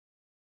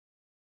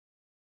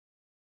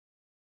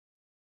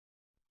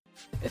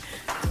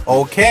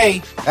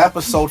Okay,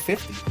 episode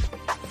 50.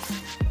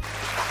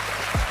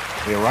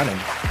 We're running.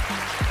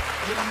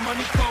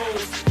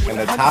 And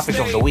the topic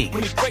of the week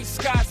is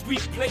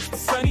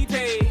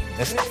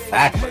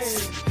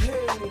fabulous.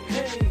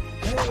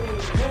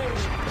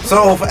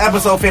 So for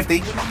episode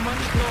 50,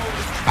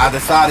 I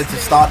decided to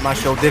start my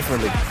show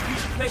differently.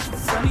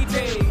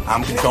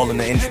 I'm controlling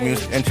the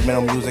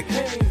instrumental music.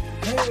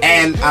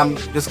 And I'm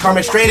just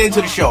coming straight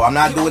into the show. I'm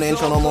not doing the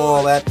intro no more,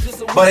 all that.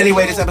 But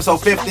anyway, this episode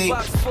 50.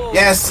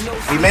 Yes,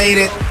 we made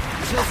it.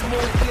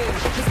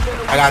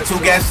 I got two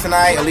guests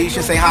tonight.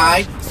 Alicia, say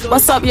hi.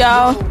 What's up,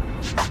 y'all?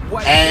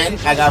 And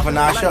I got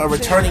Vanasha, a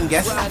returning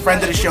guest,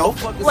 friend of the show.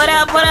 What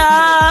up, what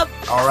up?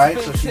 All right,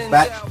 so she's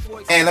back.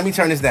 And let me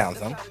turn this down,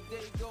 son.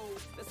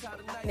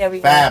 There we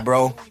go. Fab,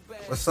 bro.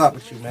 What's up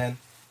with you, man?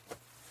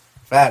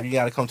 Fab, you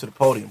gotta come to the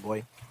podium, boy.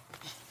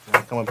 You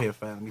gotta come up here,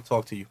 Fab. Let me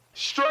talk to you.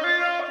 Straight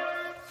up.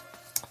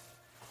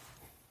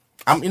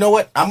 You know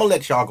what? I'm gonna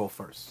let y'all go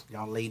first.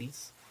 Y'all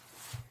ladies.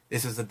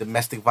 This is a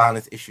domestic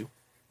violence issue.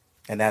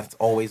 And that's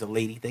always a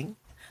lady thing.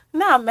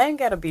 Nah, men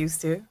get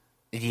abused too.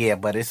 Yeah,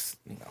 but it's,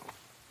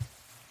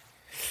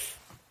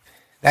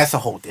 that's a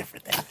whole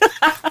different thing.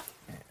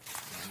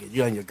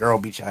 You and your girl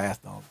beat your ass,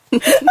 dog.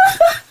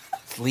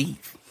 Just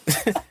leave.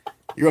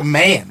 You're a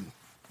man.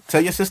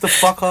 Tell your sister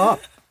fuck her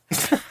up.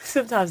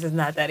 Sometimes it's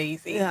not that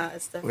easy. Yeah,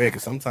 it's definitely. Weird,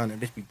 because sometimes that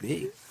bitch be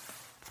big.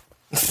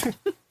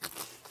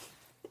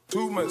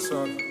 Too much,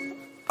 son.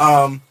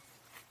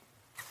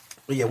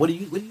 But yeah, what do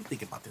you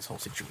think about this whole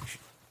situation?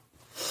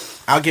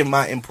 I'll give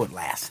my input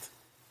last.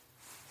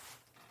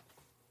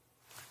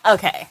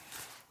 Okay.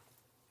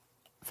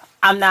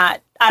 I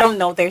don't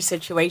know their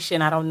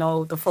situation. I don't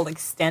know the full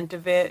extent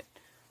of it.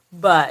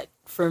 But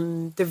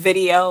from the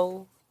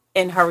video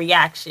and her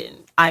reaction,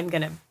 I'm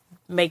going to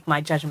make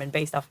my judgment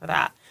based off of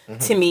that. Mm-hmm.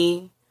 To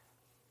me,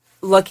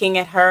 looking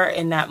at her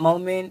in that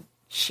moment,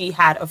 she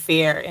had a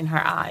fear in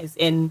her eyes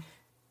and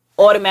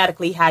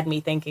automatically had me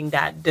thinking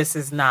that this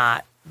is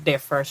not their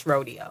first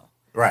rodeo.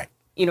 Right.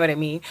 You know what I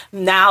mean?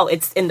 Now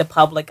it's in the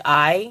public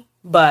eye,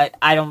 but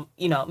I don't,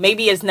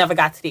 maybe it's never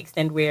got to the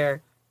extent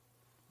where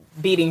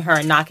beating her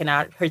and knocking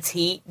out her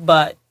teeth,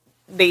 but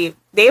they've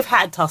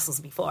had tussles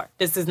before.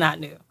 This is not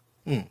new.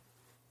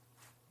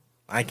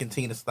 I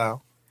continue to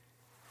style.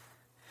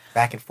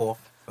 Back and forth,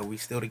 but we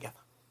still together.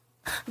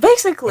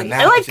 Basically. But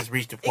now it's just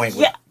reached the point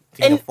where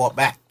Tina fought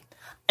back.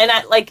 And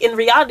in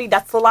reality,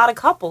 that's a lot of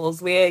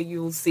couples where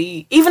you'll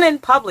see, even in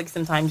public,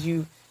 sometimes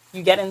you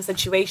get in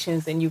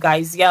situations and you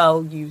guys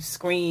yell, you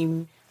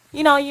scream,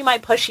 you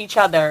might push each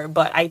other.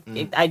 But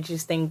I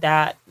just think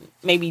that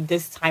maybe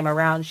this time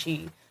around,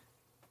 he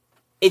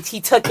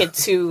took it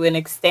to an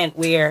extent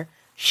where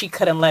she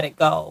couldn't let it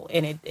go.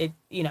 And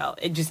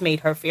it just made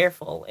her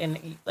fearful.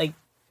 And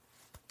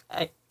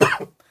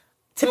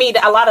to me,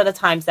 a lot of the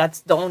times,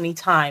 that's the only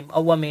time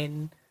a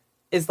woman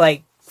is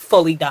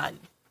fully done.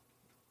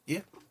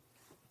 Yeah.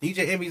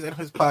 DJ Emmy's at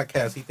his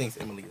podcast. He thinks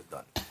Emily is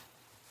done.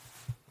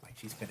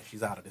 She's finished.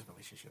 She's out of this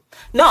relationship.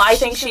 No, I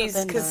think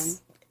she's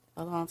because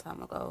a long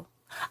time ago.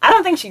 I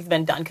don't think she's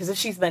been done because if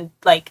she's been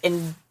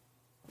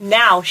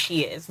now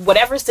she is.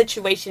 Whatever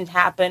situation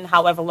happened,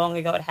 however long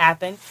ago it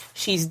happened,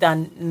 she's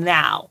done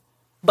now.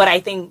 But I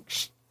think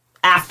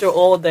after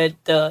all the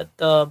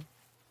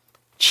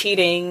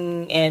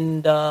cheating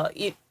and no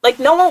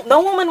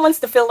woman wants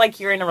to feel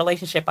like you're in a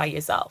relationship by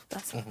yourself.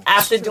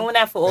 After doing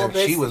that for all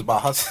this, she was by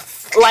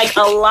herself.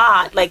 A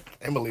lot.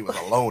 Emily was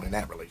alone in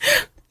that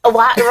relationship.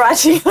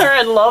 Watching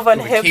her in Love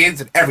and Hip Hop.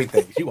 Kids and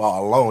everything. You are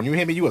alone. You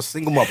hear me? You a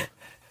single mother.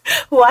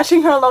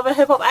 Watching her Love and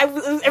Hip Hop.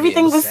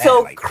 Everything was sad.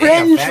 so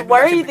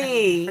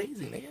cringe-worthy.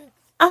 Crazy, nigga.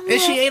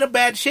 And she ain't a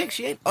bad chick.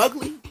 She ain't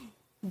ugly.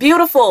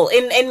 Beautiful.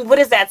 And what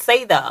does that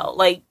say, though?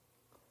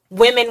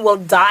 Women will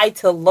die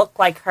to look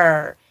like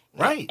her.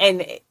 Right.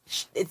 And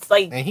it's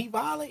And he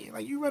violated.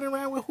 You running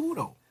around with who,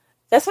 though?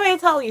 That's why I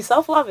tell you,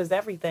 self-love is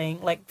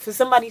everything. For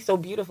somebody so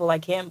beautiful, I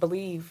can't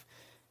believe...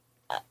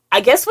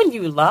 I guess when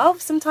you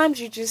love,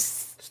 sometimes you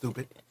just...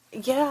 Stupid.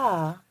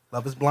 Yeah.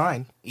 Love is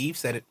blind. Eve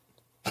said it.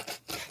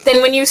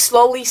 Then when you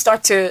slowly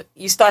start to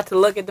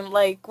look at them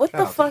what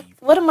the fuck? Eve.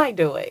 What am I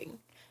doing?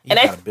 Eve's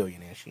not a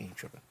billionaire. She ain't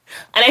tripping.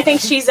 And I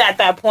think she's at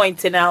that point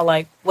to now,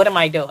 what am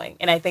I doing?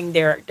 And I think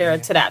they're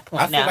to that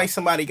point now. I feel like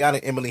somebody got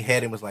in Emily's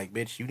head and was like,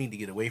 bitch, you need to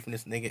get away from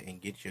this nigga and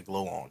get your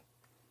glow on.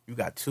 You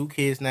got 2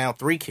 kids now,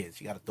 3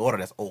 kids. You got a daughter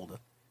that's older.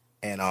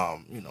 And,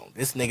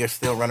 this nigga's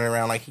still running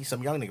around like he's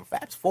some young nigga.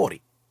 Fab's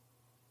 40.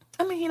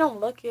 I mean, he don't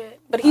look it,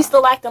 but he's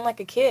still acting like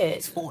a kid.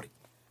 He's 40.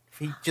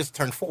 He just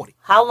turned 40.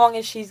 How long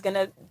is she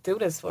gonna do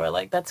this for?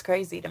 That's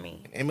crazy to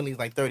me. And Emily's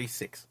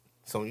 36.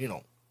 So,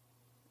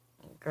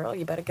 Girl,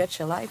 you better get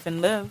your life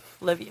and live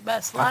your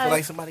best life. I feel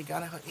like somebody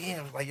got in her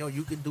ear. Was like, yo,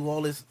 you could do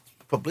all this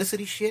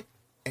publicity shit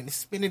and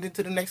spin it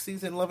into the next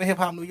season of Love and Hip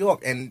Hop New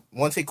York. And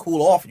once it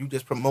cool off, you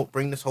just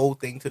bring this whole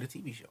thing to the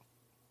TV show.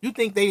 You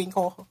think they didn't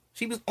call her?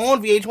 She was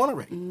on VH1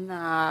 already.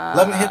 Nah.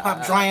 Love and Hip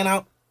Hop drying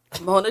out.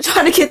 Mona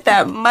trying to get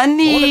that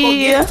money. Mona go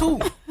get it too.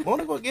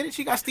 Mona go get it.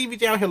 She got Stevie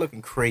J out here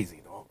looking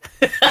crazy, dog.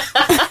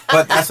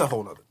 But that's a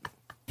whole other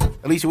thing.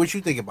 Alicia, what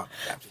you think about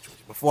that situation?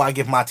 before I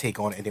give my take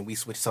on it, and then we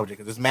switch subject,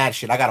 because there's mad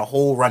shit. I got a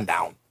whole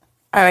rundown.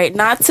 All right,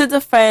 not to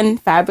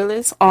defend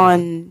Fabulous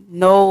on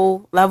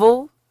no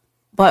level,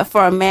 but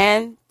for a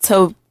man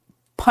to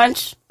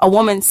punch a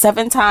woman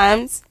 7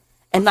 times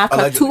and knock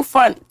her 2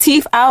 front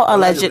teeth out,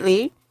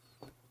 allegedly,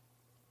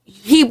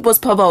 he was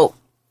provoked.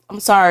 I'm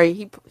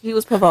sorry, he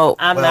was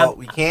provoked.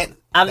 We can't.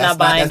 I'm not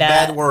buying that.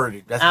 That's bad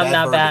wording. I'm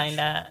not buying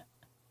that.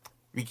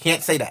 We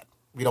can't say that.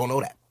 We don't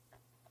know that.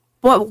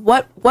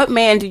 What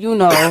man do you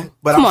know?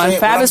 Come on,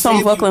 Fabulous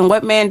from Brooklyn.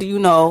 What man do you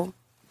know?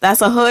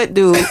 That's a hood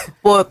dude.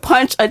 Would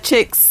punch a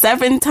chick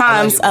 7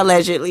 times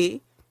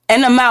allegedly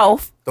in the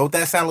mouth. Don't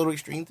that sound a little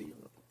extreme to you?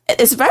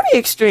 It's very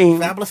extreme.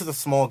 Fabulous is a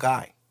small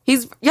guy.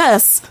 He's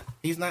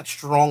not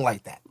strong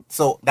like that.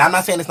 So I'm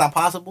not saying it's not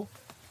possible,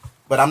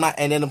 but I'm not.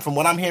 And then from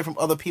what I'm hearing from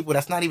other people,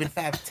 that's not even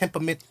Fab's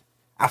temperament.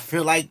 I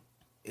feel like.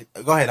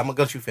 Go ahead. I'm gonna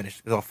let you finish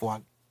before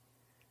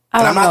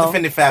I'm not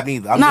defending Fab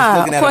either. I'm just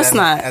looking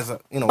at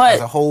it as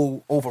a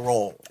whole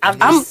overall. I'm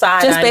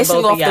just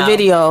basing off the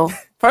video.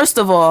 First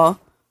of all,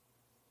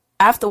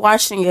 after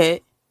watching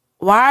it,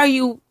 why are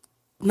you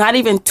not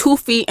even 2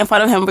 feet in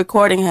front of him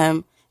recording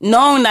him,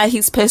 knowing that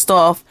he's pissed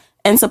off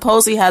and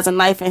supposedly has a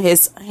knife in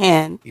his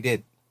hand? He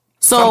did.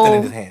 So something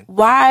in his hand.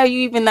 Why are you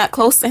even that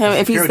close to him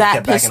if he's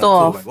that pissed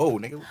off? Like, whoa,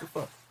 nigga, what the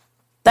fuck?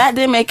 That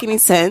didn't make any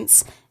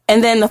sense.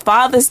 And then the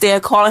father's there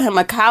calling him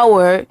a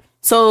coward.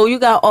 So you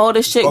got all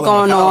this shit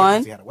going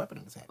on. He had a weapon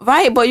in his hand.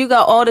 Right, but you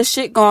got all this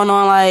shit going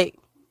on, like,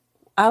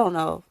 I don't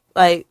know.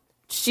 Like,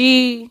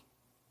 the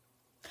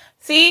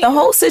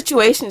whole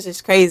situation is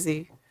just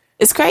crazy.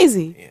 It's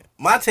crazy. Yeah.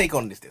 My take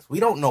on this. We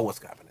don't know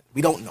what's happening.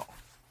 We don't know.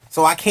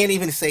 So I can't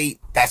even say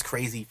that's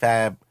crazy,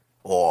 Fab,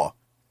 or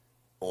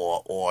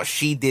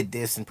she did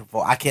this and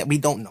perform. We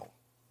don't know.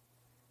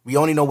 We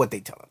only know what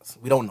they telling us.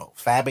 We don't know.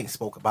 Fab ain't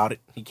spoke about it.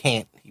 He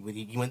can't.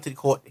 He went to the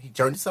court. He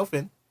turned himself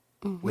in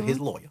with his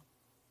lawyer.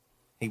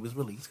 He was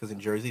released because in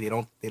Jersey they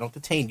don't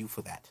detain you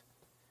for that.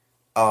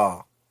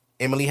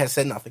 Emily has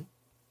said nothing.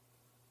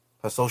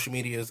 Her social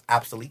media is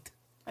obsolete.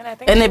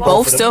 And they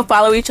both still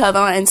follow each other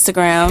on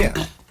Instagram.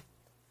 Yeah.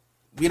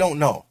 We don't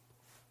know.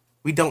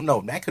 We don't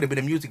know. That could have been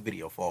a music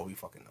video for all we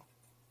fucking know.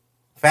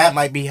 Fab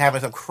might be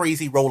having some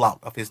crazy rollout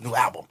of his new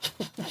album.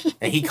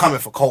 And he coming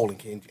for Cole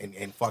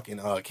and fucking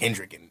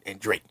Kendrick and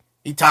Drake.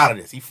 He tired of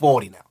this. He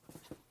 40 now.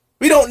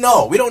 We don't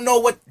know. We don't know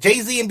what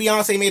Jay-Z and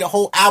Beyonce made a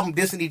whole album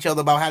dissing each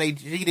other about how they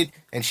cheated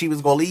and she was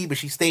going to leave, but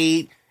she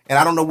stayed. And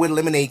I don't know where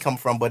Lemonade come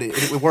from, but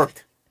it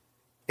worked.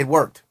 It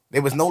worked.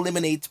 There was no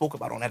Lemonade spoke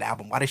about on that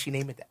album. Why did she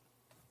name it that?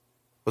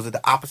 Was it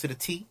the opposite of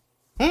tea?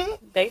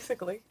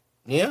 Basically.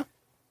 Yeah?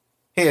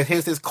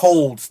 Here's this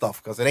cold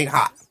stuff because it ain't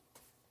hot.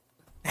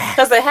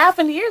 Because it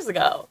happened years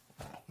ago.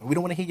 We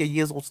don't want to hear your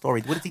years old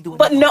story. What is he doing?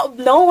 But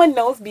no one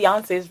knows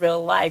Beyonce's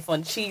real life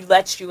when she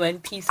lets you in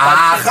piece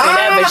by piece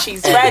whenever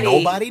she's ready.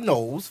 Nobody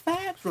knows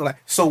Fab's real life.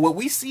 So what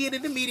we see it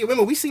in the media.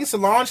 Remember, we seen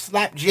Solange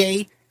slap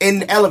Jay in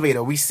the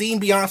elevator. We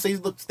seen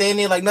Beyonce stand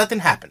there like nothing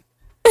happened.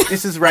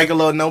 This is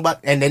regular, nobody,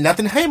 and then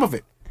nothing came of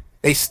it.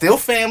 They still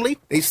family.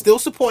 They still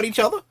support each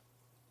other.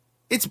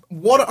 It's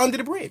water under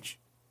the bridge.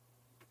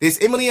 This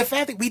Emily and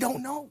Fab, we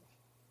don't know.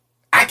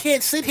 I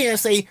can't sit here and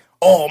say,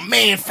 oh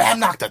man, Fab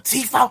knocked her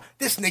teeth out.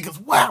 This nigga's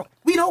wild.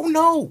 We don't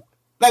know.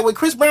 Like with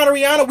Chris Brown and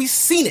Rihanna, we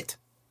seen it.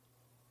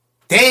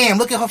 Damn,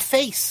 look at her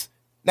face.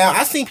 Now,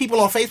 I seen people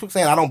on Facebook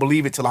saying, I don't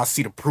believe it till I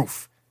see the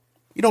proof.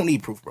 You don't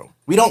need proof, bro.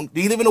 We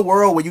live in a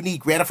world where you need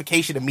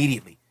gratification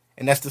immediately.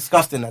 And that's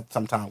disgusting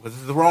sometimes because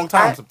it's the wrong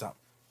time sometimes.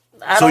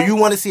 So you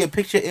want to see a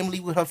picture of Emily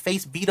with her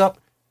face beat up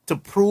to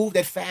prove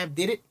that Fab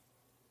did it?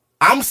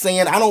 I'm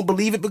saying I don't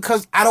believe it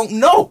because I don't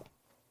know.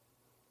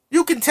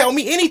 You can tell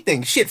me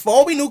anything. Shit, for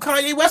all we knew,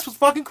 Kanye West was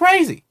fucking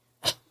crazy.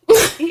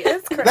 He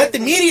is crazy. Let the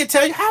media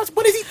tell you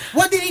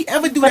what did he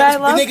ever do? The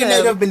nigga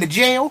never been to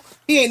jail.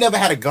 He ain't never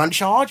had a gun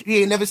charge. He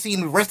ain't never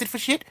seen arrested for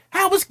shit.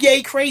 How was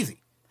Gay crazy?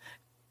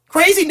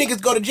 Crazy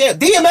niggas go to jail.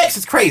 DMX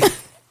is crazy.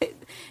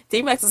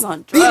 DMX is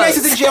on drugs. DMX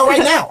is in jail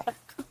right now.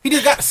 He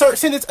just got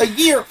sentenced a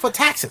year for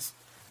taxes.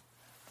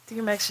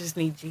 DMX just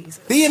need Jesus.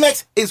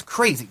 DMX is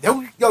crazy.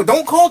 Yo,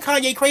 don't call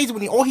Kanye crazy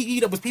when all he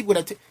eat up is people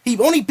that he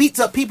only beats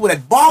up people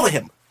that bother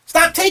him.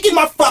 Stop taking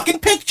my fucking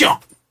picture.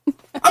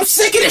 I'm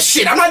sick of this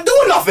shit. I'm not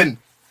doing nothing.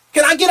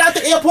 Can I get out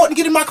the airport and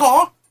get in my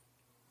car?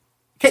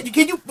 Can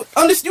you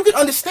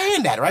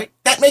understand that, right?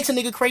 That makes a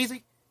nigga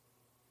crazy.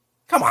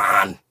 Come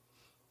on.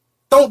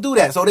 Don't do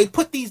that. So they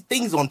put these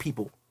things on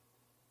people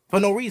for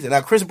no reason.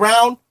 Now, Chris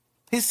Brown,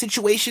 his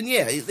situation,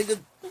 yeah,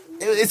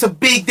 it's a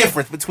big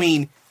difference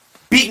between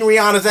beating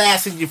Rihanna's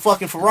ass in your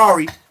fucking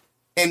Ferrari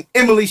and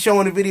Emily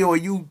showing a video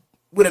of you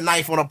with a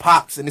knife on her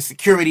pops and the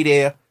security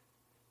there.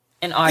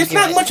 And arguing.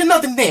 There's not much of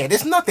nothing there.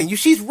 There's nothing.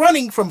 She's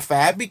running from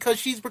Fab because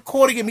she's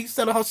recording him. He's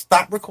telling her,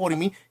 stop recording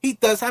me. He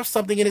does have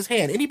something in his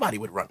hand. Anybody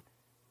would run.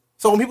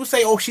 So when people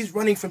say, oh, she's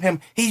running from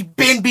him, he's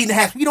been beating the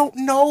ass. We don't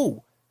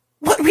know.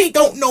 We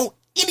don't know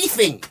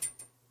anything.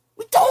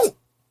 We don't.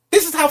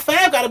 This is how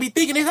Fab got to be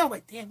thinking. He's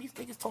like, damn, these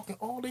niggas talking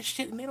all this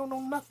shit and they don't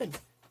know nothing.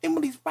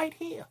 Emily's right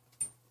here.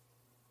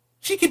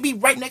 She could be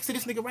right next to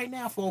this nigga right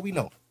now for all we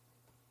know.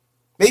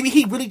 Maybe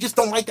he really just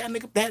don't like that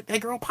nigga, that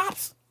girl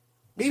Pops.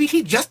 Maybe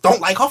he just don't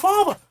like her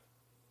father.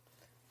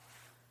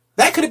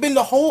 That could have been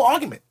the whole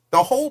argument.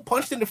 The whole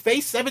punched in the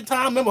face 7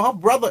 times. Remember, her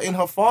brother and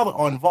her father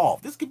are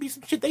involved. This could be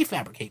some shit they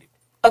fabricated.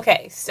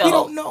 Okay, so... We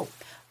don't know.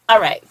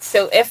 All right,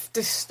 so if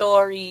the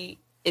story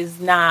is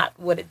not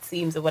what it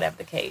seems or whatever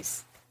the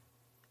case,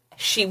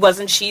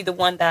 wasn't she the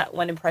one that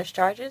went and pressed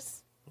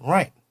charges?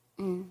 Right.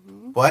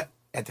 Mm-hmm. But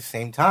at the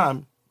same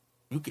time,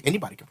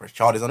 anybody can press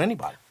charges on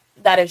anybody.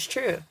 That is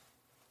true.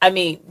 I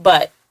mean,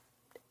 but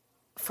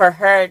for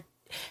her,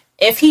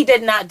 if he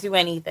did not do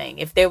anything,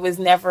 if there was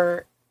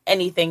never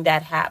anything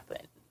that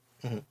happened,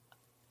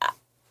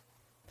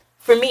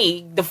 for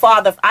me, the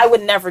father, I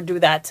would never do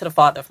that to the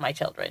father of my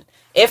children.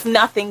 If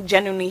nothing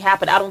genuinely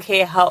happened, I don't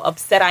care how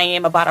upset I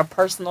am about a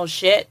personal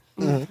shit.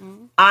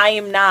 Mm-hmm. I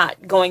am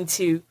not going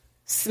to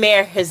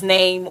smear his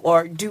name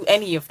or do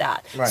any of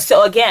that. Right.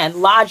 So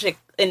again, logic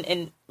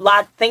and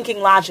thinking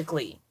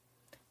logically.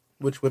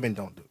 Which women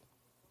don't do.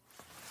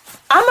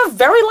 I'm a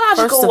very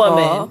logical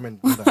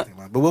woman.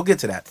 But we'll get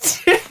to that.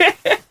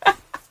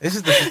 This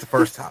is the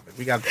first topic.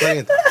 We got plenty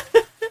of time.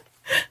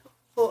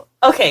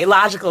 Okay,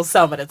 logical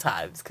some of the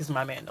times, because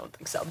my man don't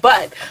think so.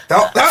 But...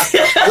 Well,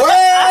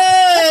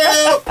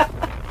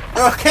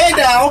 okay,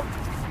 now.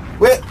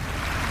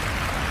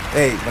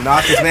 Hey,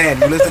 monogamous man,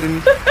 you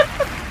listening?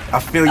 I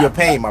feel your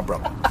pain, my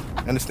brother.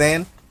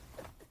 Understand?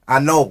 I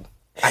know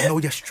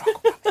your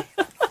struggle.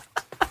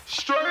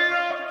 Straight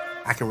up.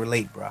 I can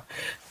relate, bro.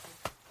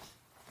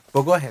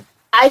 But go ahead.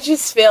 I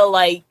just feel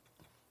like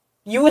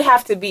you would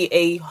have to be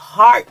a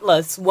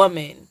heartless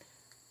woman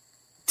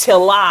to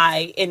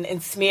lie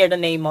and smear the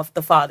name of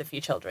the father of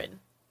your children,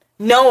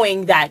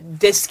 knowing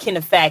that this can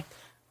affect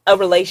a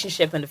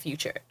relationship in the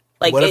future.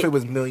 Like, what if it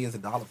was millions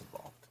of dollars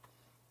involved?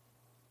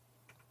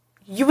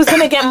 You was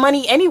gonna get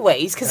money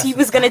anyways because he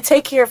was gonna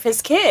take care of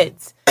his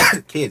kids.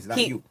 Kids, not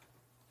you.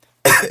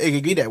 It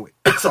could be that way.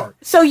 Sorry.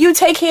 So you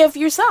take care of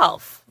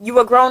yourself. You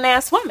a grown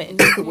ass woman.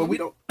 Well, we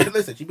don't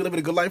listen. She's been living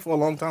a good life for a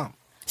long time.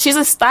 She's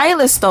a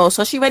stylist though,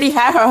 so she already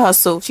had her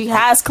hustle. She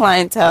has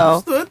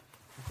clientele. Understood,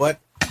 but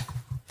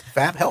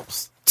Fab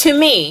helps. To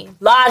me,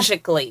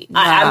 logically,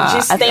 I'm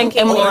just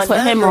thinking on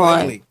put him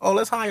on. Oh,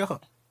 let's hire her.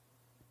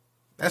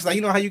 That's like,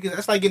 you know how you get.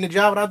 That's like getting a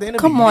job without the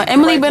interview. Come on,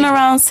 Emily been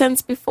around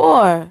since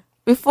before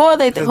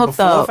they hooked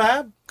up.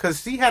 Fab,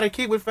 because she had a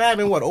kid with Fab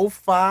in what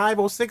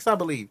 05, 06, I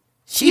believe.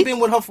 She's been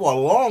with her for a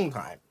long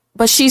time.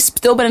 But she's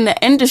still been in the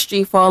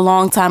industry for a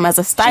long time as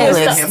a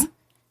stylist.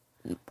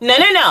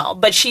 No.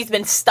 But she's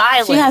been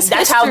styling. That's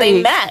history. How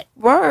they met.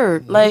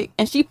 Word,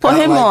 and she put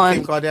him on.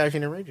 Kim Kardashian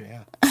and Ray J.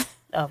 Yeah.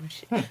 Oh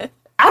shit.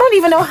 I don't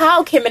even know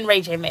how Kim and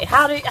Ray J met.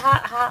 How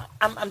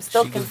I'm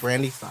still confused. She was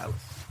Brandy's stylist.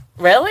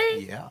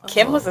 Really? Yeah.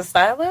 Kim was a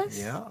stylist?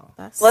 Yeah.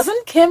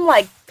 Wasn't Kim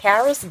like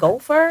Paris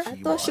Gopher? I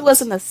thought she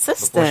was an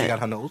assistant. Before she got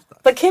her nose done.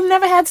 But Kim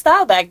never had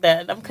style back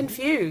then. I'm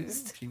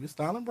confused. She was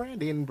styling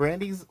Brandy, and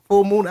Brandy's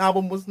Full Moon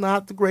album was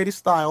not the greatest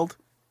styled.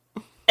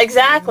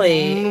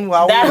 Exactly.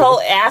 That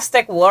whole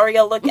Aztec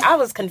warrior look, I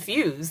was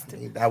confused. I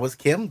mean, that was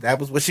Kim. That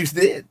was what she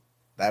did.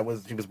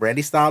 She was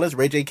Brandy's stylist.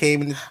 Ray J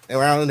came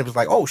around and it was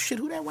like, oh shit,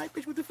 who that white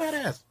bitch with the fat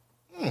ass?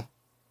 Well,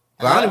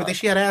 I don't even think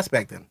she had ass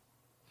back then.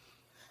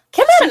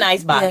 Kim had a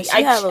nice body. Yeah,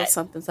 she had a little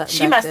something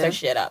she messed her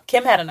shit up.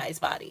 Kim had a nice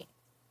body.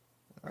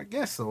 I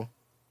guess so.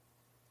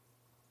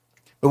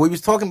 But we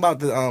was talking about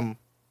the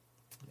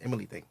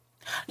Emily thing.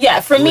 Yeah,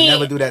 for me, would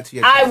never do that to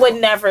your I would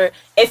never.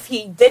 If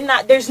he did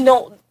not, there's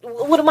no.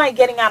 What am I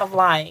getting out of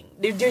lying?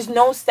 There's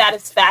no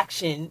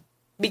satisfaction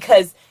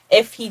because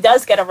if he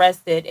does get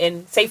arrested,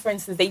 and say for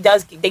instance they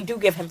do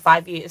give him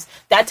 5 years,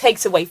 that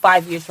takes away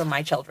 5 years from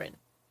my children.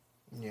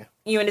 Yeah,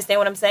 you understand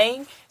what I'm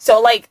saying?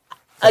 So like.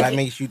 That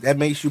makes you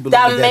believe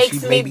that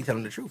she may be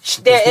telling the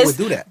truth. There would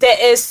do that.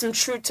 There is some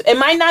truth. It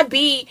might not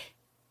be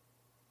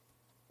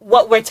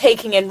what we're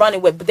taking and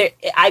running with, but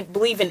I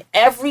believe in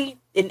every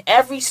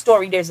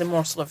story there's a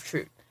morsel of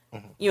truth.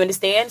 Mm-hmm. You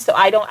understand? So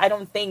I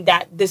don't think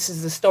that this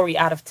is a story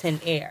out of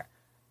thin air.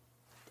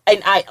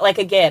 And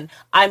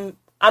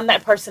I'm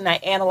that person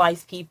that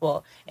analyze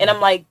people, and I'm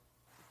like,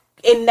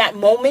 in that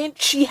moment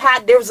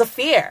there was a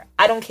fear.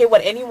 I don't care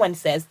what anyone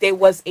says. There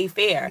was a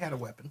fear. She had a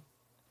weapon.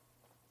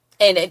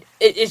 And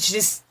it's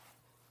just,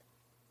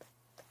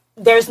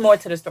 there's more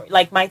to the story,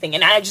 like my thing.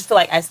 And I just feel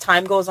like as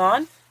time goes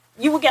on,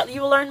 you will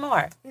learn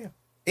more. Yeah.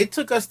 It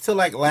took us to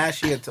like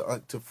last year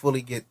to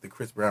fully get the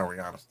Chris Brown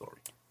Rihanna story.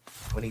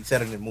 When he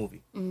said it in the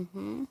movie.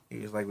 Mm-hmm. He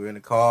was like, we were in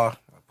the car,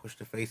 I pushed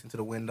her face into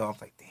the window. I was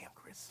like, damn,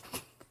 Chris,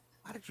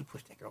 why did you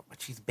push that girl?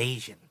 But she's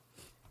Bayesian.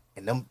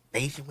 And them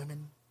Bayesian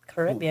women,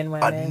 Caribbean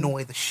women,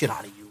 annoy the shit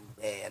out of you,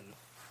 man.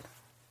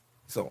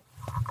 So,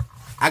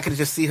 I could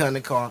just see her in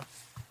the car.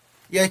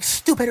 You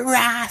stupid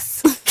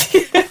Ross.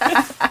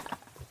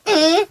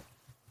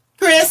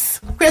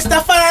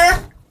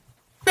 Christopher.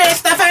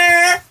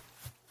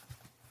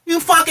 You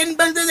fucking.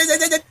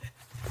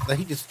 Like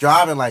he just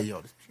driving like,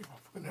 yo, this shit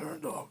fucking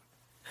hurt, dog.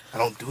 I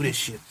don't do this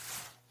shit.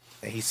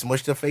 And he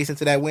smushed her face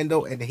into that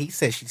window, and he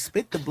said she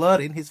spit the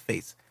blood in his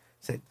face.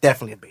 Said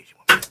definitely a Bayesian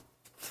woman.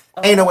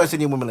 Ain't no West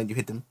Indian women letting you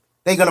hit them.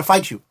 They ain't gonna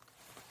fight you.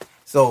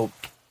 So,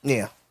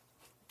 yeah,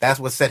 that's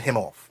what set him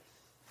off.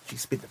 She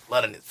spit the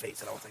blood in his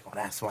face, and I was like, oh,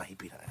 that's why he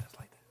beat her ass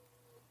like that.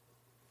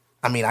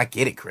 I mean, I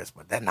get it, Chris,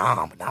 but but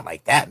not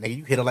like that, nigga.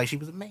 You hit her like she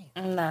was a man.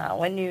 Nah,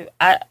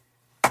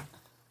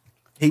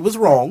 He was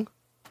wrong.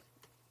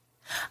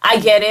 I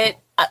get it,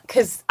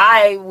 because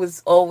I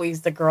was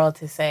always the girl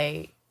to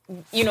say,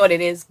 you know what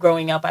it is?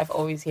 Growing up, I've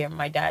always heard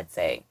my dad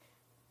say,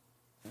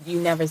 you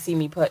never see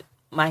me put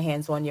my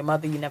hands on your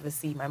mother. You never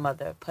see my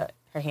mother put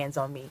her hands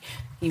on me.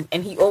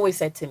 He always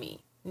said to me,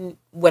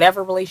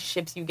 whatever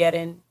relationships you get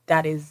in,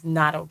 that is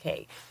not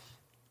okay.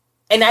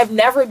 And I've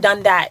never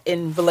done that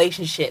in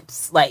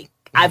relationships. Like,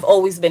 I've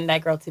always been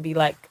that girl to be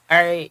like,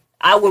 all right,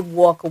 I would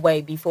walk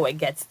away before it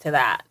gets to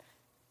that.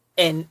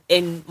 And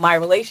in my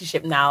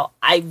relationship now,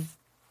 I've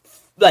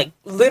like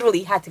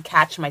literally had to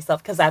catch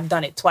myself because I've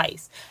done it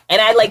twice. And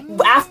I like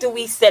after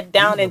we sat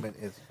down and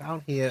is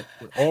out here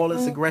with all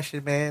this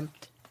aggression, man.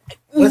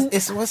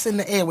 What's in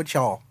the air with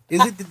y'all?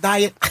 Is it the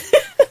diet?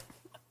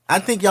 I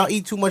think y'all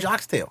eat too much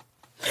oxtail.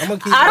 I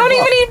don't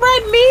even eat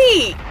red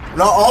meat.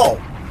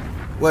 No,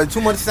 well,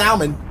 too much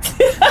salmon.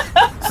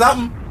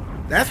 Something.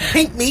 That's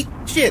pink meat.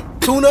 Shit.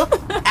 Tuna,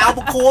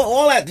 albacore,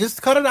 all that.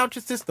 Just cut it out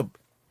your system.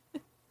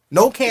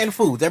 No canned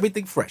foods.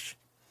 Everything fresh.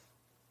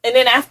 And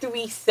then after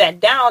we sat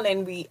down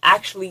and we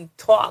actually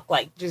talked,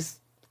 like just,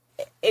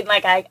 it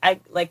like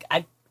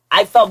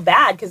I felt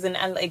bad because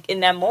in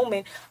that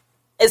moment,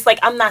 it's like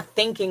I'm not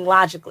thinking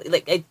logically.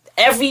 Like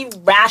every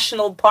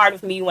rational part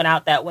of me went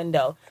out that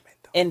window,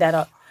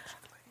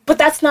 but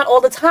that's not all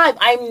the time.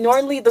 I'm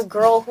normally the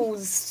girl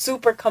who's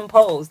super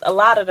composed a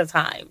lot of the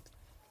time.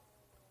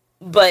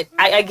 But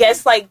I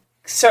guess like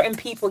certain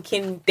people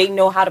they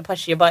know how to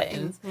push your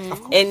buttons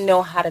and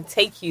know how to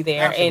take you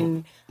there. Absolutely.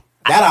 And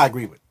I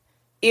agree with.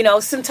 You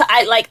know, sometimes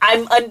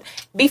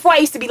before I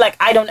used to be like,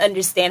 I don't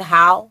understand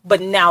how,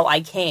 but now I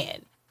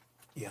can.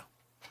 Yeah.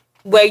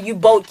 Where you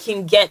both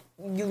can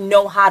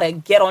know how to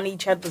get on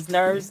each other's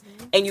nerves,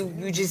 and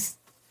you just.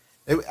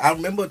 I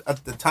remember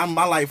at the time of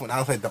my life when I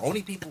was like, the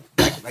only people,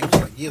 like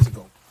years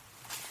ago,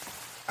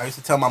 I used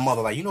to tell my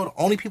mother, like, the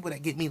only people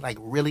that get me like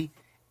really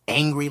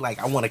angry, like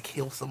I want to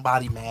kill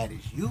somebody mad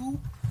is you,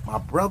 my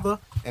brother,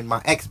 and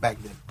my ex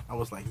back then. I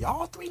was like,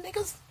 y'all three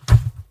niggas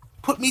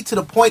put me to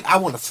the point I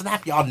want to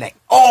snap y'all neck.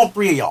 All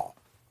three of y'all.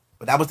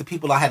 But that was the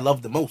people I had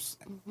loved the most.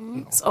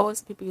 It's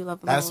always the people you love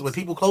the most. That's when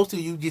people close to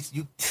you,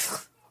 kill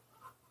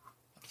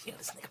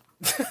this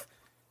nigga.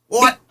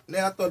 What?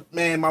 Now I thought,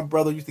 man, my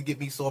brother used to get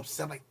me so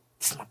upset. Like,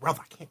 this is my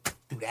brother. I can't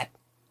do that.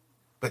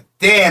 But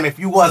damn, if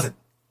you wasn't.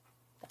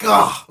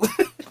 God.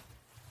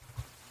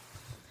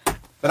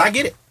 But I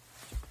get it.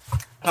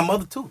 My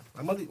mother, too.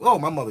 My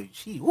mother,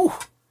 she,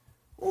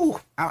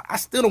 I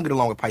still don't get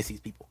along with Pisces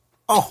people.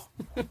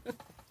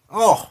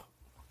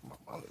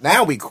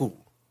 Now we cool.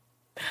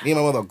 Me and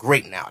my mother are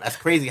great now. That's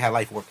crazy how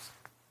life works.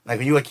 Like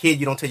when you're a kid,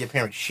 you don't tell your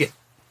parents shit.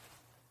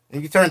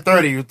 When you turn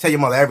 30, you tell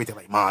your mother everything.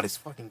 Like, Ma, this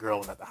fucking girl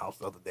was at the house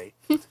the other day.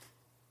 And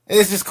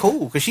it's just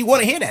cool because she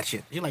want to hear that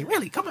shit. You're like,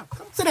 really? Come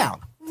sit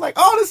down. I'm like,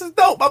 oh, this is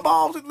dope. My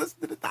mom should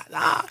listen to this.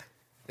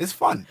 It's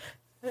fun.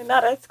 No,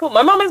 that's cool.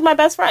 My mom is my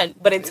best friend,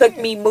 but it took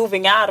me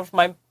moving out of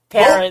my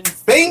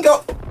parents. Oh,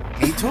 bingo.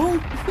 Me too.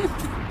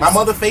 My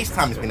mother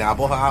FaceTimes me now. I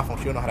bought her iPhone.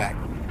 She don't know how to act.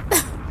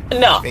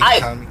 No,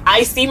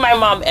 I see my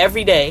mom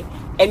every day,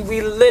 and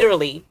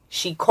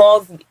she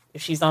calls me.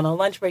 If she's on her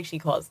lunch break, she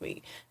calls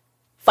me.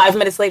 5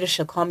 minutes later,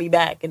 she'll call me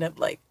back, and I'm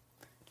like,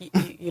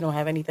 you don't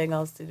have anything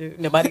else to do?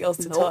 Nobody else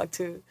to talk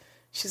to?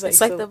 She's like,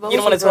 you don't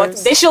want to talk to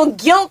me? Then she'll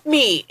guilt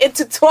me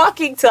into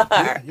talking to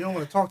her. You don't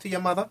want to talk to your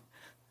mother?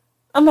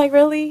 I'm like,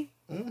 really?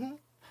 Mm-hmm.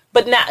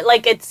 But now,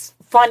 like, it's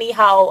funny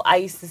how I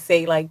used to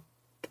say, like,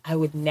 I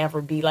would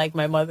never be like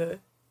my mother,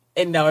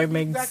 and now I'm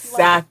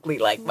exactly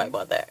like my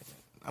mother.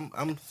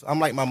 I'm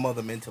like my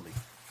mother mentally,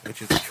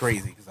 which is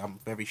crazy because I'm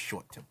very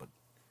short-tempered,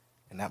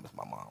 and that was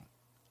my mom.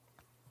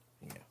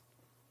 Yeah,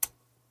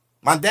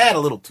 my dad a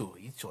little too.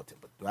 He's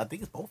short-tempered. I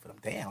think it's both of them.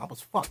 Damn, I was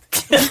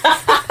fucked.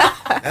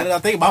 And I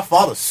think my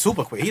father's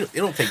super quick. It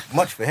don't take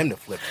much for him to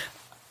flip.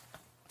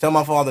 Tell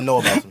my father no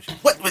about some shit.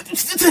 What?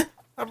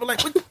 I'd be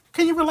like, what?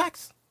 Can you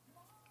relax?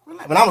 When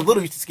I was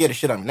little, he used to scare the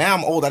shit out of me. Now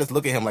I'm old. I just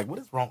look at him like, what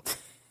is wrong?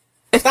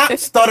 Stop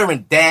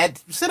stuttering,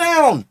 Dad. Sit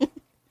down.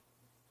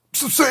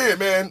 So say it,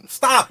 man.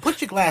 Stop.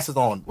 Put your glasses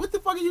on. What the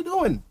fuck are you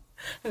doing?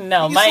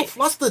 No, You're so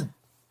flustered.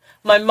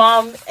 My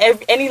mom,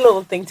 any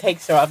little thing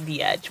takes her off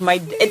the edge. My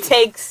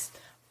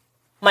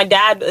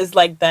dad is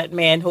like that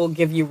man who'll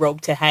give you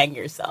rope to hang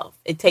yourself.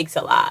 It takes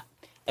a lot.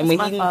 And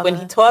when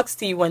he talks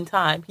to you one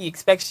time, he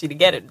expects you to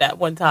get it that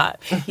one time.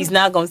 He's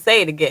not going to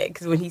say it again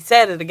because when he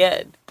said it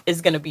again,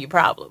 it's going to be a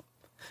problem.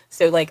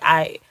 So like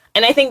I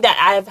think that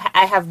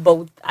I have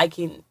both. I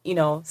can,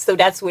 so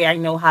that's where I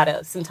know how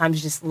to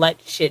sometimes just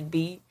let shit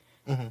be.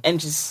 Mm-hmm. And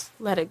just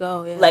let it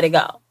go. Yeah. Let it go.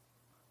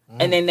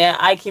 Mm-hmm. And then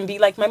I can be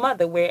like my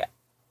mother where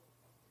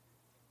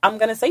I'm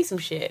going to say some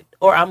shit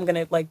or I'm going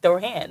to like throw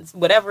hands,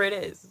 whatever it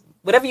is.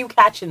 Whatever you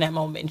catch in that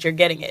moment, you're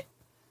getting it.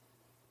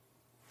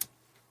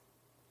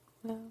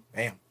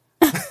 Damn.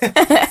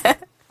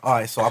 All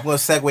right, so I'm gonna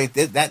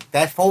segue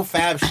that whole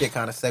fab shit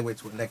kind of segue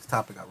to the next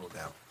topic I wrote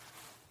down.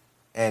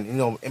 And you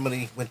know,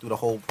 Emily went through the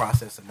whole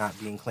process of not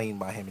being claimed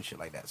by him and shit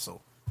like that.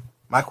 So,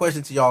 my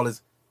question to y'all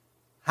is,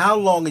 how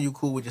long are you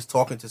cool with just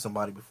talking to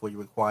somebody before you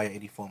require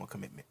any form of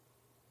commitment?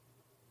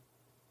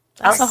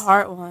 That's a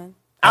hard one.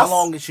 How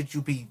long should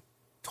you be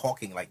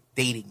talking, like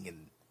dating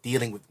and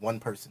dealing with one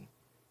person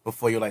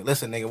before you're like,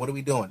 listen, nigga, what are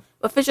we doing?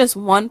 If it's just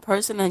one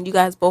person and you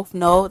guys both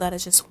know that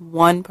it's just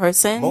one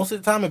person. Most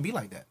of the time it'd be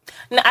like that.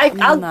 No,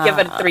 I'll give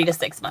it 3 to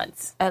 6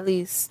 months. At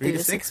least 3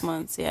 to 6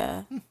 months,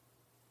 yeah.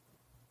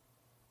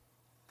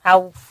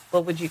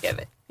 What would you give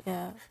it?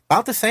 Yeah.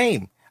 About the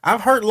same.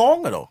 I've heard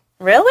longer though.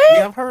 Really?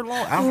 Yeah, I've heard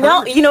long.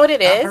 No, you know what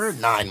it is? I've heard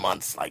 9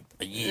 months, like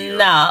a year.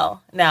 No.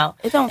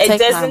 It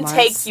doesn't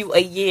take you a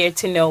year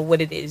to know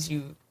what it is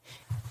you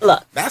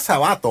look. That's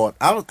how I thought.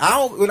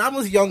 When I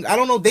was young, I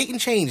don't know, dating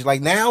changed.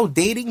 Like now,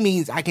 dating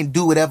means I can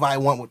do whatever I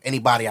want with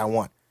anybody I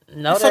want.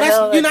 No,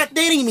 so you're not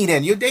dating me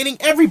then. You're dating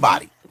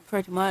everybody.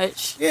 Pretty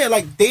much. Yeah,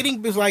 like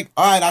dating is like,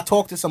 all right, I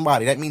talk to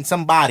somebody. That means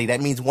somebody.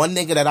 That means one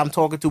nigga that I'm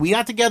talking to. We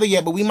not together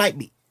yet, but we might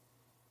be.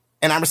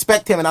 And I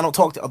respect him and I don't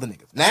talk to other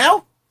niggas.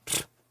 Now?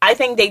 I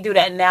think they do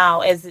that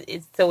now as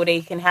it's so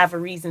they can have a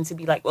reason to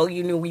be like, well,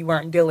 you knew we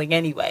weren't dealing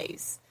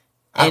anyways.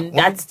 And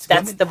that's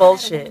the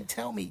bullshit.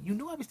 Tell me, you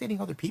knew I was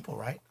dating other people,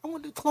 right? I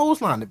wanted to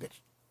clothesline the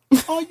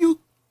bitch. Are you?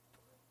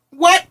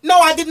 What? No,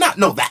 I did not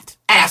know that,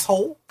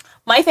 asshole.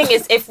 My thing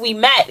is, if we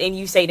met and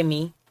you say to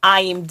me,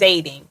 I am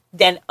dating,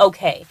 then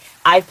okay.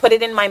 I put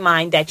it in my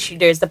mind that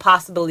there's the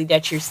possibility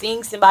that you're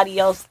seeing somebody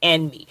else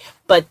and me.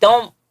 But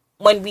don't,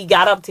 when we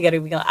got up together,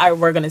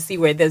 we're going to see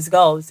where this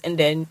goes. And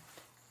then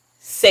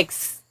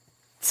 6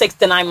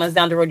 to 9 months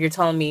down the road, you're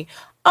telling me,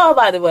 oh,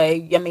 by the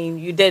way, I mean,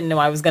 you didn't know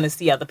I was going to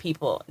see other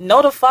people.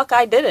 No, the fuck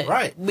I didn't.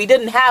 Right. We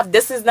didn't have,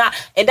 this is not,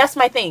 and that's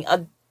my thing.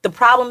 The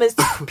problem is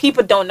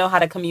people don't know how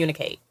to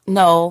communicate.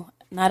 No,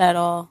 not at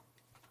all.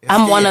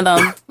 I'm one of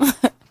them.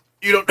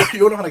 You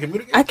don't know how to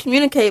communicate? I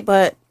communicate,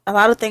 but a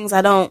lot of things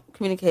I don't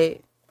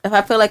communicate. If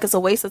I feel like it's a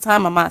waste of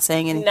time, I'm not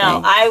saying anything.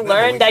 No, I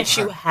learned that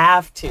you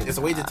have to. It's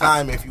a waste of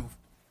time if you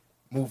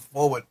move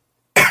forward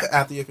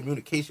after your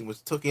communication was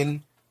took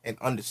in and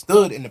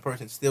understood and the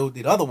person still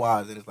did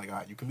otherwise, and it's like, all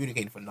right, you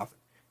communicating for nothing.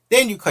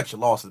 Then you cut your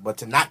losses. But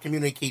to not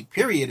communicate,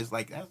 period, is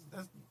like,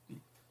 that's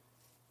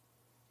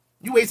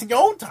you wasting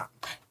your own time.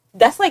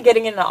 That's like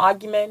getting in an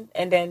argument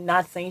and then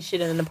not saying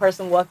shit, and then the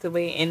person walked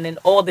away, and then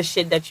all the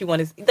shit that you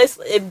want to.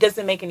 It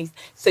doesn't make any.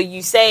 So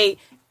you say,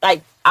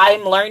 like,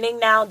 I'm learning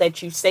now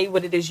that you say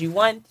what it is you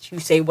want, you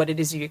say what it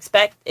is you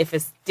expect. If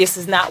this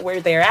is not where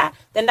they're at,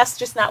 then that's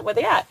just not where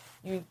they're at.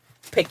 You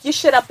pick your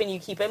shit up and you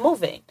keep it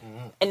moving,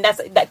 and that's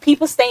that.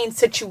 People stay in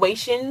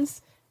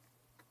situations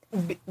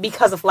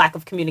because of lack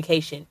of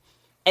communication,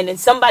 and then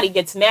somebody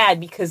gets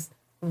mad because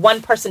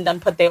one person done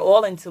put their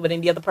all into it,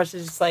 and the other person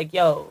is just like,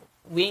 yo,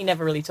 we ain't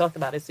never really talked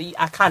about it, so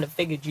I kind of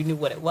figured you knew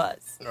what it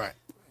was. Right.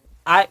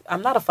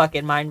 I'm not a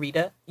fucking mind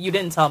reader. You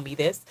didn't tell me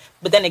this.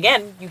 But then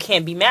again, you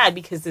can't be mad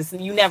because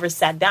you never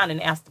sat down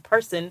and asked the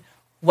person,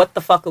 what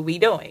the fuck are we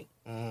doing?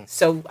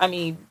 So, I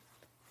mean,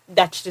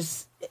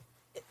 that's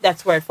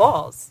where it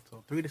falls.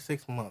 So 3 to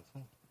 6 months.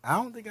 I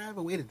don't think I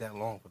ever waited that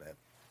long for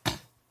that.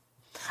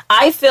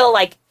 I feel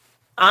like,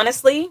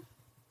 honestly...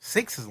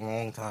 6 is a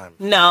long time.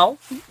 No.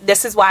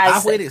 This is why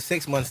I waited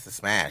 6 months to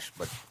smash,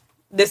 but...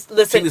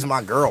 Listen, she was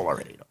my girl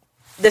already, though.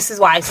 This is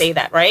why I say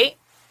that, right?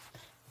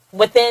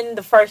 Within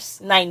the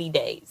first 90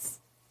 days,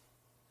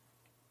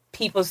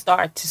 people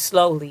start to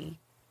slowly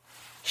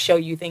show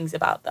you things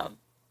about them.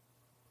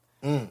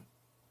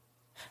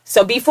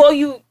 So before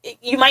you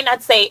might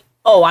not say,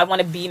 oh, I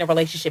want to be in a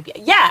relationship.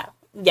 Yeah,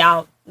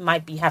 y'all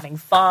might be having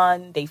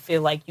fun. They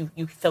feel like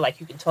you feel like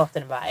you can talk to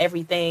them about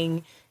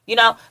everything. You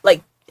know,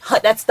 like,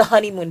 that's the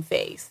honeymoon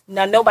phase.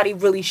 Now, nobody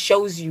really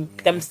shows you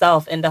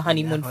themselves in the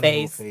honeymoon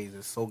phase. Honeymoon phase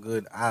is so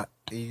good.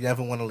 You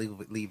never want to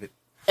leave it.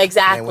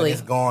 Exactly. And when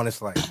it's gone,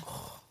 it's like...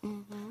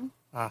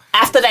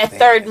 After that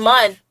third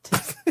month,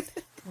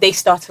 they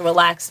start to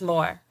relax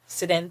more.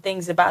 So then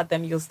things about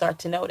them you'll start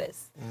to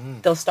notice.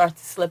 They'll start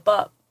to slip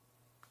up.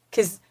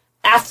 Because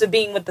after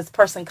being with this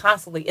person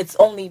constantly, it's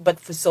only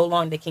but for so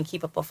long they can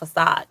keep up a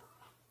facade.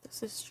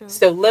 This is true.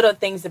 So little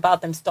things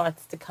about them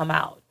starts to come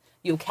out.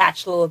 You'll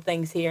catch little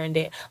things here and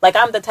there. Like,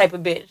 I'm the type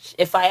of bitch,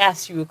 if I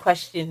ask you a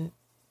question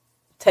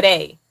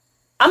today,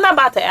 I'm not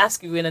about to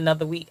ask you in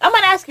another week. I'm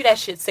going to ask you that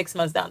shit 6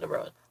 months down the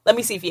road. Let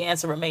me see if your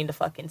answer remained the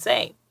fucking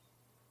same.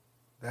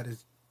 That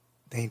is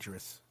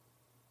dangerous.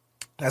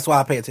 That's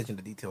why I pay attention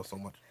to details so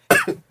much.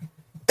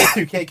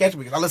 You can't catch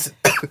me because I listen.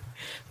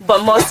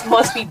 But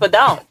most people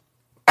don't.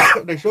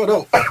 They sure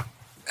don't.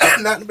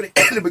 Not in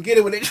the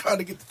beginning when they trying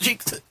to get the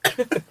cheeks.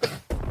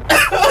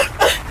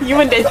 You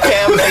and this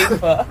damn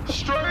paper.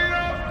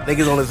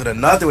 Niggas don't listen to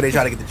nothing when they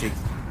try to get the cheeks.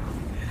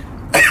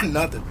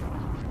 Nothing.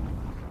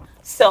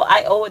 So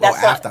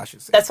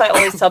that's why I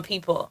always tell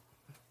people.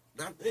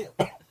 Goddamn.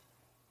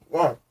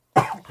 Wow.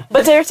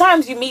 But there are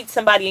times you meet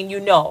somebody and you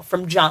know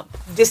from jump,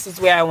 this is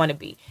where I want to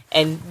be.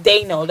 And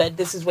they know that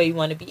this is where you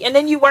want to be. And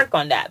then you work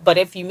on that. But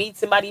if you meet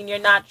somebody and you're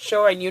not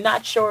sure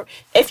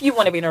if you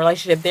want to be in a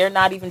relationship, they're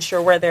not even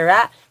sure where they're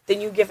at,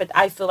 then you give it,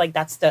 I feel like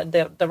that's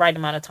the right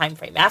amount of time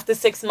frame. After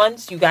 6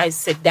 months, you guys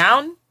sit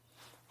down,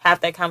 have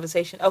that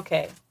conversation.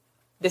 Okay,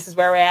 this is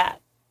where we're at.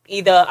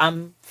 Either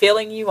I'm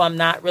feeling you, I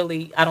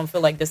don't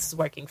feel like this is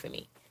working for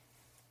me.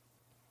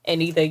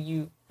 And either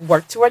you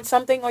work towards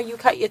something or you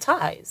cut your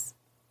ties.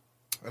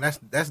 And that's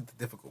the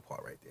difficult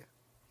part right there.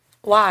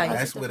 Why?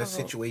 That's where the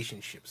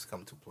situationships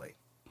come to play.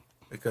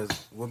 Because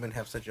women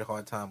have such a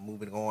hard time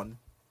moving on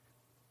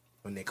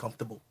when they're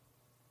comfortable.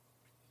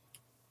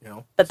 You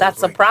know? But so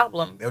that's a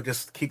problem. They'll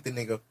just keep the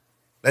nigga,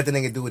 let the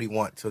nigga do what he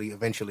wants till he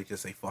eventually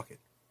just say, fuck it.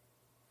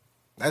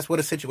 That's what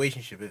a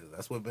situationship is.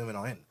 That's what women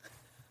are in.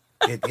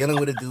 They're dealing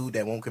with a dude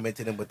that won't commit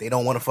to them, but they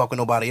don't want to fuck with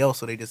nobody else,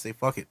 so they just say,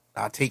 fuck it.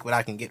 I'll take what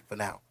I can get for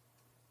now.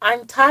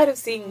 I'm tired of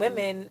seeing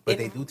women. But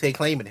they do take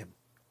claim in him.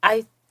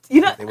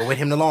 They were with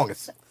him the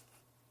longest.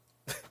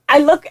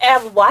 I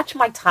watch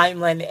my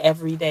timeline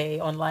every day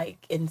on like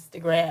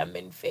Instagram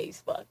and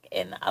Facebook,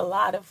 and a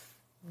lot of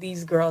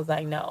these girls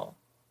I know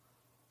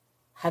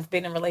have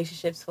been in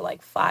relationships for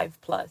like 5+,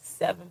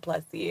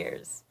 7+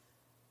 years.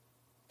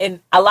 And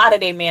a lot of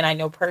they men I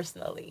know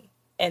personally.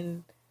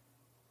 And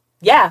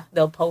yeah,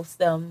 they'll post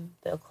them,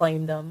 they'll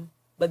claim them,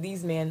 but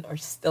these men are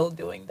still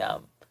doing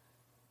them.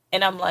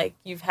 And I'm like,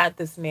 you've had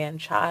this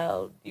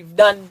man-child. You've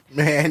done...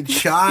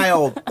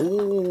 Man-child.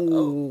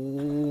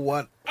 Ooh,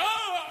 what?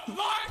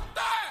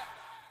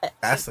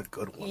 That's a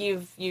good one.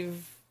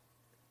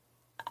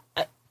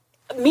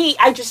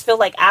 I just feel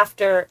like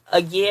after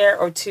a year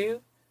or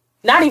two,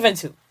 not even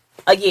 2,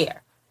 a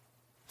year,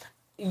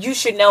 you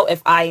should know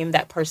if I am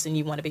that person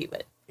you want to be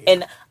with. Yeah.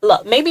 And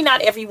look, maybe not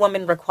every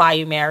woman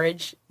require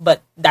marriage,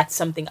 but that's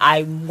something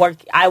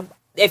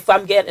if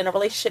I'm getting in a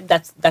relationship,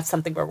 that's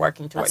something we're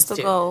working towards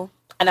too. Goal.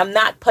 And I'm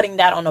not putting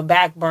that on a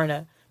back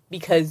burner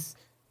because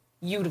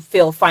you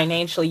feel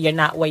financially you're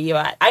not where you're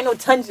at. I know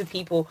tons of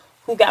people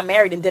who got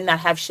married and did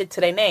not have shit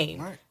to their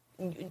name. Right.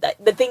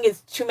 The thing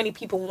is, too many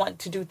people want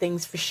to do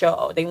things for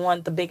show. They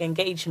want the big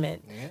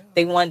engagement. Yeah.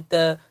 They want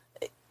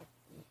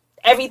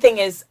everything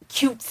is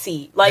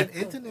cutesy. Like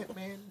that internet,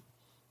 man.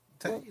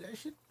 Tell you that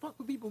shit fuck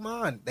with people's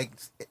mind. Like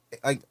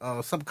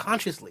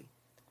subconsciously.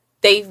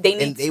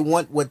 They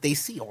want what they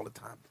see all the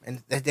time,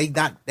 and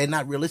they're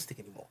not realistic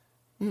anymore.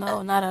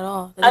 No, not at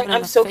all.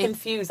 I'm so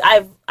confused.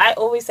 I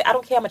always say I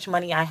don't care how much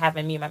money I have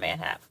and me and my man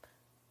have.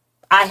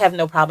 I have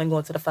no problem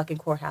going to the fucking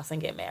courthouse and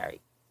get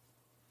married.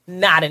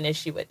 Not an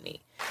issue with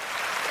me.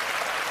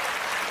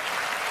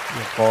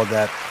 You call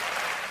that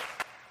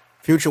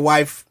future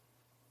wife.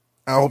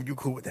 I hope you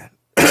cool with that.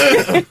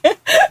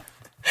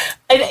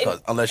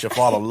 Unless your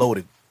father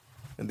loaded,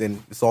 and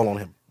then it's all on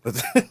him.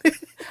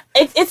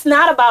 It's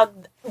not about.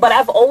 But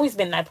I've always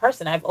been that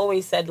person. I've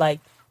always said like.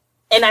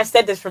 And I've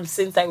said this from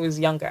since I was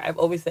younger. I've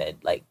always said,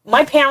 like,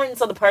 my parents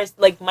are the person,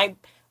 like,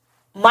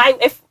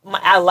 if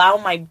I allow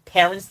my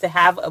parents to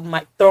have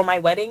throw my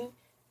wedding,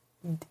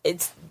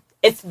 it's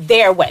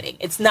their wedding.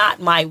 It's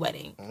not my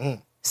wedding. Mm-hmm.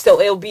 So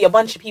it'll be a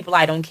bunch of people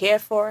I don't care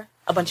for,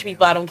 a bunch of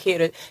people I don't care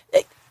to.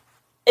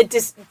 It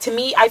just, to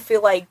me, I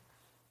feel like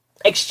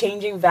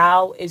exchanging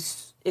vow it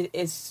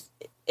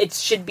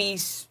should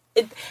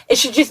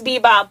just be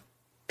about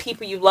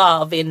people you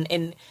love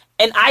and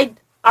I.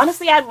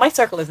 Honestly, my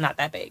circle is not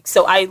that big.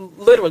 So I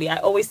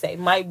always say,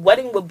 my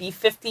wedding will be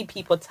 50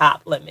 people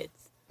top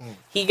limits. Mm.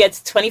 He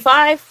gets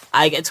 25,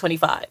 I get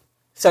 25.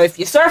 So if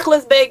your circle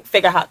is big,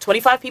 figure out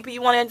 25 people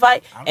you want to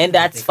invite, and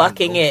that's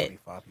fucking it.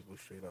 25 people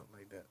straight up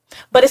like that.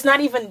 But it's not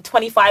even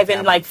 25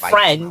 and like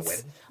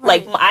friends.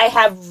 Like I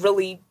have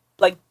really,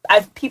 like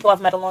people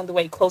I've met along the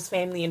way, close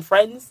family and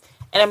friends.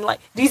 And I'm like,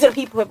 these are the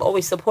people who have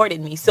always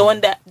supported me. So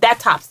in that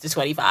tops to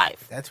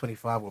 25. That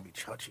 25 will be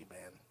churchy, man.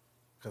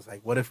 Because,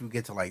 like, what if you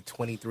get to, like,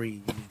 23, you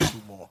need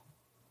 2 more?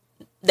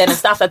 Then it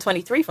stops at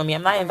 23 for me.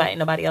 I'm not inviting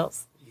nobody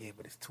else. Yeah,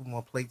 but it's 2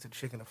 more plates of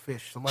chicken or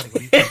fish. Somebody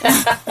gonna eat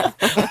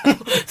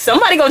that.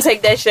 Somebody gonna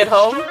take that shit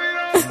home.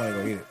 Somebody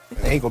gonna eat it.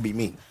 It ain't gonna be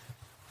me.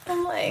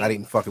 I'm like... Not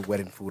eating fucking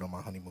wedding food on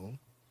my honeymoon.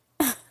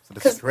 It's a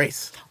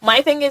disgrace.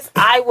 My thing is,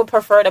 I would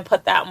prefer to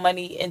put that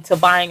money into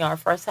buying our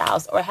first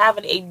house or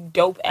having a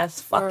dope-ass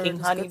fucking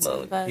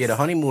honeymoon. Yeah, the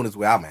honeymoon is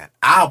where I'm at.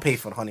 I'll pay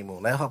for the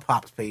honeymoon. Let her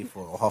pops pay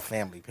for it, or her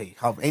family pay.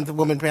 Ain't the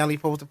woman family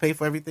supposed to pay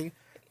for everything?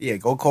 Yeah,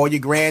 go call your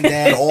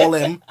granddad, all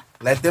them.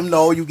 Let them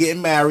know you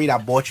getting married. I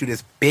bought you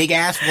this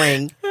big-ass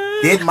ring.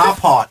 Did my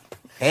part.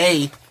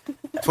 Hey,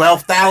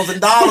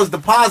 $12,000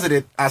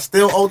 deposited. I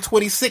still owe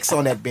 $26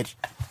 on that bitch.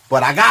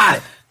 But I got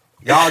it.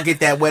 Y'all get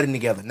that wedding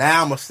together.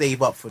 Now I'm going to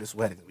save up for this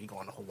wedding. We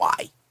going to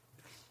Hawaii.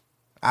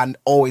 I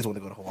always want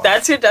to go to Hawaii.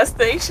 That's your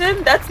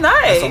destination? That's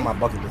nice. That's on my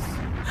bucket list.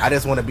 I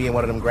just want to be in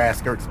one of them grass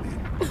skirts,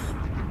 man.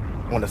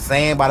 On the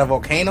sand by the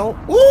volcano.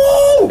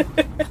 Ooh!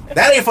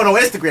 That ain't for no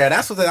Instagram.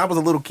 That's when I was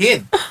a little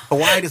kid.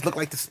 Hawaii just looked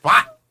like the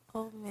spot.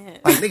 Oh,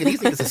 man. Like, nigga,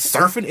 these niggas is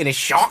surfing and there's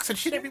sharks and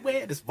shit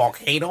everywhere. There's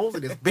volcanoes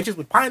and there's bitches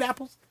with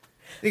pineapples.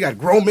 They got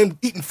grown men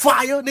eating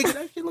fire. Nigga,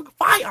 that shit look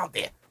fire out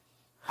there.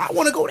 I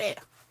want to go there.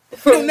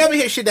 You don't never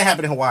hear shit that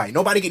happened in Hawaii.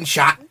 Nobody getting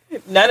shot.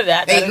 None of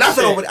that. Ain't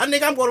nothing over there.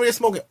 Nigga, I'm going over there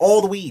smoking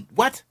all the weed.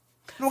 What?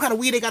 You know what kind of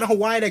weed they got in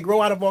Hawaii that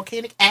grow out of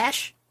volcanic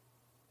ash?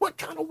 What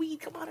kind of weed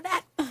come out of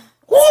that?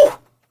 Woo!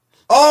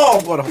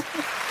 Oh,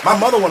 my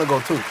mother want to go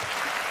too.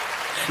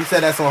 She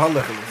said that's on her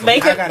list. So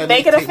make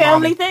it a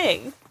family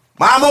thing.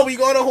 Mama, we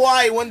going to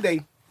Hawaii one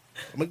day.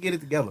 I'm gonna get it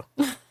together.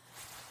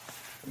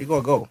 We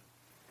gonna go.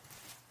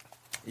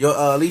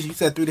 Yo, Alicia, you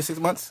said 3 to 6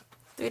 months.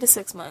 3 to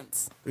 6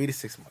 months. 3 to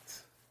 6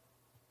 months.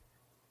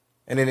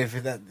 And then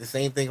if that the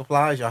same thing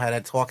applies, y'all had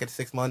that talk at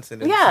 6 months,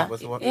 and then yeah, for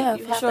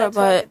sure.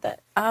 But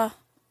I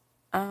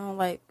don't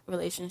like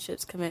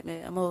relationships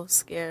commitment. I'm a little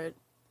scared.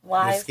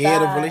 Why? You're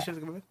scared of relationships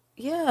commitment?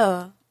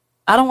 Yeah,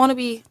 I don't want to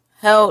be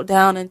held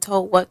down and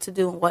told what to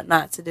do and what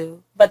not to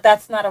do. But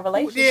that's not a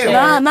relationship.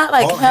 Nah, not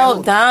like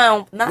held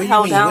down. Not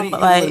held down, but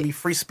like... You want to be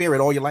free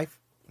spirit all your life?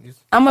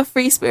 I'm a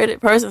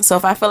free-spirited person, so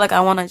if I feel like I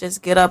want to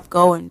just get up,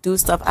 go, and do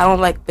stuff, I don't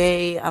like,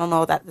 babe, I don't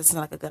know, this is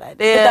not like a good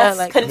idea.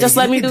 Like, just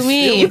let me do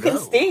me. You can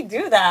still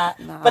do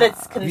that. Nah. But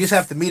it's... You just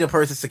have to meet a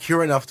person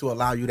secure enough to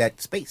allow you that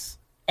space.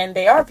 And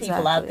there are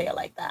people out there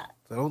like that.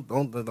 So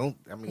don't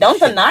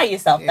deny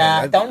yourself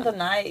that. Don't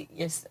deny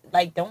yourself.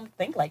 Like, don't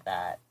think like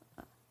that.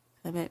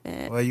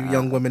 Well, you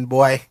young women,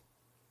 boy.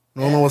 I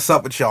don't know what's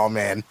up with y'all,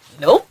 man.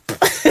 Nope.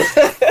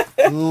 I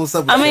don't know what's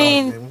up with y'all,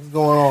 man. What's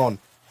going on?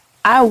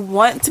 I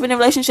want to be in a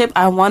relationship.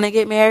 I want to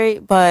get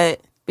married,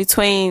 but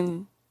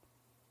between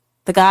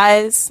the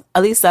guys,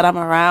 at least that I'm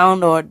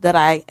around or that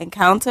I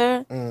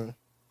encounter,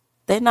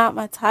 they're not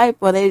my type,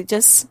 or they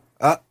just...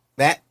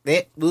 their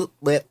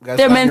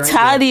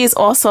mentality is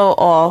also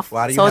off.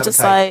 Why do you have a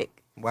type?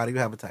 Why do you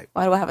have a type?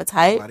 Why do I have a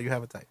type? Why do you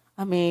have a type?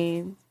 I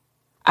mean...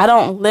 I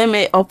don't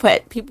limit or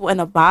put people in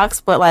a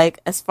box, but like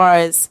as far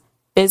as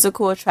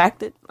physical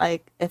attracted,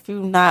 like if you're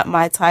not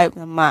my type,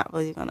 I'm not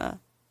really gonna,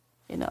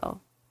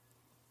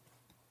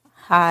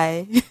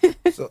 hi.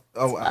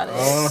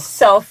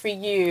 So for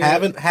you,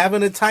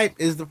 having a type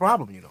is the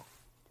problem,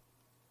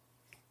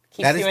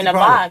 Keeps you in a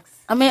box.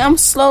 I mean, I'm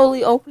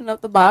slowly opening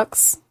up the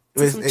box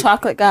to some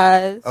chocolate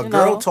guys. A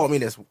girl told me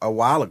this a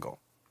while ago.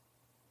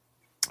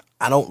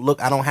 I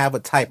don't have a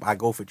type. I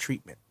go for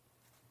treatment.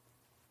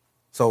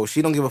 So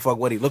she don't give a fuck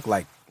what he look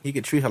like. He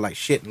could treat her like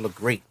shit and look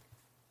great.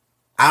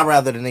 I'd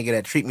rather the nigga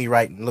that treat me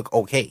right and look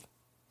okay.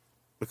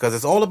 Because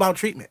it's all about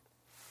treatment.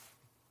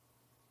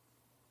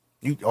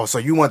 So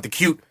you want the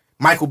cute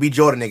Michael B.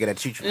 Jordan nigga that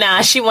treats you?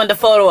 Nah, she want the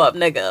photo up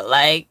nigga.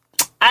 Like,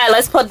 all right,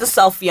 let's put the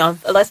selfie on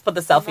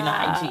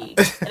IG.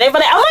 And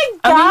everybody, oh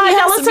my god,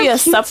 y'all look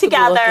so cute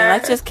together. Looking. I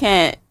just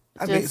can't.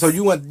 So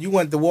you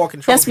want the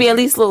walking trophy? Just be at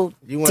least a little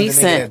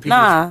decent.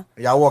 Nah.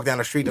 Y'all walk down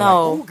the street and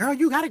no. like, oh girl,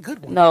 you got a good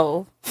one.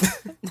 No.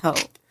 No.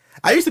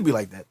 I used to be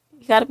like that.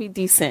 You gotta be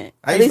decent.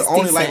 I used to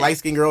only like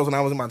light-skinned girls when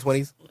I was in my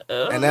 20s.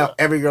 And now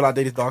every girl I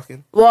date is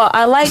dark-skinned. Well,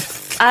 I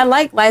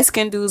like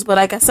light-skinned dudes, but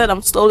like I said,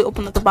 I'm slowly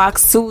opening up the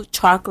box to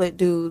chocolate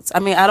dudes. I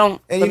mean, I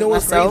don't... And you know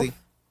what's crazy?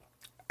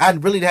 I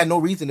really had no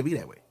reason to be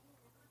that way.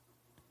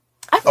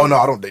 Oh, no,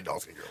 I don't date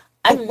dark-skinned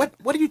girls.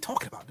 What are you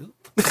talking about, dude?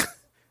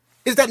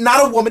 Is that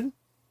not a woman?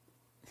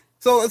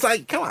 So it's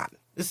like, come on.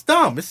 It's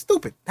dumb. It's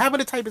stupid.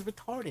 Having a type is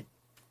retarded.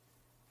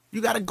 You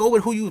got to go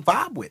with who you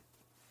vibe with.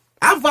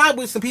 I vibe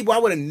with some people I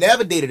would have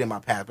never dated in my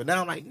past, but now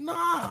I'm like,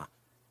 nah.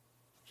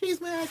 She's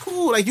mad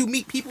cool. Like, you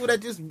meet people that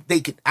just,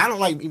 I don't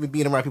like even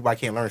being around people I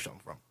can't learn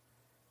something from.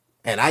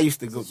 And I used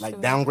to go,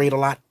 downgrade a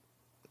lot.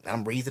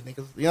 I'm raising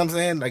niggas. You know what I'm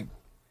saying? Like,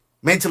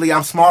 mentally,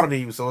 I'm smarter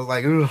than you, so it's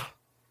like, ugh.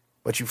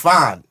 But you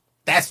fine.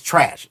 That's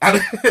trash. I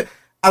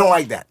don't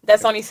like that.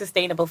 That's only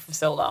sustainable for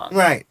so long.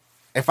 Right.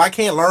 If I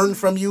can't learn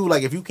from you,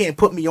 like if you can't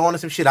put me on to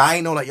some shit, I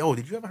ain't know, like, yo,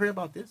 did you ever hear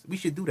about this? We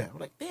should do that. I'm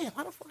like, damn,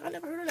 how the fuck I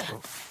never heard of that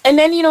bro? And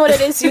then you know what it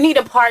is? You need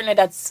a partner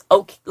that's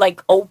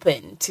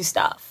open to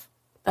stuff.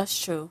 That's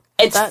true.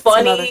 That's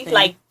funny,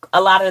 like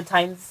a lot of the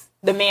times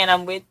the man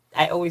I'm with,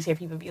 I always hear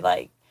people be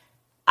like,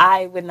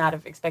 I would not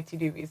have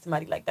expected you to be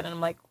somebody like that. And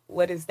I'm like,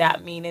 what does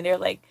that mean? And they're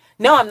like,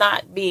 no, I'm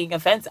not being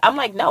offensive. I'm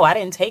like, no, I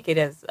didn't take it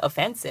as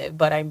offensive,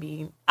 but I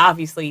mean,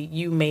 obviously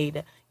you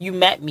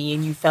met me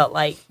and you felt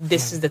like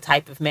this is the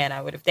type of man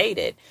I would have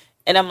dated.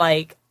 And I'm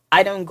like,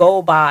 I don't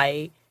go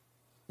by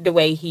the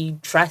way he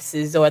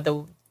dresses or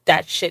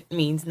that shit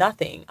means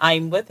nothing.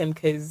 I'm with him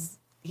because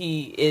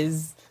he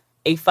is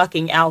a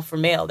fucking alpha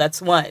male.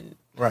 That's one.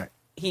 Right.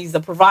 He's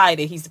the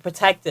provider. He's the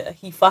protector.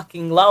 He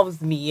fucking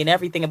loves me and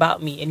everything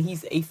about me. And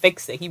he's a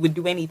fixer. He would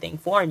do anything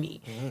for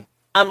me. Mm-hmm.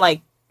 I'm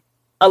like,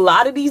 a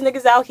lot of these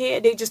niggas out here,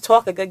 they just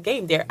talk a good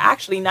game. They're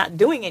actually not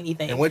doing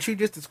anything. And what you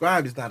just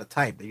described is not a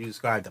type. You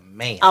described a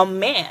man. A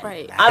man.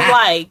 Right. I'm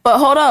like... But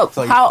hold up.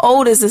 So how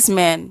old is this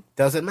man?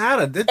 Doesn't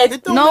matter. It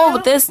don't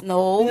matter. But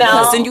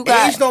no. Then you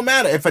got... Age don't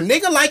matter. If a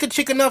nigga like a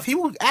chick enough, he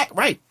will act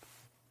right.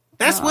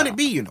 That's what it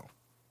be, you know.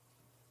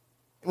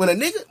 When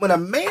a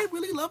man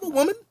really love a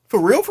woman, for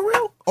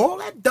real, all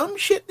that dumb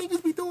shit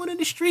niggas be doing in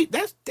the street,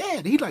 that's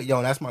dead. He like,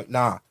 yo, that's my...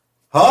 Nah.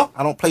 Huh?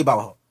 I don't play by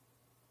her.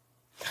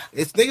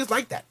 It's niggas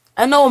like that.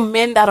 I know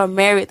men that are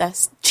married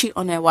that cheat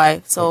on their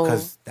wife, so...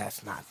 Because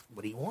that's not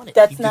what he wanted.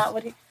 That's not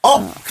what he...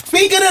 Oh,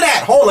 speaking of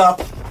that, hold up.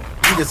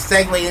 You just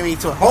segued me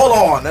to. Hold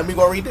on, let me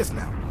go read this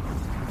now.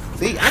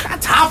 See, I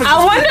got topics.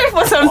 I wonder if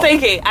what I'm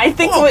thinking. I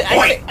think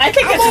I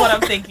think it's what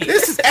I'm thinking.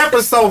 This is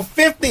episode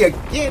 50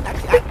 again. I'm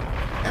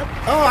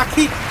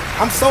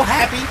so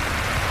happy.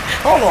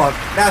 Hold on.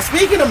 Now,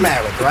 speaking of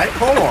marriage, right?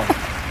 Hold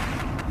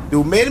on.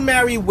 Do men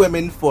marry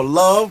women for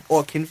love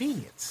or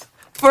convenience?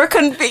 For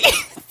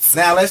convenience.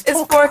 Now, let's talk.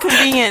 It's for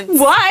convenience.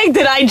 Why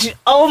did I...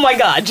 oh, my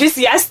God. Just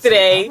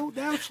yesterday, I wrote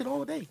down shit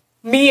all day.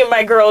 me and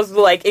my girls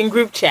were, like, in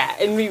group chat,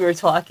 and we were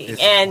talking.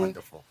 It's and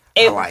wonderful.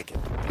 I like it.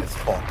 It's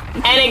fun.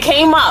 And it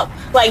came up.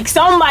 Like,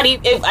 somebody...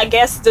 I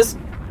guess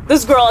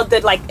this girl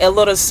did, like, a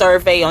little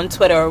survey on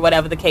Twitter or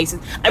whatever the case is.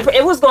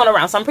 It was going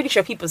around, so I'm pretty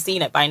sure people have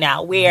seen it by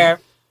now, where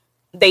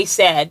they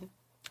said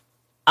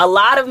a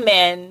lot of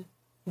men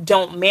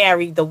don't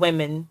marry the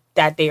women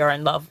that they are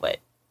in love with.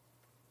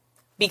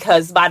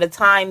 Because by the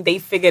time they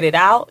figured it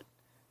out,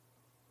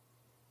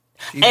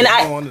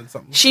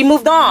 she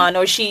moved on,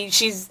 or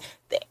she's,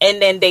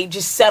 and then they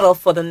just settle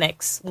for the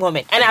next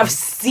woman. And I've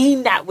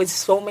seen that with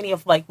so many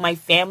of like my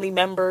family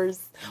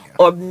members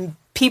or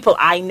people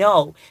I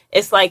know.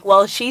 It's like,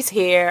 well, she's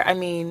here. I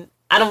mean,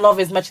 I don't love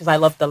as much as I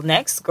love the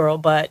next girl,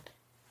 but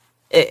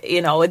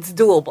it's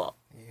doable.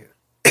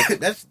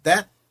 Yeah.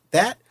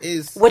 that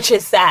is, which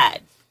is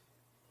sad.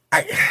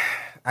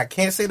 I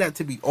can't say that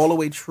to be all the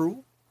way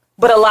true.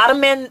 But a lot of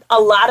men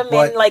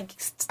like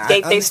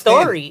state their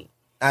story.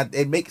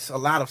 It makes a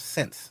lot of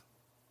sense.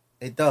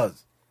 It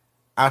does.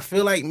 I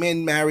feel like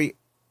men marry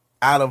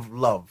out of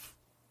love,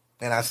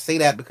 and I say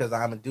that because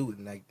I'm a dude,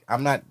 and like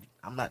I'm not.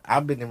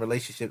 I've been in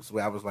relationships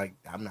where I was like,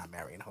 I'm not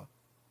marrying her,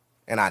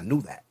 and I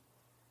knew that,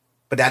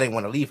 but I didn't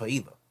want to leave her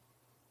either.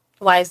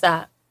 Why is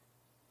that?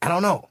 I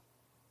don't know.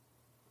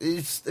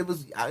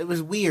 It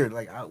was weird.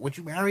 Like, would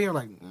you marry her?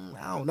 Like,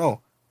 I don't know.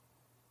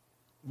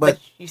 But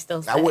you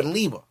still say. I wouldn't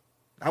leave her.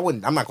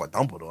 I'm not going to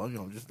dump her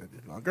though. Just a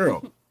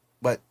girl.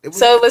 But it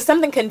was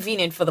something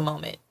convenient for the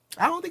moment.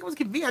 I don't think it was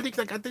convenient.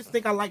 I just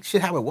think I like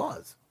shit how it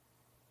was.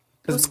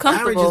 It was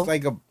comfortable. Marriage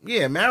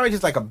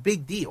is like a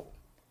big deal.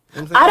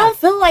 You know I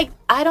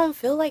don't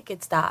feel like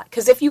it's that.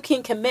 Because if you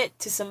can commit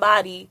to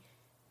somebody,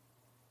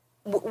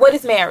 what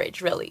is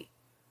marriage really?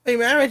 Hey,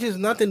 marriage is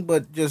nothing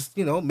but just,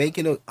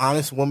 making an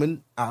honest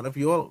woman out of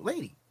your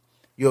lady.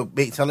 You're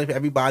telling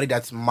everybody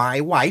that's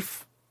my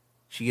wife.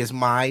 She is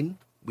mine.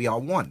 We are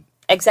one.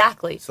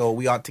 Exactly. So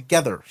we are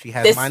together. She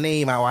has my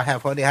name. I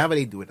have her. However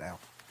they do it now.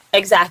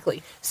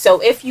 Exactly. So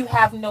if you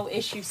have no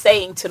issue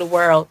saying to the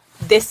world,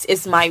 this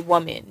is my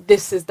woman.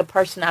 This is the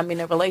person I'm in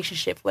a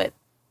relationship with.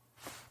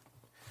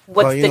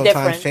 What's the difference?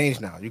 Times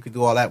change now. You can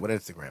do all that with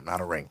Instagram, not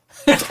a ring.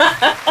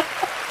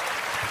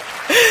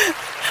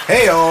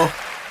 Hey-o.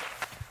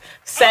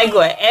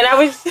 Segue. And I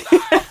was...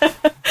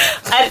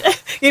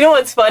 you know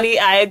what's funny?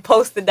 I had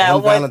posted that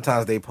one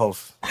Valentine's Day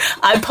post.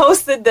 I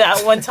posted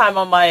that one time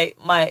on my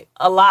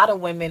a lot of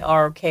women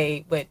are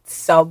okay with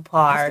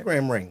subpar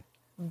Instagram ring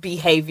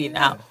behavior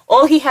now. Yeah.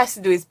 All he has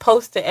to do is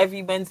post to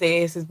every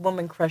Wednesday is his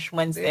Woman Crush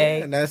Wednesday.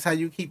 Yeah, and that's how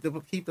you keep the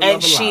love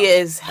and she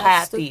alive. Is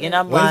happy. And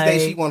I'm Wednesday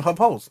like... she won her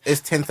post.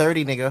 It's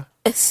 10:30, nigga.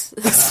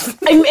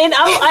 And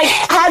I'm like,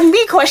 had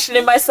me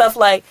questioning myself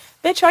like,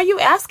 bitch, are you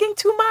asking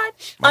too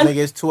much? My nigga,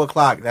 it's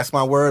 2:00. That's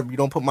my word. You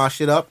don't put my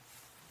shit up.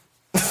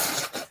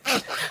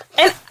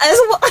 And as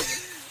well,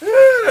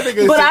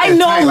 but I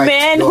know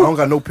men who, I don't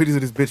got no pictures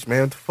of this bitch,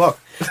 man. What the fuck?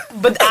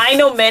 But I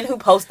know men who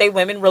post their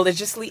women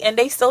religiously and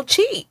they still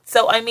cheat.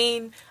 So I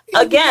mean,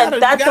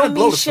 again, that don't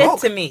mean shit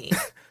to me.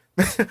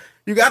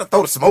 You gotta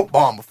throw the smoke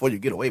bomb before you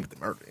get away with the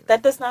murder.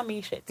 That does not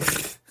mean shit to me.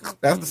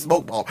 That's the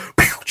smoke bomb.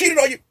 Cheated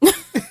on you.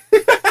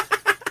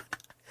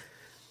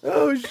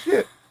 Oh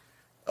shit.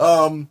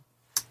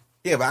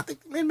 Yeah, but I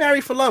think men marry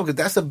for love because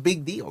that's a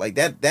big deal. Like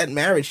that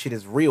marriage shit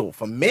is real.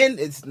 For men,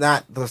 it's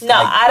not.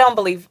 I don't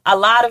believe a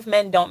lot of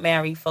men don't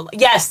marry for love.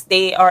 Yes,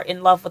 they are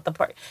in love with the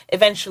partner.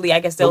 Eventually, I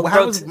guess they'll.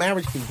 How is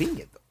marriage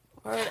convenient though?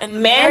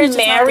 And men marry is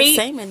not the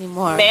same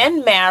anymore.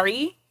 Men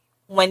marry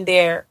when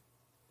they're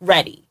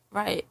ready.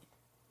 Right.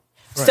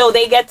 So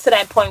they get to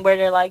that point where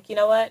they're like, you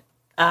know what?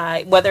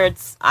 Whether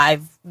it's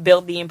I've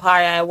built the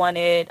empire I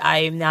wanted,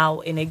 I am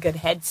now in a good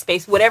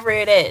headspace. Whatever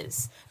it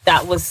is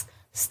that was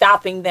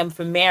stopping them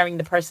from marrying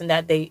the person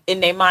that they in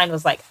their mind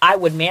was like, I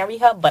would marry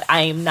her, but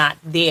I am not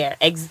there.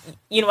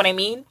 You know what I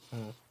mean?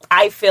 Mm.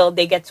 I feel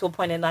they get to a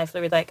point in life where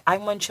they're like, I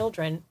want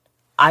children.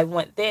 I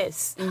want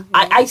this. Mm-hmm.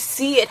 I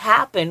see it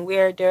happen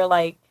where they're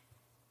like,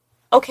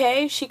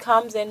 okay, she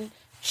comes and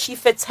she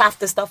fits half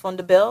the stuff on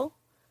the bill.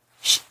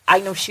 I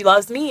know she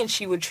loves me and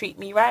she would treat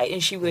me right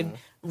and she would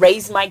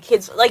raise my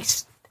kids. Like,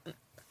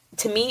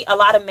 to me, a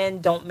lot of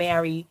men don't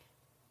marry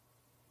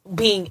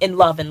being in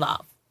love.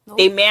 Nope.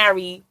 They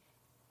marry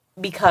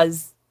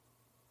because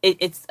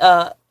it's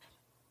I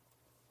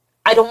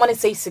don't want to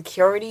say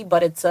security,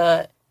 but it's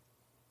maybe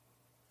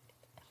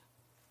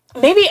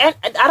I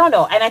don't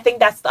know, and I think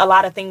that's a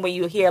lot of thing where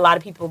you hear a lot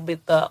of people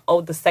with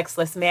the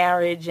sexless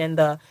marriage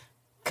and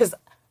because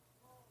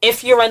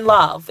if you're in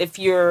love, if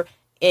you're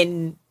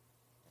in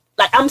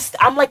like I'm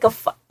like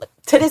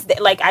to this day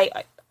like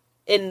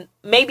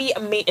maybe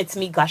it's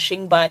me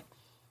gushing, but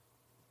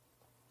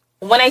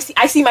when I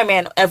see my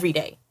man every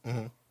day,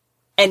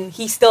 and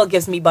he still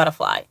gives me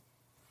butterfly.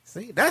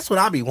 See, that's what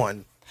I be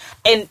wanting.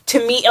 And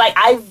to me, like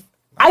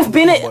I've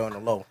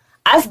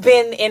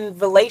been in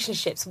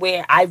relationships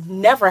where I've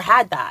never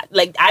had that.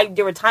 Like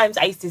there were times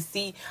I used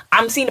to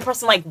I'm seeing a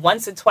person like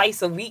once or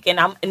twice a week, and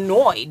I'm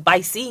annoyed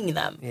by seeing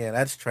them. Yeah,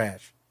 that's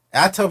trash.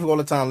 I tell people all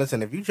the time,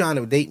 listen, if you're trying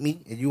to date me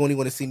and you only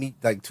want to see me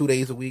like 2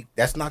 days a week,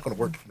 that's not going to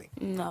work for me.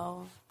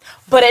 No.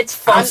 But it's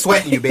fun. I'm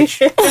sweating you,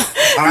 bitch.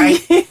 All right?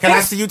 Can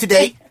I see you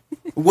today?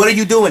 What are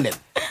you doing then?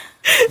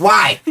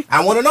 Why?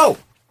 I want to know.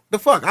 The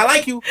fuck? I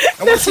like you.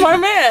 That's my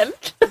man.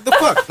 The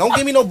fuck? Don't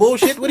give me no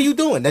bullshit. What are you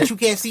doing that you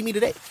can't see me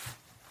today?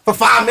 For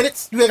 5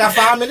 minutes? You ain't got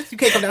 5 minutes? You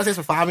can't come downstairs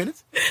for 5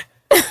 minutes?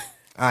 All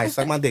right,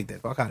 suck my dick then.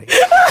 Fuck out of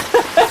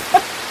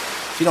here.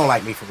 She don't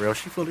like me for real.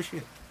 She full of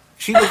shit.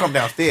 She would come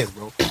downstairs,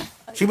 bro.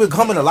 She would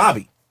come in the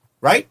lobby,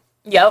 right?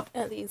 Yep.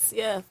 At least,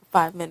 yeah, for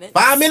 5 minutes.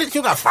 5 minutes?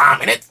 You got 5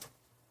 minutes?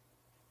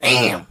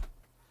 Damn.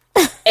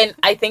 And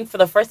I think for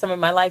the first time in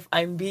my life,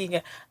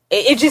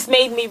 it just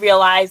made me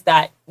realize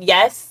that,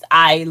 yes,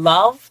 I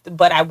loved,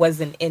 but I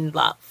wasn't in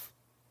love.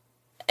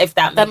 If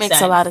that makes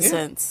sense. A lot of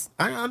sense.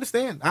 I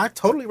understand. I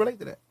totally relate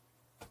to that.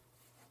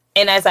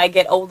 And as I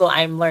get older,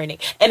 I'm learning.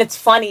 And it's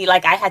funny,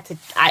 like I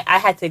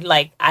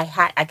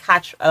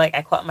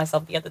caught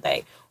myself the other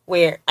day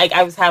where like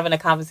I was having a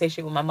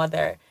conversation with my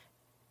mother,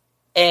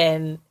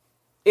 and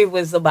it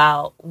was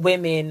about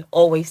women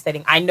always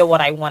saying, I know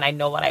what I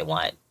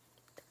want.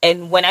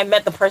 And when I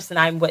met the person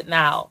I'm with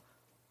now,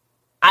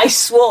 I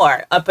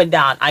swore up and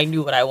down I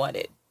knew what I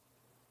wanted.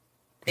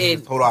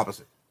 It's total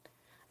opposite.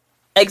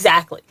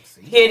 Exactly.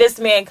 See? Here this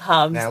man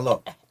comes. Now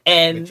look.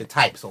 And get your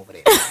types over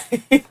there.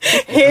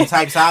 Get your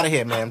types out of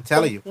here, man. I'm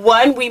telling you.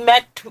 One, we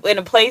met in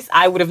a place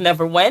I would have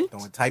never went.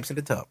 Throwing types in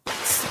the tub.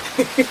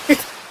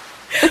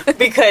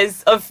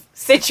 Because of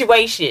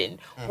situation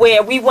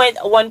where we went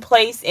one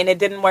place and it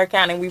didn't work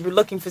out, and we were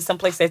looking for some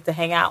place to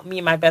hang out. Me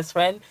and my best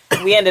friend,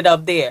 we ended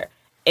up there,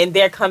 and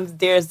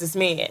there's this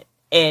man,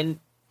 and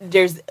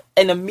there's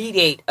an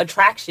immediate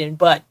attraction,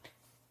 but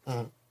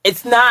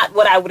it's not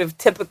what I would have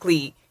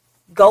typically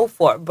go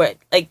for. But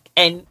like,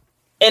 in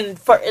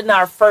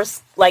our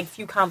first like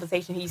few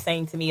conversations, he's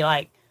saying to me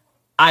like,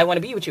 I want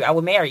to be with you. I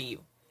will marry you.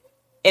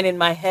 And in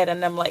my head,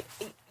 and I'm like,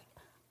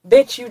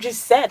 bitch, you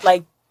just said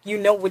like, you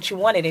know what you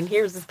wanted, and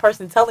here's this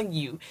person telling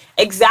you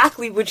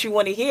exactly what you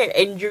want to hear,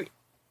 and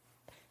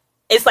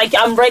it's like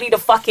I'm ready to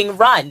fucking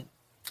run.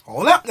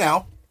 Hold up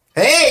now.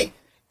 Hey,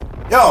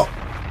 yo,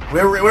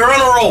 we're on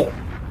a roll.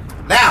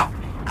 Now,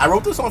 I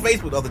wrote this on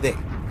Facebook the other day.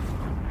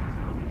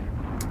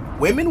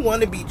 Women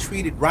want to be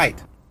treated right,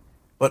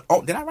 but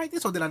did I write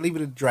this or did I leave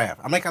it in the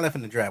draft? I think I left it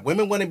in the draft.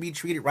 Women want to be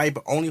treated right,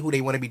 but only who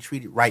they want to be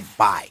treated right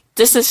by.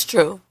 This is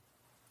true.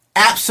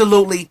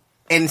 Absolutely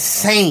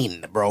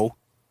insane, bro.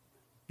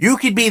 You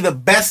could be the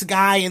best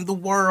guy in the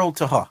world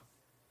to her.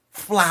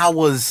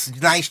 Flowers,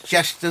 nice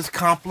gestures,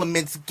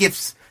 compliments,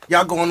 gifts.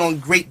 Y'all going on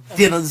great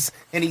dinners,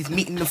 and he's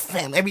meeting the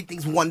family.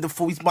 Everything's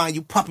wonderful. He's buying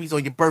you puppies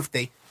on your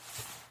birthday.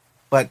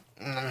 But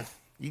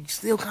you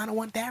still kind of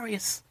want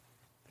Darius.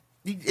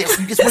 You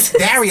just wish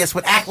Darius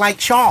would act like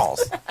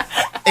Charles.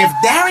 If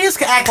Darius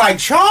could act like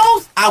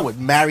Charles, I would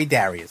marry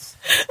Darius.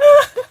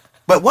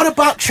 But what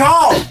about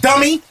Charles,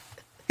 dummy?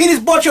 He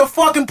just bought you a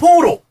fucking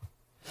poodle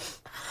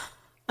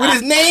with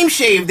his name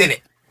shaved in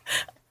it.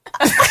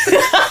 You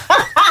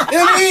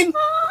know what I mean?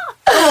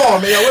 Come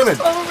on, man, women.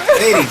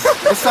 Ladies,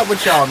 what's up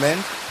with y'all, man?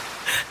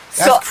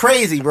 That's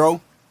crazy, bro.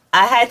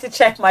 I had to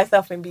check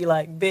myself and be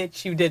like,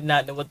 bitch, you did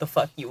not know what the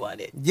fuck you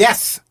wanted.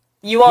 Yes.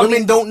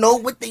 Women don't know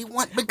what they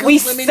want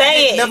because women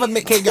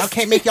y'all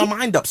can't make your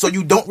mind up, so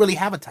you don't really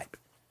have a type.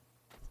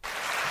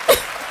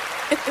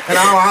 In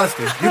all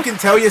honesty, you can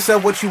tell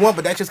yourself what you want,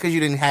 but that's just because you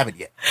didn't have it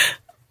yet.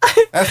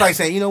 That's like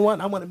saying, you know what,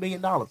 I want $1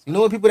 million. You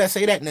know what people that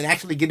say that and then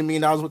actually get $1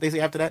 million, what they say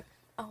after that?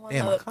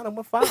 Damn, I kind of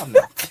want $5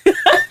 now.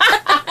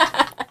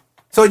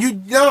 So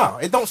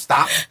it don't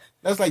stop.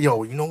 That's like,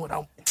 yo, you know what,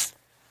 I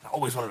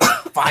always wanted to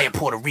fire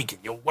Puerto Rican,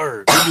 your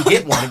word. When you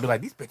get one and be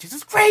like, these bitches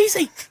is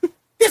crazy.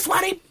 That's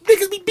why they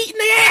niggas be beating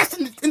their ass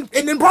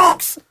in the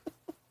Bronx.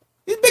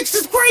 These bitches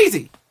is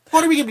crazy.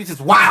 Puerto Rican bitches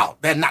is wild.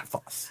 They're not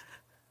for us.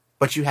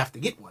 But you have to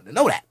get one to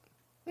know that.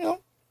 You know?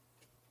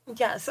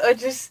 Yeah,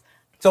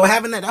 so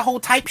having that whole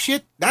type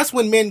shit, that's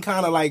when men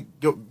kind of like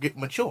get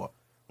mature.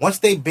 Once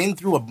they've been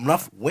through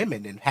enough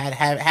women and have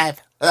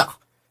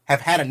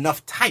had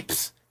enough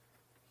types,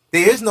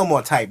 there is no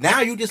more type.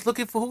 Now you're just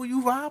looking for who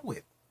you vibe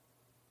with.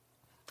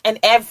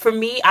 And for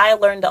me, I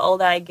learned the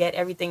older I get,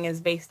 everything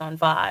is based on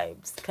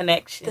vibes,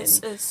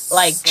 connections,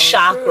 like so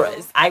chakras.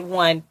 True. I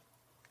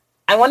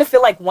want to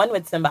feel like one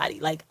with somebody.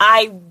 Like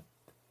I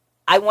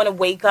want to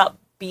wake up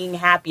being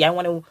happy. I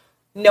want to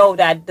know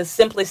that the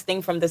simplest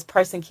thing from this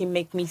person can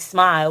make me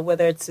smile,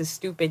 whether it's a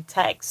stupid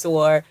text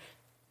or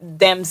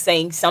them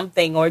saying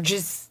something or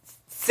just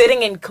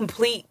sitting in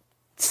complete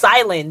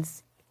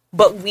silence,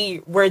 but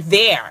we're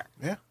there.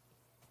 Yeah.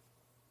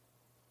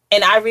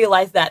 And I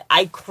realized that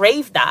I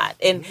crave that.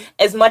 And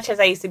as much as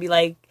I used to be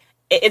like,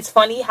 it's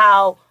funny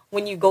how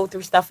when you go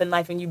through stuff in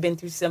life and you've been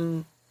through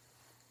some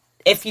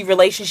iffy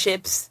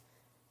relationships,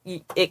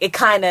 it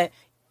kind of,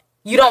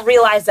 you don't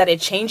realize that it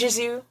changes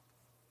you.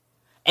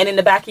 And in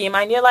the back of your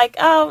mind, you're like,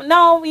 oh,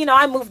 no,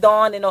 I moved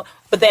on.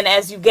 But then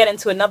as you get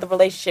into another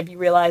relationship, you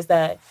realize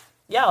that,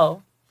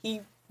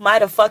 he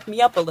might have fucked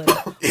me up a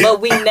little. But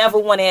we never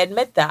want to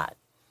admit that.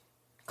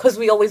 Because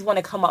we always want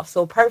to come up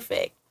so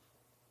perfect.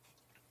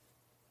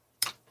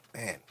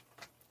 Man.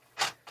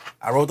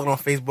 I wrote that on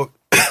Facebook.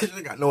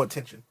 It got no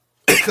attention.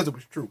 Because it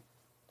was true.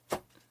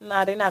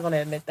 Nah, they're not going to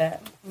admit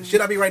that. The shit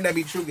I be writing that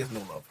be true gets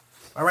no love.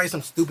 If I write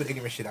some stupid,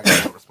 ignorant shit, I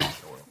got no response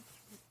in the world.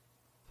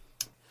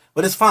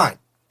 But it's fine.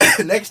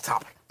 Next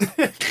topic.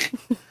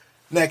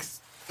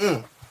 Next.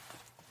 Man,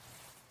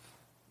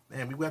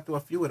 we went through a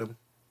few of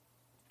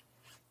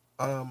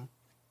them.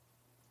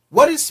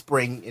 What is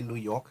spring in New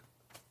York?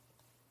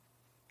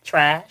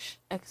 Trash.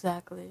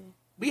 Exactly.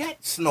 We had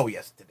snow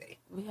yesterday.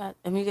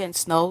 We're getting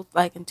snow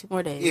like in 2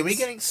 more days. Yeah, we're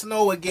getting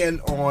snow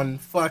again on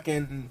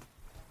fucking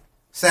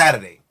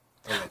Saturday.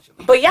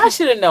 Allegedly. But y'all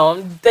should have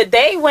known the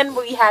day when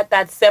we had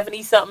that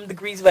 70-something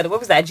degrees weather. What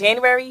was that?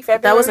 January,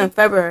 February? That was in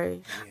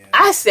February. Yeah.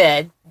 I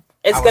said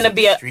it's gonna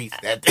be a. Streets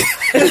that day.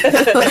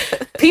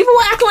 People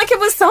were acting like it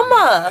was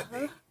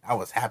summer. I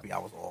was happy I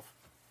was off.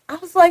 I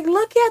was like,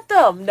 look at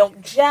them, no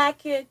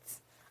jackets.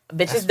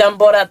 Bitches done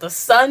bought out the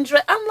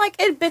sundress. I'm like,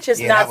 it bitch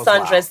is not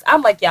sundress.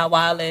 I'm like, y'all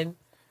wildin'.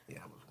 Yeah,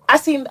 I was wild. I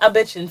seen a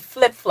bitch in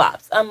flip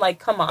flops. I'm like,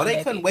 come on. But they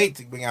baby. couldn't wait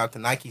to bring out the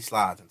Nike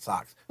slides and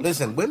socks.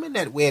 Listen, women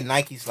that wear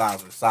Nike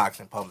slides with socks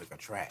in public are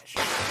trash.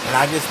 And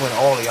I just want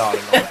all of y'all to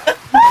know that.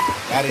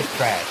 That is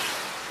trash.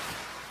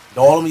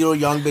 All them little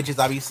young bitches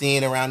I be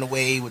seeing around the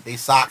way with their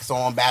socks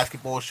on,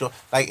 basketball shorts,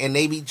 and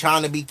they be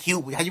trying to be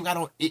cute. How you got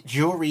on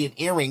jewelry and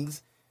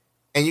earrings,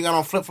 and you got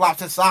on flip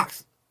flops and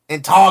socks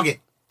in Target?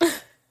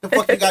 The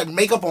fuck you got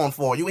makeup on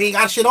for? You ain't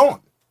got shit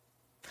on.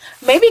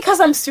 Maybe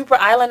because I'm super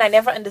island, I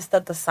never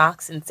understood the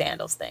socks and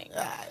sandals thing.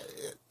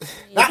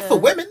 Not for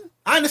women.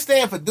 I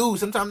understand for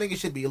dudes. Sometimes niggas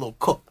should be a little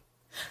cooked.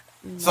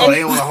 So they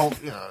don't want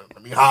to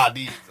let me hide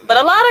these. But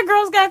a lot of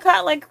girls got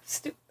caught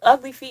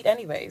ugly feet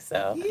anyway,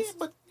 so. Yeah,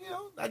 but,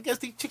 I guess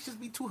these chicks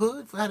just be too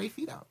hood for how they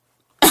feet out.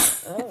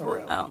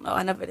 Oh. I don't know.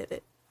 I never did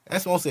it.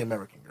 That's mostly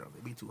American girls.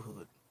 They be too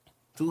hood.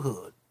 Too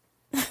hood.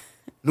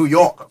 New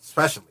York,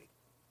 especially.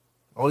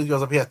 All these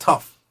girls up here are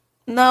tough.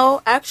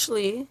 No,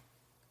 actually,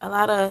 a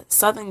lot of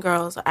Southern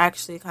girls are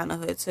actually kind of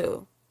hood,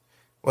 too.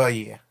 Well,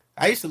 yeah.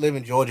 I used to live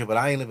in Georgia, but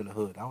I ain't live in the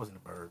hood. I was in the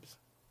burbs.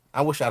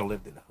 I wish I'd have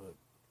lived in the hood.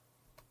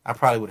 I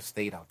probably would have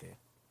stayed out there.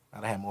 I'd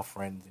have had more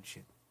friends and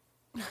shit.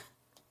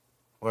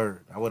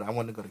 Word. I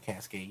wanted to go to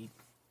Cascade.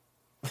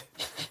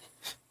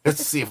 Just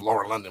to see if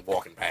Laura London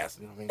walking past.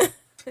 You know what I mean?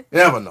 You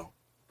never know.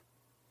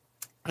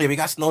 Yeah, we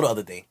got snow the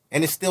other day.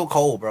 And it's still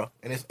cold, bro.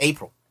 And it's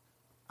April.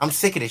 I'm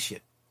sick of this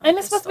shit. And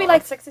it's supposed to be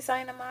like 60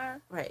 something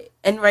tomorrow. Right.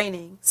 And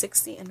raining.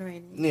 60 and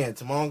raining. Yeah,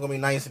 tomorrow's going to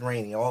be nice and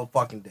rainy all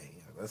fucking day.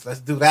 Let's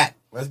do that.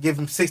 Let's give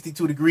them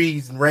 62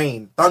 degrees and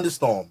rain.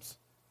 Thunderstorms.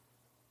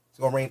 It's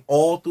going to rain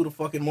all through the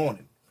fucking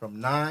morning. From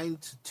 9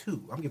 to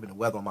 2. I'm giving the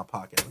weather on my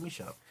podcast. Let me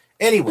shut up.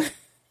 Anyway.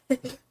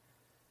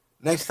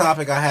 Next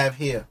topic I have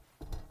here.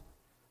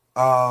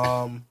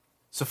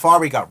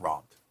 Safari got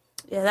robbed.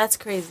 Yeah, that's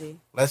crazy.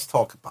 Let's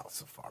talk about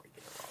Safari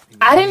getting robbed.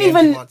 I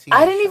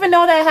didn't even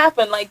know that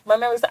happened. Like, my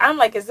memory was, I'm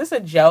like, is this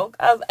a joke?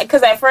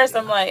 Because at first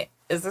I'm like,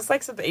 is this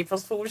like some April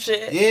Fool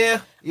shit?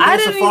 Yeah.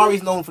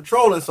 Safari's known for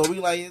trolling, so we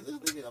like, is this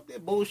nigga up there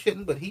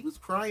bullshitting? But he was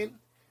crying.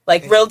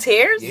 Like, real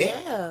tears?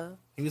 Yeah.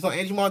 He was on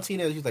Angie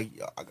Martinez. He's like,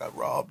 yo, I got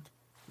robbed.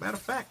 Matter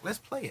of fact, let's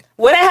play it.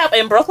 What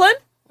happened in Brooklyn?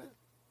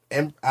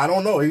 And I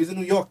don't know. He was in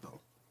New York,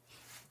 though.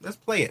 Let's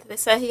play it. They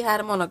said he had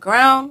him on the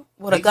ground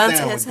with a gun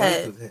to his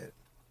head.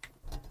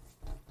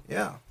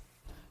 Yeah.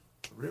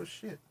 Real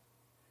shit.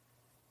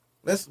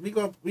 We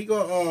gonna play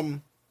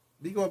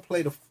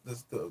the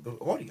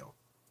audio.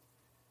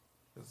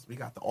 Cause we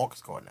got the aux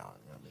cord now.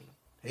 You know what I mean?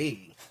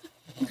 Hey.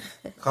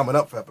 Coming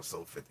up for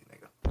episode 50,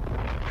 nigga. You know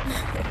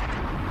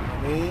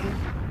what I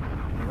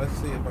mean? Let's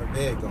see if our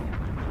dad go.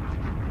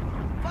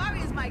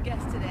 Bari is my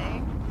guest today.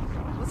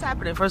 What's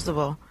happening, first of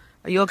all?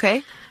 Are you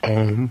okay?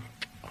 I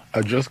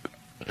just...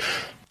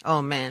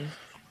 Oh, man.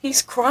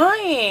 He's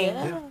crying.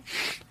 Yeah.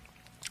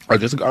 I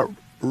just got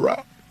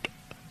robbed.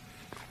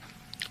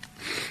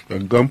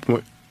 At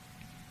gunpoint.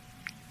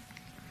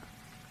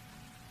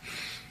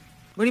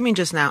 What do you mean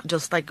just now?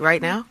 Just like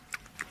right now?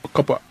 A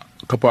couple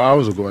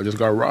hours ago, I just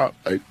got robbed.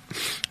 Like,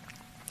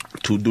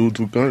 2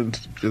 dudes with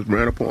guns just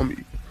ran up on me.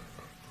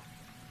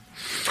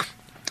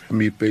 Had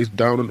me face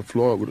down on the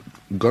floor with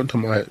a gun to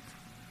my head.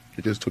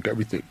 It just took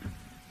everything.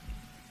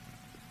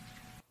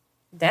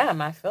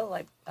 Damn, I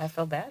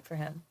feel bad for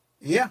him.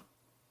 Yeah.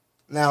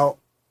 Now,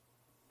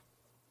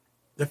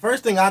 the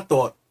first thing I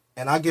thought,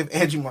 and I give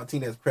Angie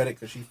Martinez credit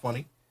because she's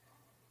funny.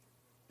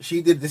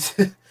 She did this.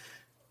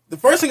 The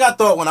first thing I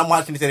thought when I'm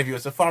watching this interview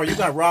is, Safari, you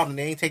got robbed and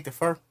they ain't take the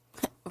fur.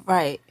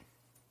 Right.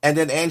 And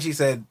then Angie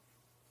said,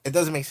 it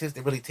doesn't make sense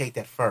to really take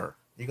that fur.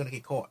 You're going to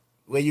get caught.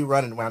 Where you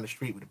running around the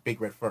street with a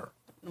big red fur?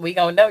 We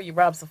gonna know you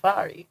robbed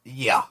Safari.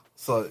 Yeah.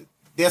 So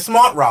they're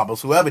smart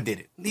robbers, whoever did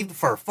it. Leave the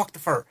fur. Fuck the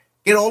fur.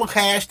 Get all the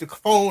cash, the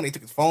phone. They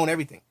took his phone,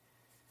 everything.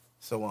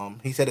 So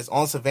he said it's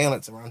on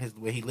surveillance around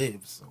where he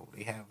lives. So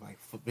they have like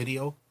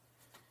video.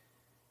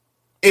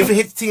 If it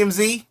hits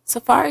TMZ,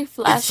 Safari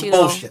flashy it's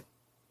bullshit.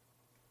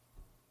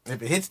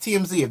 If it hits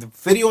TMZ, if the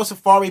video of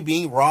Safari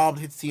being robbed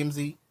hits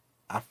TMZ,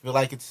 I feel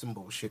like it's some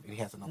bullshit. And he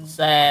has another.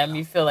 Damn,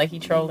 you feel like he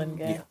trolling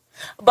again. Yeah.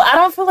 But I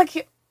don't feel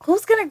like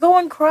who's gonna go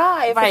and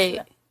cry right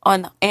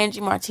on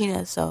Angie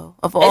Martinez. So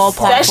of all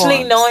especially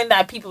platforms. knowing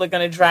that people are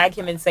gonna drag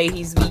him and say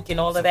he's weak and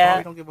all of that.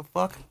 I don't give a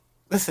fuck.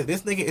 Listen,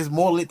 this nigga is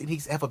more lit than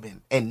he's ever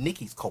been, and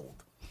Nicki's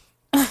cold.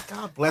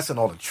 God bless and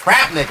all the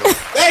trap niggas.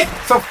 Hey,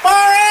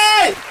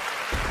 Safari!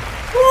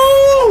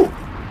 Woo!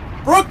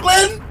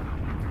 Brooklyn!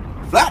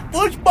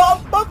 Flatbush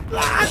Bumper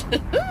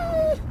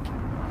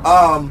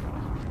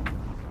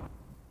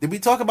Did we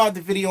talk about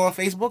the video on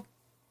Facebook?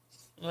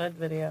 What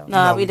video?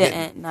 No, we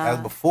didn't. Nah. That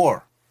was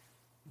before.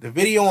 The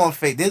video on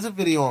there's a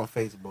video on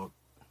Facebook.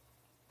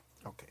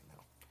 Okay,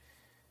 now.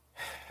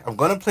 I'm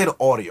going to play the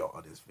audio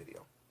of this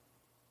video.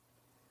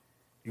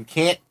 You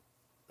can't...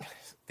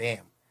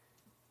 Damn.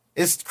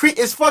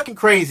 It's fucking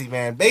crazy,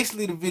 man.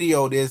 Basically, the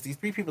video, there's these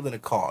three people in a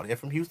car. They're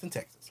from Houston,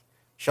 Texas.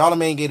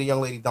 Charlamagne gave a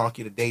young lady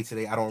donkey today.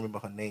 I don't remember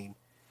her name.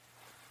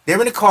 They're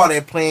in the car.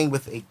 They're playing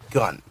with a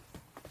gun.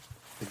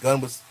 The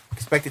gun was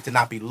expected to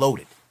not be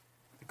loaded.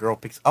 The girl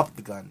picks up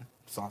the gun,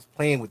 starts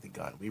playing with the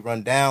gun. We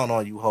run down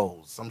on you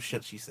hoes. Some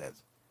shit she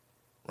says.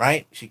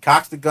 Right? She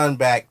cocks the gun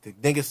back. The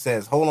nigga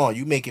says, hold on,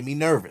 you making me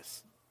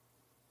nervous.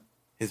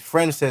 His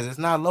friend says, it's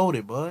not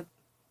loaded, bud.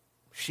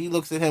 She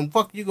looks at him,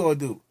 fuck you gonna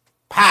do?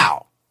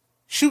 Pow!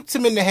 Shoots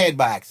him in the head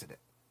by accident.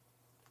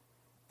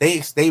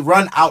 They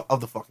run out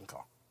of the fucking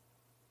car.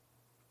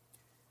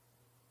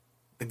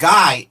 The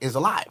guy is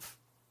alive.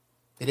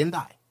 He didn't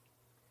die.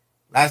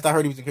 Last I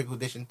heard he was in critical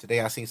condition. Today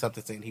I seen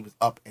something saying he was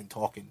up and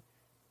talking.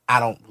 I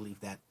don't believe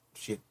that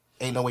shit.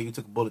 Ain't no way you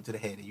took a bullet to the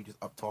head and you just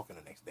up talking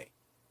the next day.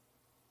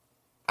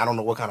 I don't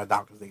know what kind of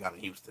doctors they got in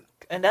Houston.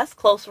 And that's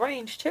close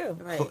range too.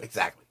 Right. So,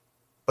 exactly.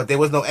 But there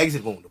was no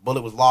exit wound. The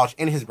bullet was lodged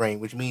in his brain,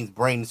 which means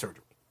brain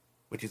surgery,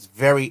 which is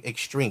very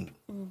extreme.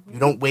 Mm-hmm. You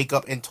don't wake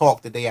up and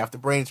talk the day after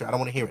brain surgery. I don't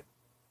want to hear it.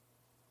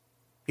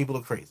 People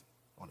are crazy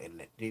on the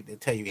internet. They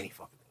tell you any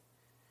fucking thing.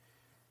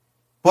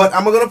 But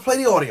I'm going to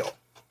play the audio,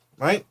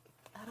 right?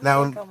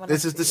 Now,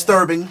 this is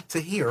disturbing to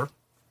hear.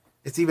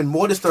 It's even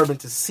more disturbing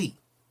to see.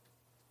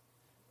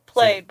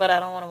 Play, but I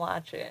don't want to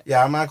watch it.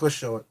 Yeah, I'm not going to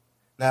show it.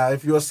 Now,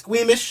 if you're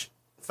squeamish,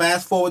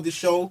 fast forward the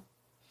show.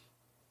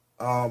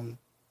 I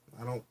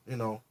don't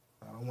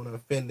want to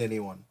offend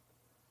anyone.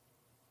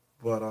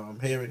 But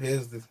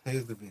here's the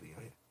video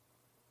here.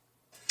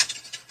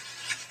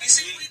 You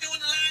see what we do in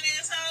the line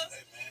ass house?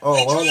 Oh,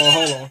 hold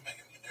on.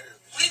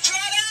 We draw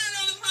down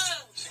on them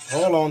hoes.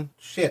 Hold on.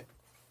 Shit.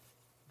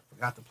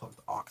 Forgot to plug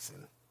the aux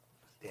in.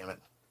 Damn it.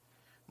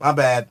 My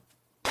bad.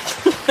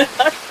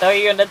 So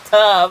you're in the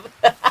tub.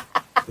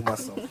 Do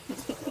myself.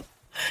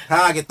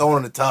 How I get thrown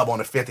in the tub on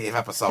the 50th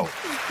episode?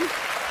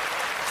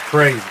 It's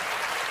crazy.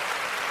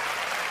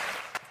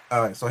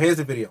 Alright, so here's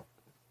the video.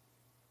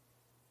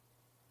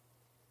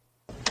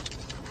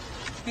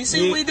 You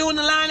see what we do in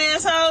the line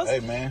ass house? Hey,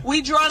 man.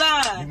 We draw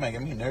down. You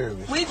making me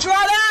nervous. We draw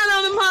down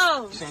on them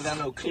hoes. She ain't got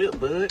no clip,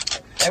 bud.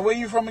 Hey, where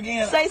you from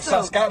again? Say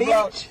so, Scott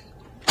bitch.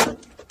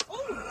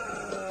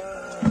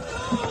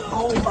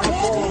 Oh, my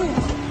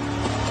God.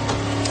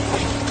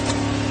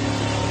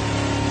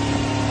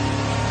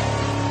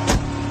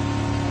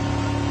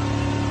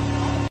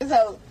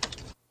 So.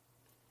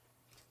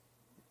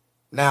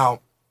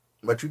 Now,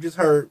 what you just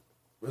heard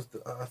was the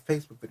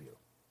Facebook video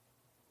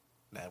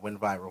that went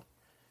viral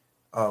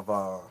of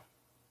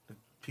the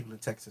people in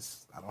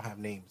Texas. I don't have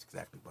names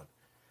exactly, but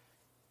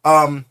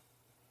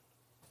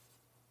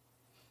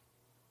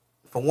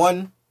for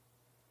one,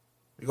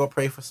 we're gonna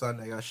pray for son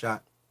that got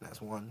shot. That's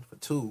one. For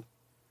two,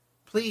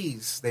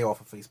 please stay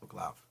off of Facebook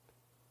Live.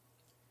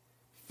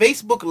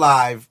 Facebook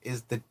Live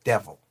is the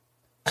devil.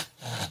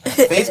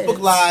 Facebook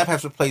Live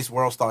has replaced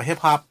World Star Hip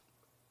Hop.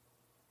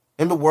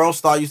 Remember, World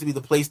Star used to be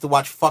the place to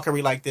watch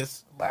fuckery like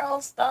this?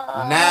 World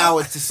Star. Now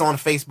it's just on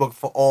Facebook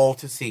for all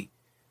to see.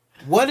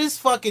 What is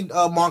fucking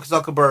Mark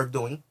Zuckerberg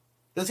doing?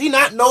 Does he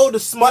not know the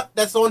smut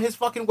that's on his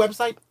fucking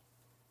website?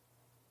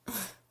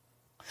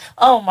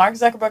 Oh, Mark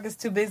Zuckerberg is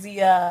too busy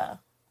trying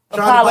to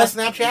buy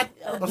Snapchat?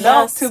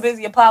 No, too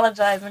busy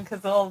apologizing because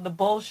of all the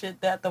bullshit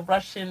that the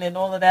Russian and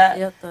all of that.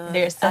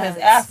 His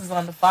ass is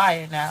on the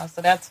fire now.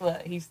 So that's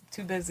what he's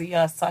too busy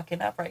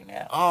sucking up right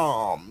now.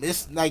 Oh,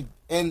 it's like,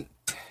 and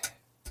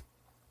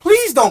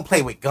please don't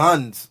play with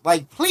guns.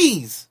 Like,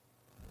 please.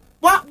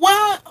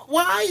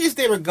 Why is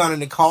there a gun in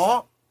the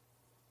car?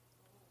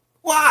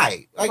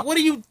 Why? Like, why are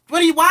you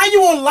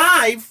on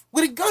live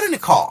with a gun in the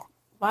car?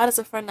 Why does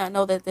a friend not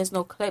know that there's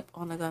no clip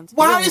on the gun?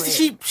 Why is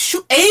she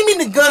aiming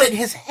the gun at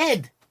his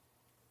head?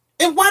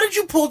 And why did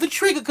you pull the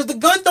trigger? Because the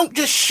gun don't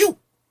just shoot.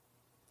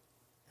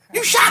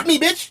 You shot me,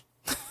 bitch.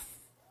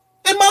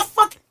 And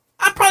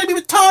I'd probably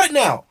be retarded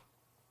now.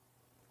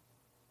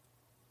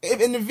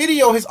 In the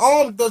video, his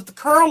arm does the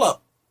curl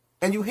up.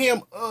 And you hear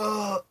him,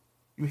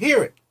 you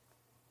hear it.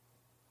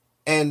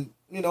 And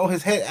you know,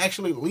 his head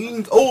actually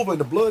leans over and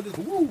the blood is,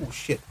 woo,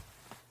 shit.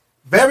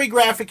 Very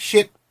graphic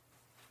shit.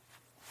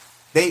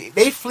 They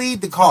fleed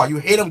the car. You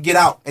hear them get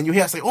out, and you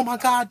hear her say, "Oh my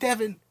God,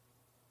 Devin."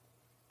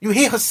 You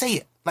hear her say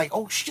it. Like,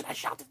 oh shit, I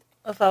shouted.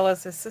 If I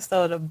was his sister,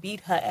 I would have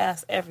beat her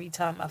ass every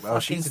time I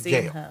fucking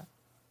seen her.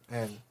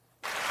 And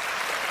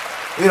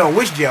you don't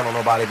wish jail on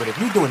nobody, but if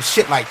you doing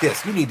shit like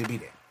this, you need to be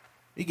there.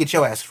 You get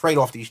your ass straight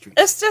off these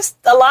streets. It's just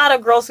a lot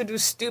of girls who do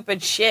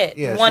stupid shit.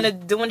 Yeah,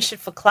 doing shit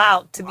for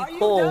clout to be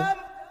cool.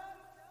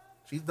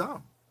 She's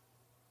dumb.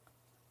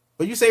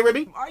 What you say,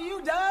 Ribby? Are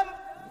you dumb?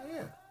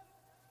 Yeah.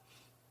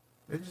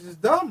 It's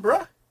just dumb,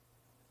 bruh.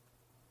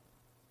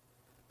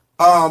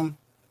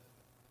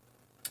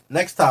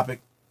 Next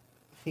topic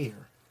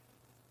here.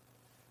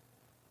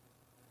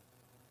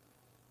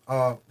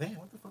 Damn,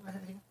 what the fuck I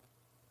had here?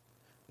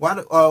 Why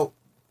do,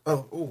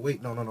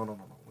 wait, no.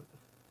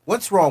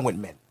 What's wrong with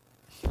men?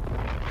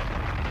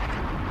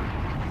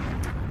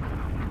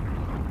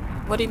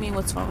 What do you mean,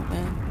 what's wrong with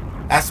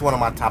men? That's one of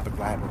my topics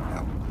I have written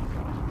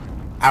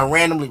down. I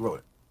randomly wrote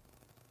it.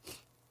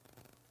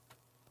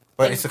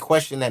 But it's a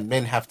question that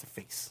men have to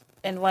face.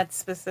 And what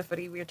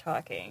specifically we're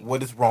talking?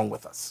 What is wrong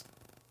with us?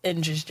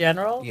 In just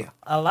general? Yeah.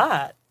 A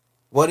lot.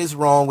 What is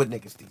wrong with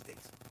niggas these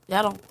days?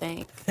 Y'all don't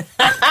think.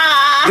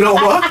 You know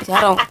what?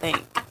 Y'all don't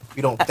think.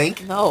 You don't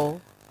think?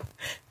 No.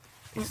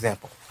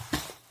 Example.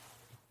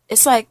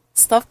 It's like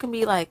stuff can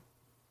be like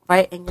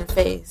right in your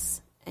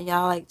face, and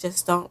y'all like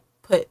just don't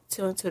put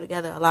two and two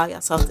together. Allow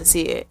yourself to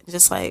see it.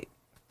 Just like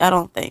I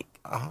don't think.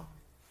 I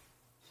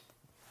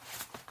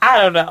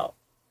don't know.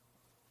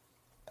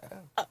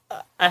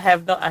 I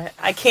have no.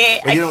 I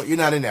can't. But you're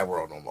not in that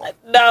world no more.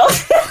 No.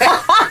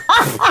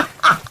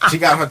 She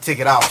got her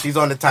ticket out. She's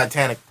on the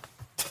Titanic.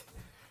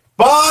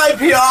 Bye,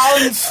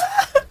 peons.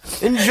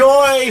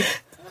 Enjoy.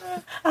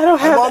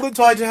 I'm on the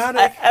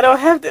Titanic. I don't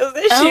have those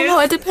issues. I don't know.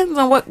 It depends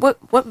on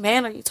what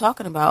man are you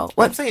talking about.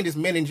 What I'm saying is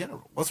men in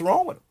general. What's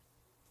wrong with them?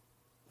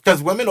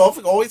 Because women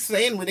always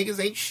saying when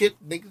niggas ain't shit,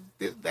 niggas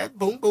this, that,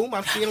 boom, boom.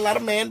 I'm seeing a lot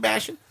of man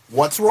bashing.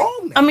 What's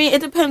wrong now? I mean,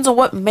 it depends on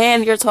what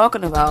man you're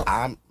talking about.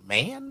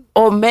 Man?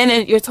 Or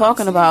men you're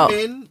talking about.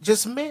 Men,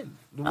 just men.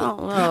 I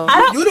don't know.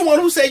 You're the one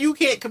who said you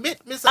can't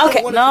commit, Miss.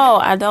 Okay, no,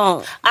 I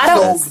don't.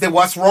 So then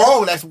what's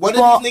wrong? What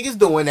are these niggas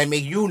doing that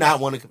make you not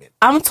want to commit?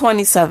 I'm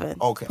 27.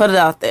 Okay. Put it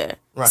out there.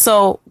 Right.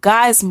 So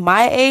guys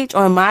my age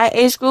or my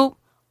age group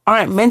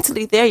aren't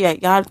mentally there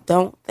yet. Y'all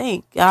don't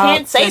think. Y'all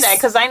can't say that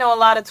because I know a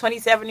lot of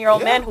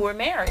 27-year-old men who are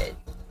married.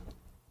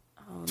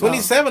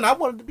 27, I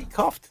wanted to be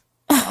cuffed.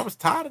 I was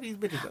tired of these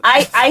bitches.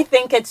 I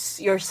think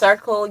it's your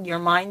circle, your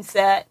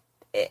mindset.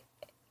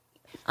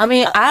 I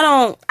mean, I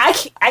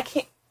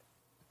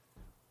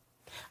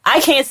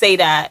can't say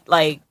that,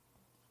 like,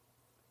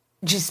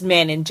 just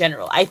men in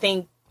general. I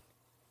think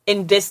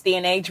in this day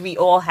and age, we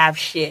all have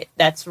shit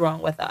that's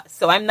wrong with us.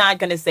 So I'm not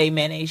going to say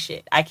men ain't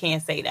shit. I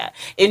can't say that.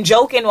 In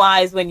joking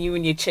wise, when you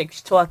and your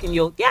chicks talking,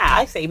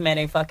 I say men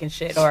ain't fucking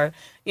shit, or,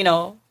 you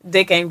know,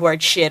 dick ain't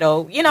worth shit,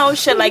 or, you know,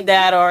 shit like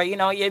that, or, you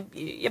know,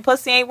 your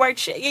pussy ain't worth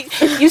shit.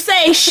 You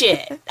say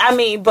shit. I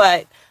mean,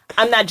 but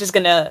I'm not just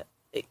going to,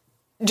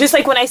 just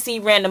like when I see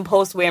random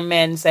posts where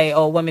men say,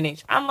 oh, women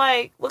ain't, I'm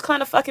like, what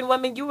kind of fucking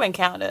women you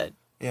encountered?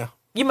 Yeah.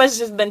 You must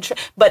have just been,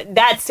 but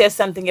that says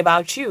something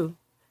about you.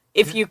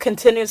 If you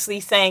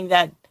continuously saying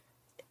that,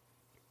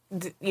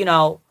 you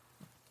know,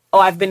 oh,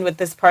 I've been with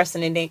this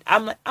person and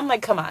I'm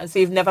like, come on. So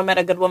you've never met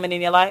a good woman in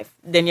your life?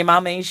 Then your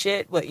mama ain't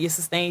shit? What, your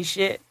sister ain't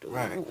shit?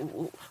 Right.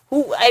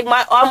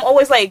 I'm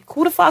always like,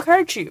 who the fuck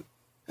hurt you?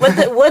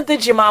 What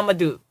did your mama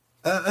do?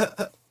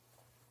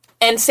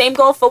 And same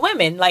goes for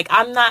women. Like,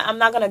 I'm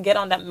not gonna get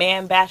on that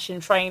man bashing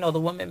train or the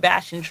woman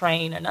bashing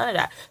train or none of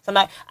that. So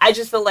I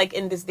just feel like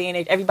in this day and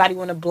age, everybody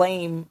want to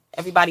blame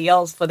everybody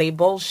else for their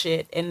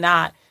bullshit and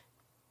not.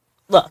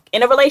 Look,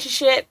 in a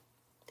relationship,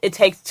 it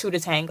takes two to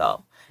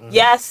tango. Mm-hmm.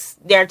 Yes,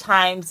 there are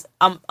times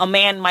a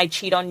man might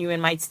cheat on you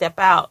and might step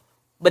out,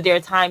 but there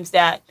are times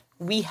that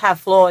we have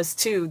flaws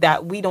too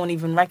that we don't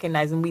even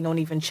recognize and we don't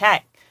even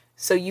check.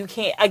 So you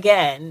can't,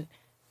 again,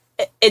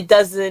 it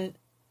doesn't,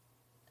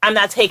 I'm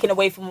not taking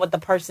away from what the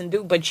person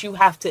do, but you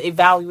have to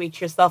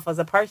evaluate yourself as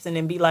a person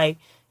and be like,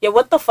 yeah,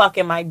 what the fuck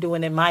am I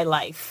doing in my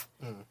life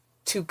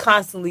to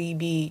constantly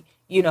be,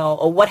 you know,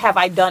 or what have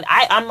I done?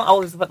 I'm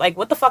always like,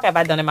 what the fuck have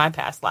I done in my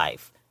past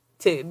life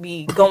to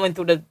be going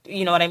through the,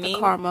 you know what I mean? The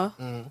karma.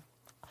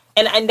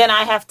 And then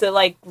I have to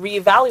like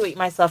reevaluate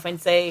myself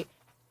and say,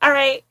 all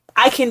right,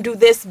 I can do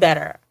this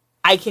better.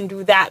 I can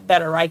do that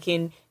better. I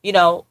can, you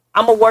know,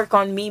 I'm going to work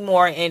on me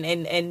more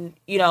and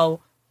you know,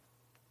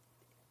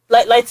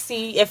 let's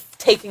see if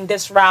taking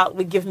this route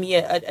would give me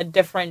a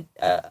different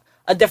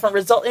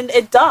result. And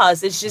it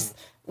does. It's just,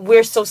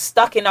 we're so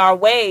stuck in our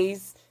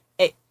ways.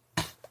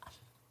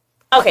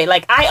 Okay,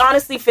 like, I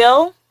honestly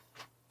feel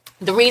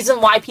the reason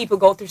why people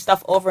go through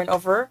stuff over and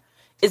over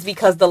is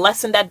because the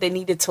lesson that they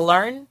needed to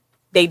learn,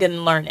 they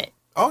didn't learn it.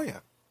 Oh, yeah.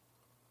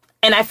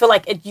 And I feel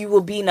like you will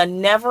be in a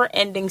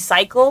never-ending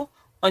cycle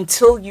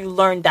until you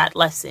learn that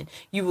lesson.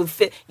 You will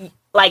fit,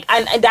 like,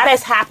 and that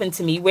has happened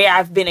to me where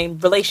I've been in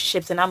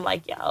relationships and I'm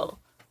like, yo,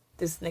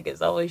 this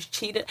nigga's always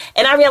cheated.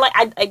 And I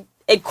realized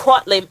it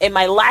caught in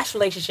my last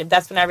relationship.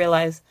 That's when I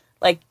realized,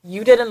 like,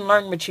 you didn't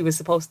learn what you were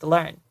supposed to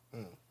learn.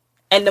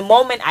 And the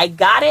moment I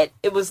got it,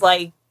 it was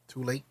like...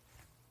 Too late?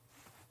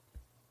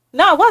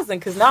 No, it wasn't,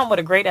 because now I'm with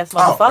a great-ass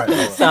motherfucker.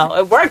 Right. So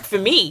it worked for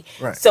me.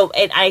 Right. So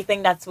and I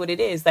think that's what it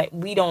is. That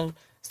we don't...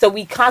 So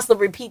we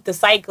constantly repeat the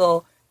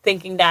cycle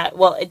thinking that,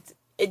 well,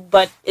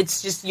 but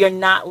it's just you're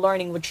not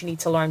learning what you need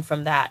to learn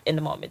from that in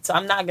the moment. So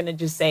I'm not going to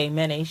just say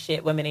men ain't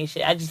shit, women ain't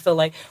shit. I just feel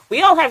like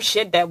we all have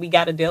shit that we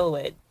got to deal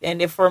with.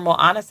 And if we're more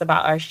honest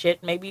about our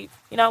shit, maybe,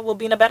 we'll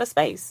be in a better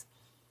space.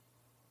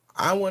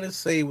 I want to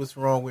say what's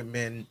wrong with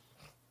men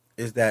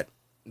is that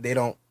they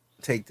don't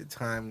take the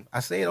time.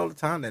 I say it all the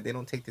time that they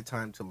don't take the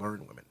time to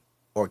learn women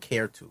or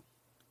care to.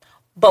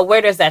 But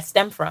where does that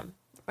stem from?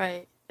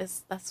 Right.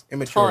 That's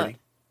immaturity. Taught.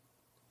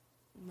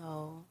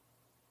 No.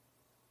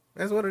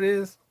 That's what it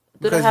is.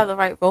 Do they have the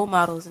right role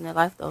models in their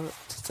life, though,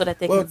 so that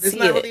they can see it?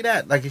 Well, it's not really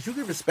that. Like, if you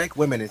can respect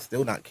women and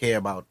still not care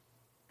about,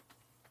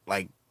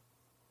 like,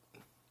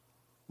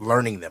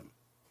 learning them.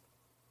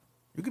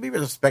 You can be a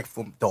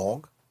respectful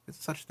dog.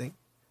 It's such a thing.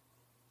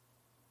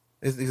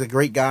 He's a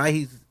great guy.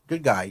 He's a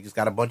good guy. He just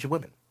got a bunch of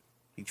women.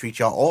 He treats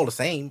y'all all the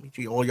same. He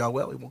treats all y'all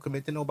well. He won't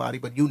commit to nobody,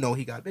 but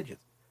he got bitches.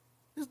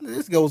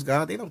 This goes,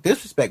 God. They don't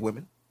disrespect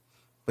women,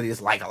 but it's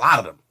like a lot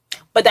of them.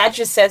 But that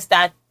just says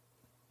that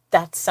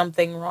that's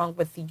something wrong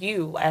with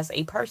you as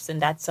a person.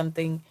 That's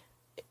something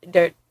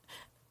that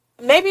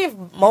maybe if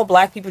more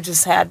black people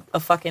just had a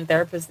fucking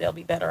therapist, they'll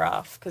be better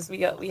off, because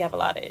we have a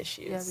lot of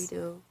issues. Yeah, we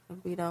do.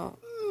 We don't.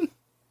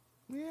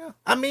 Yeah,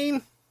 I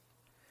mean,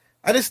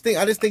 I just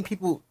think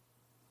people,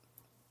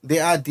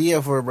 the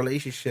idea for a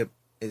relationship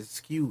is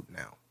skewed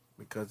now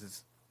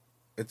because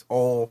it's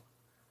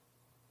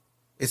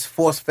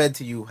force fed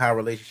to you how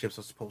relationships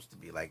are supposed to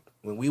be. Like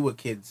when we were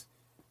kids,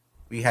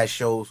 we had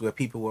shows where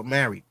people were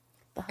married.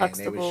 And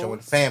they were showing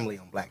family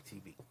on black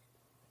TV.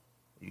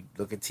 You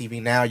look at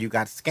TV now, you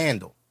got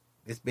Scandal.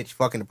 This bitch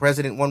fucking the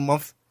president 1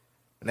 month.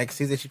 The next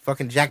season she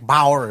fucking Jack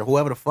Bauer or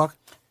whoever the fuck.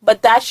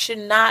 But that should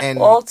not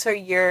alter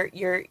your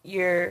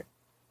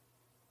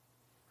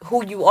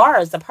who you are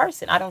as a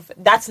person.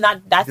 That's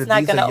not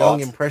going to alter.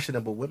 Young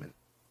impressionable women.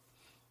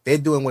 They're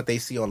doing what they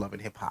see on Love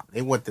and Hip Hop.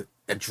 They want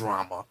the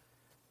drama.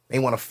 They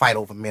want to fight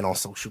over men on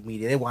social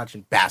media. They're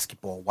watching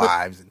Basketball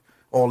Wives and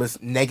all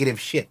this negative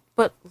shit.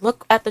 But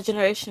look at the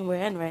generation we're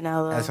in right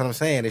now, though. That's what I'm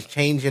saying. It's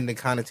changing the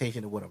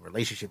connotation of what a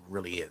relationship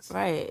really is.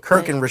 Right.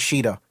 Kirk and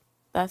Rashida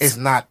is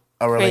not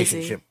a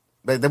relationship.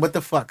 Crazy. What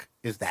the fuck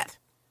is that?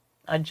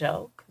 A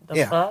joke?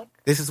 The fuck?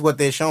 This is what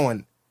they're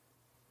showing.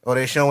 Or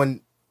they're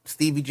showing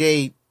Stevie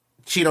J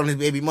cheat on his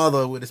baby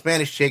mother with a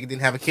Spanish chick and then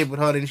have a kid with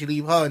her, and she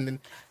leave her, and then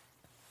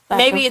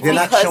maybe it's they're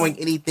not showing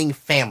anything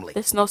family.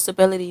 There's no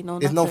stability,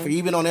 there's nothing.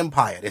 Even on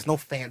Empire, there's no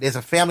there's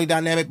a family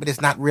dynamic, but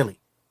it's not really.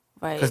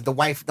 Right. Because the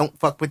wife don't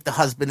fuck with the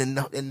husband and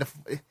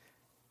the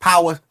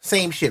Power,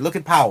 same shit. Look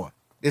at Power.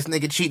 This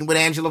nigga cheating with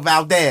Angela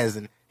Valdez,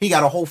 and he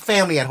got a whole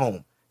family at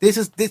home. There's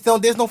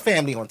no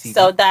family on TV.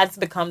 So that's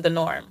become the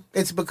norm.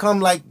 It's become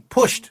like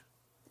pushed.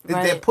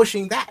 Right. They're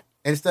pushing that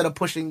instead of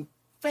pushing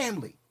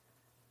family.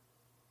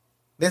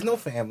 There's no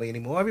family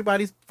anymore.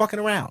 Everybody's fucking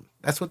around.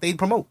 That's what they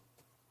promote.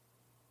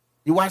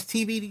 You watch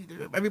TV,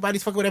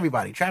 everybody's fucking with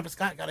everybody. Travis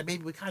Scott got a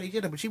baby with Kylie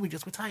Jenner, but she was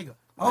just with Tiger.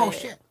 Oh, right.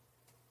 Shit.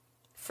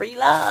 Free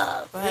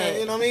love. Right. Yeah,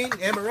 you know what I mean?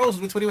 Amber Rose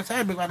was with 21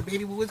 Savage about a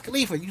baby with Wiz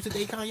Khalifa. Used to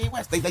date Kanye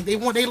West. They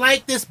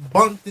like this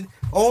bunk,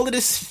 all of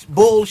this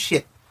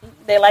bullshit.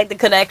 They like the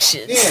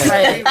connections. Yeah,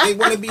 right. They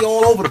want to be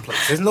all over the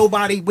place. There's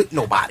nobody with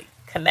nobody.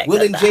 Connect.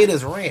 Will and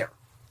Jada's rare. You know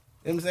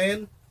what I'm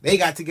saying? They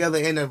got together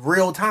in a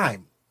real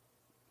time.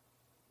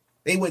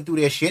 They went through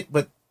their shit,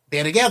 but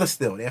they're together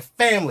still. They're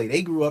family.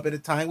 They grew up at a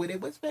time where they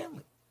was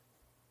family.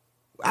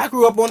 I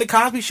grew up on the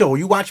Cosby Show.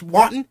 You watch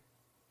Martin,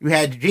 you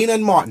had Gina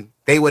and Martin.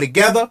 They were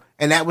together,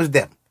 and that was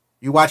them.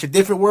 You watch A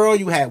Different World,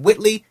 you had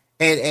Whitley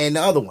and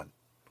the other one.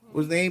 What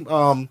was his name?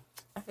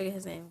 I forget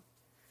his name.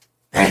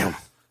 Damn.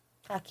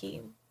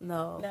 Hakeem.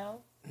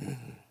 No.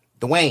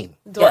 Dwayne.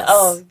 Yes.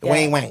 Oh, yeah.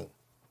 Dwayne Wayne.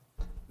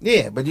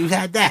 Yeah, but you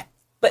had that.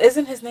 But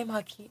isn't his name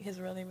Hakeem? His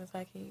real name is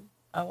Hakeem.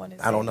 I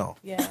don't know.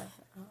 Yeah.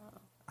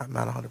 I'm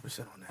not 100% on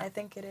that. I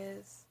think it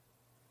is.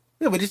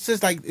 Yeah, but it's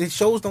just like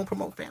shows don't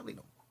promote family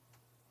no more.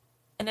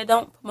 And they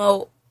don't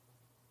promote,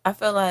 I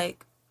feel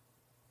like,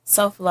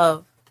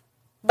 self-love.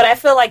 But I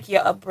feel like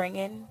your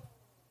upbringing.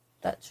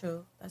 That's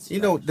true. You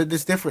know,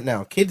 it's different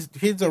now. Kids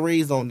are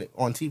raised on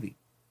TV.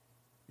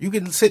 You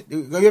can sit.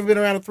 Have you ever been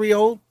around a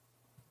 3-year-old?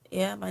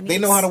 Yeah, my niece. They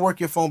know how to work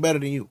your phone better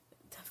than you.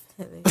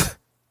 Definitely.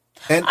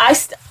 And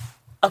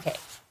okay.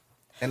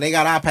 And they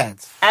got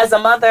iPads. As a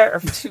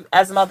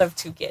mother of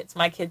two kids,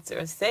 my kids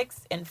are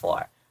 6 and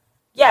 4.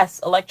 Yes,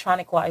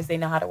 electronic wise, they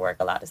know how to work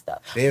a lot of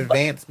stuff. They're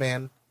advanced,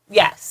 man.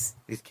 Yes.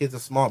 These kids are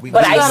smart.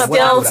 But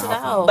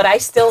I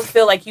still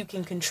feel like you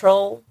can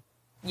control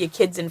your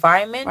kid's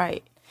environment.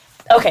 Right.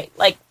 Okay,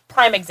 like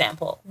prime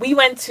example. We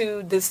went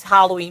to this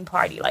Halloween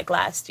party like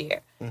last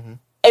year. Mm-hmm.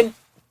 And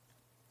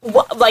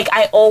like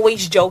I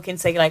always joke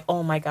and say like,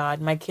 "Oh my god,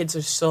 my kids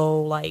are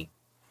so like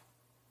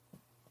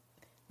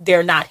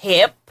they're not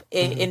hip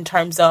in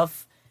terms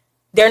of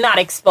they're not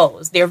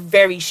exposed. They're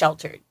very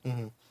sheltered.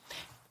 Mm-hmm.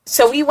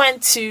 So we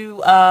went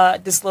to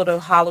this little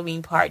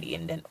Halloween party,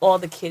 and then all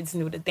the kids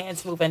knew the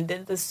dance move, and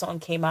then this song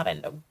came out,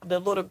 and the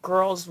little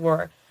girls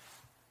were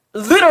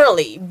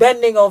literally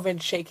bending over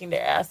and shaking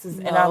their asses.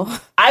 No.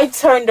 And I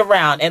turned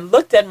around and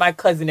looked at my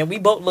cousin, and we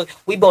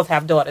both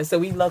have daughters, so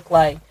we look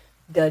like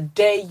the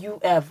day you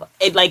ever.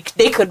 Like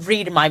they could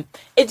read my.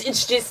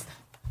 It's just,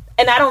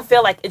 and I don't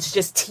feel like it's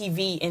just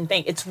TV and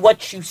thing. It's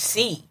what you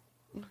see.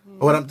 Mm-hmm.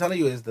 What I'm telling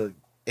you is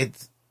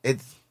it's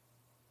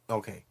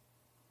okay.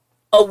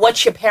 Or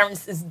what your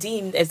parents is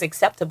deemed as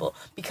acceptable,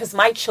 because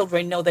my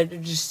children know that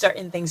there's just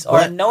certain things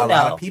are no. A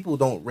lot of people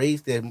don't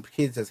raise their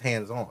kids as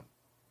hands-on.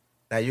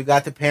 Now you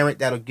got the parent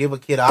that'll give a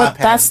kid an iPad. But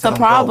that's the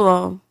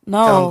problem.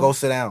 No, tell them go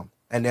sit down,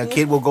 and their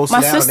kid will go sit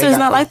down. My sister's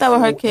not like that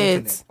with her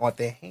kids. On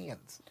their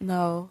hands.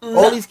 No.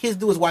 All these kids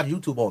do is watch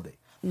YouTube all day.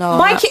 No,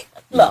 my kid.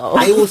 No,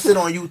 they will sit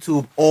on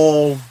YouTube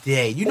all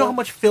day. You know how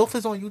much filth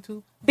is on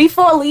YouTube?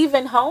 Before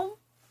leaving home,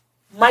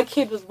 my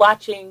kid was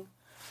watching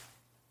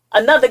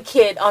another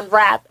kid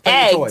unwrap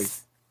eggs,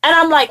 toys. And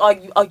I'm like, "Are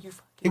you?"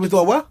 He was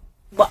doing what?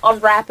 But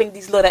unwrapping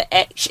these little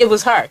eggs. It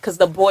was her because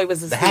the boy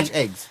was asleep. The hatch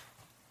eggs.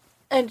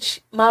 And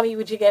Mommy,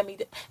 would you get me?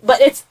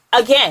 But it's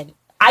again,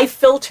 I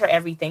filter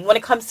everything when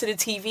it comes to the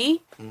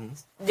TV.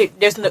 Mm-hmm.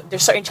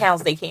 There's certain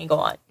channels they can't go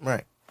on,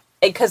 right?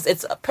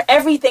 Because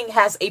everything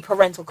has a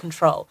parental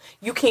control.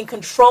 You can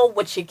control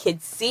what your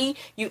kids see.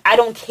 I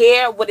don't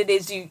care what it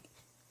is.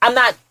 I'm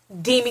not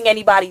deeming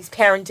anybody's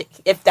parenting.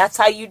 If that's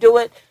how you do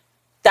it,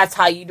 that's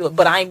how you do it.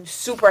 But I'm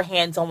super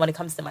hands-on when it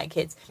comes to my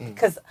kids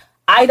because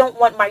I don't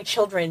want my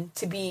children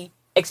to be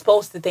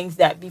exposed to things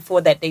that before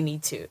that they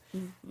need to.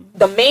 Mm-hmm.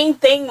 The main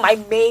thing,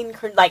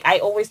 like I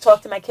always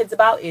talk to my kids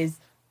about is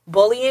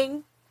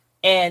bullying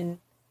and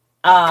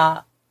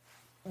the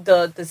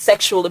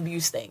sexual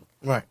abuse thing.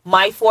 Right.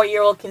 My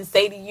 4-year-old can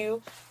say to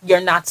you, "You're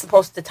not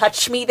supposed to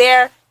touch me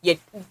there."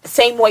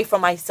 Same way for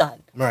my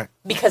son. Right.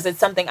 Because it's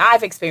something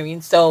I've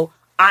experienced. So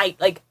I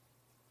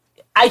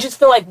just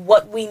feel like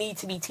what we need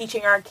to be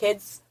teaching our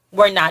kids,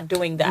 we're not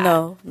doing that.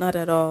 No, not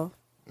at all.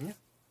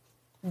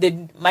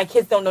 My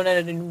kids don't know none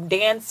of the new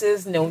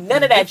dances,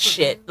 none of that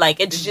shit. Like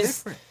it's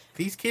just different.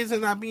 These kids are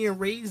not being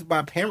raised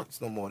by parents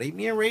no more. They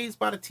being raised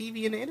by the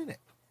TV and the internet.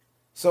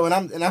 So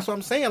and that's what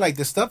I'm saying. Like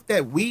the stuff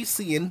that we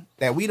seeing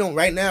that we don't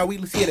right now,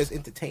 we see it as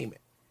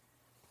entertainment.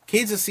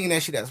 Kids are seeing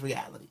that shit as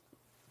reality.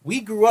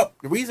 We grew up.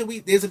 The reason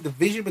there's a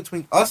division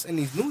between us and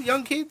these new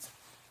young kids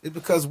is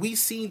because we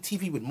seen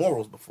TV with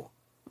morals before.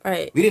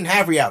 Right. We didn't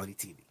have reality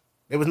TV.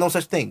 There was no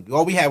such thing.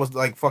 All we had was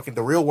like fucking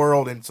The Real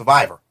World and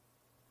Survivor.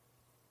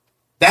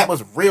 That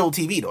was real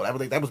TV though.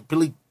 That was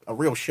really a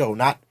real show,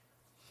 not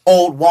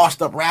old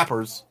washed up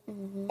rappers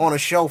on a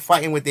show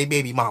fighting with their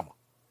baby mama.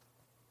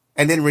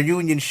 And then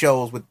reunion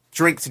shows with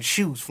drinks and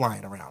shoes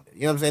flying around it.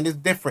 You know what I'm saying? It's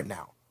different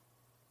now.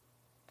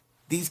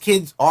 These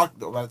kids by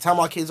the time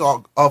our kids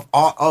are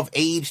of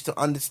age to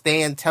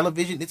understand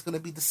television, it's gonna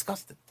be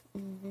disgusting.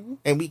 Mm-hmm.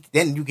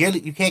 And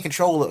you can't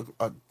control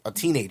a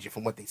teenager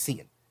from what they're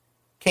seeing.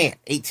 Can't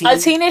 18. A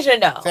teenager,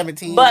 no.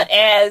 17. But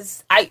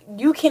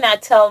you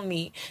cannot tell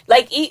me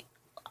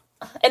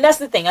and that's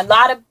the thing. A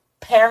lot of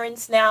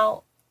parents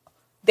now,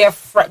 they're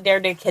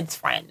their kid's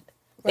friend.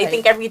 They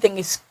think everything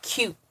is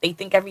cute. They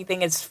think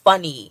everything is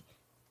funny.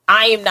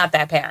 I am not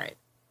that parent.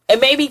 And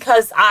maybe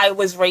because I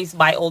was raised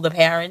by older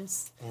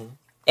parents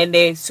and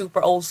they're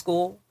super old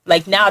school.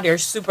 Like now they're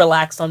super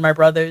lax on my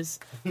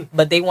brothers,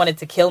 but they wanted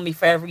to kill me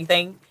for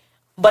everything.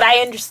 But I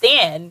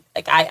understand.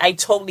 Like I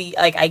totally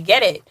I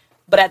get it.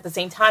 But at the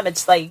same time,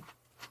 it's like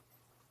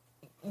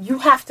you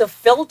have to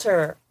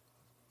filter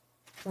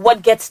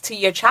what gets to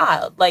your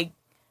child.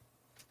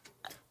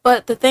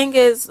 But the thing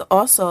is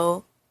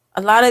also,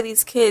 a lot of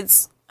these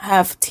kids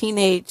have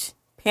teenage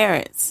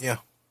parents. Yeah.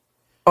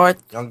 Or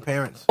young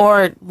parents.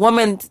 Or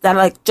women that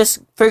are just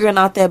figuring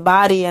out their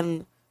body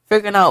and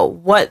figuring out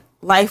what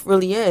life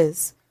really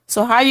is.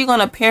 So how are you going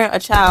to parent a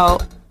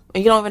child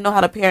when you don't even know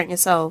how to parent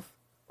yourself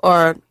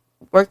or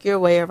work your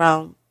way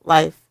around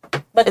life?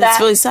 But it's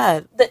really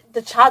sad.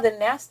 The child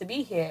didn't ask to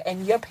be here,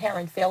 and your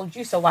parent failed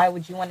you, so why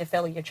would you want to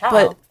fail your child?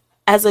 But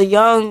as a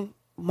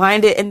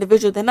young-minded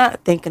individual, they're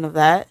not thinking of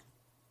that.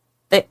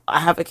 I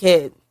have a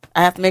kid.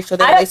 I have to make sure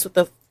they're laced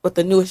with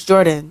the newest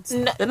Jordans.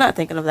 No. They're not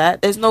thinking of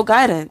that. There's no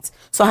guidance.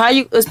 So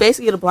it's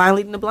basically the blind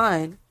leading the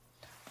blind.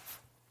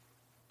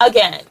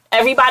 Again,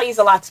 everybody's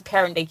allowed to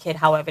parent their kid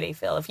however they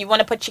feel. If you want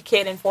to put your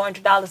kid in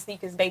 $400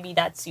 sneakers, baby,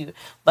 that's you.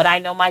 But I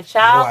know my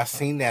child. I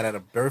seen that at a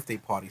birthday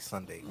party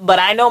Sunday. But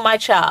I know my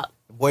child.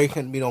 The boy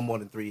couldn't be no more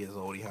than 3 years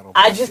old.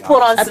 I just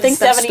put on some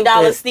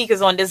 $70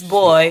 sneakers on this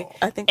boy,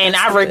 and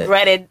I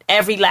regretted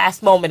every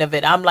last moment of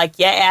it. I'm like,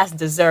 your ass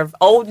deserve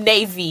Old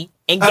Navy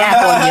and Gap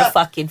on your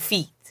fucking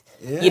feet.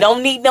 Yeah. You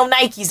don't need no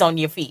Nikes on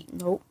your feet.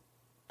 Nope.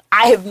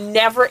 I have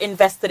never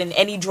invested in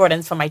any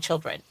Jordans for my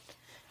children.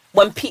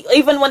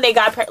 Even when they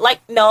got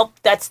no,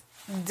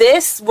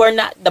 we're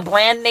not the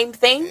brand name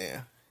thing.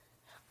 Yeah.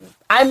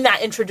 I'm not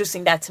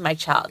introducing that to my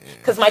child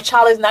because my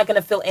child is not going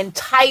to feel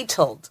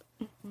entitled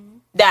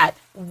that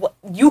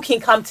you can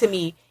come to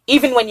me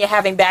Even when you're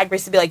having bad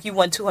grades, to be like, you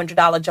won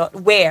 $200.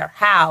 Where?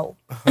 How?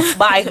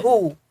 By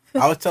who?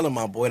 I was telling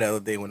my boy the other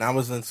day when I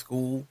was in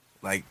school,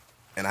 like,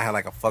 and I had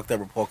like a fucked up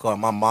report card.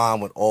 My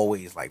mom would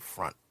always like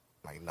front,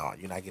 like, no,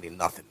 you're not getting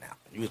nothing now.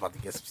 You was about to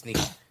get some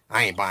sneakers.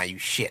 I ain't buying you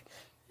shit.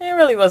 It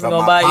really wasn't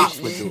gonna buy you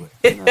shit. Would do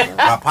it.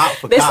 My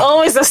pops would There's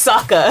always a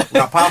sucker.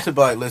 My pops would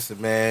be like, listen,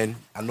 man,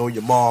 I know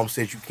your mom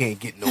says you can't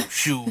get no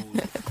shoes,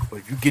 but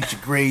if you get your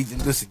grades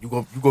and listen, you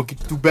gonna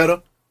do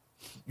better.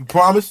 You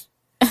promise?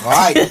 All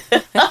right.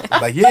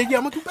 I'm like, yeah, I'm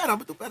gonna do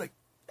better.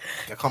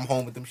 I come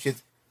home with them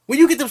shits. Where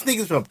you get them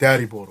sneakers from?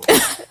 Daddy bought them.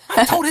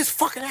 I told his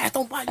fucking ass,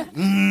 don't buy you.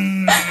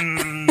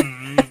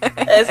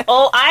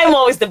 I'm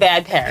always the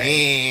bad parent.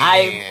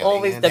 I'm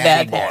always the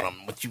bad parent. Bought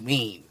them. What you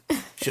mean?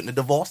 Shouldn't have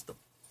divorced them.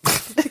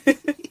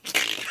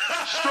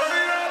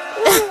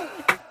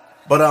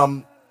 But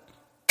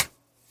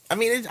I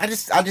mean, I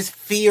just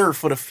fear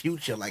for the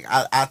future. Like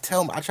I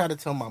try to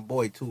tell my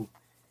boy too.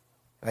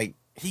 Like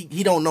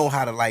he don't know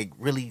how to like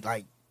really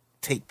like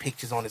take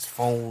pictures on his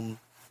phone.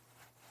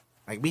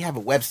 Like, we have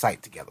a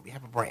website together. We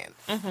have a brand.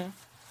 Mm-hmm.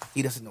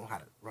 He doesn't know how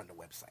to run the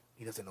website.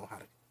 He doesn't know how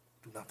to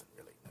do nothing,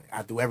 really. Like,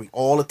 I do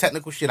all the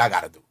technical shit I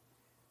got to do.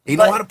 He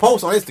know how to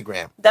post on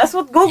Instagram. That's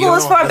what Google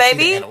is for,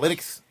 baby.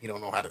 Analytics. You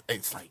don't know how to...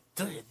 It's like,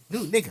 dude,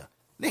 nigga.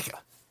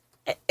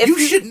 You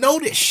should know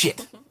this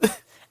shit.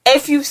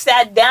 If you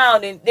sat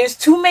down and there's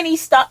too many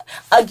stuff...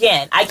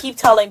 Again, I keep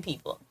telling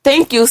people.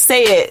 Thank you.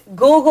 Say it.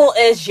 Google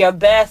is your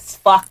best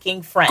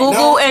fucking friend.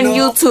 Google and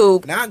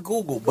YouTube. Not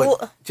Google,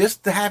 but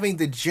just having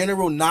the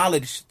general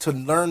knowledge to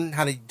learn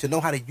how to know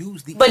how to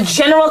use these. But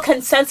general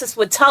consensus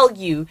would tell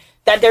you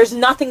that there's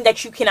nothing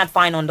that you cannot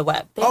find on the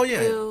web. Thank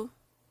you.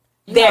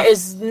 There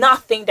is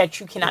nothing that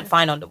you cannot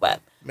find on the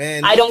web.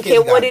 Man, I don't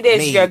care what it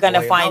is, you're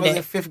gonna find it.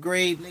 In 5th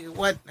grade, nigga,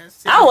 what?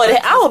 I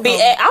would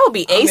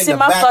be acing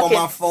my fucking.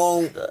 On my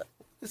phone.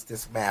 What's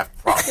this math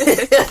problem?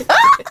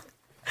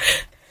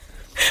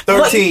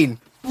 13.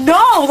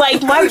 No,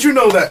 like How did you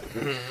know that?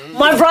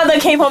 My brother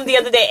came home the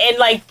other day, and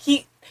like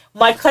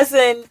my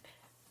cousin,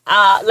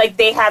 like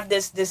they have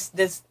this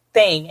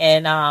thing,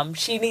 and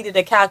she needed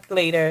a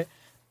calculator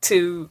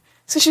to.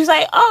 So she was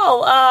like,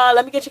 "Oh,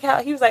 let me get your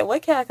calculator." He was like,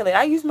 "What calculator?"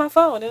 I use my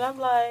phone, and I'm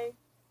like.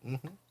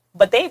 Mm-hmm.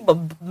 But they were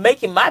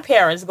making my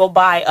parents go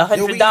buy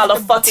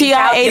 $100 fucking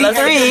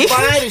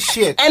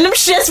TI-83. And them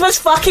shits was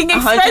fucking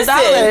expensive.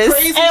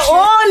 And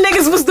all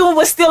niggas was doing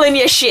was stealing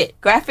your shit.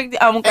 Graphic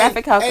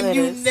calculators. And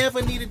you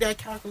never needed that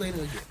calculator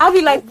again. I'll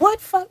be like, what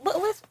fuck?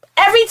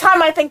 Every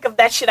time I think of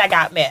that shit, I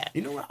got mad.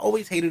 You know what I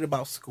always hated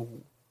about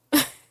school?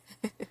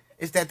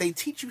 Is that they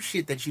teach you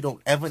shit that you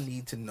don't ever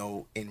need to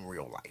know in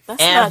real life.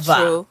 That's not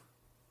true.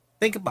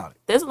 Think about it.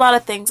 There's a lot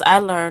of things I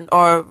learned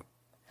or...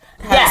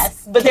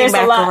 Yes, but there's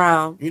a lot.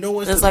 Around. You know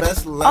what's the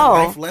best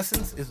life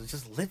lessons? Is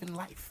just living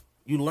life.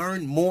 You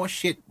learn more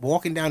shit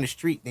walking down the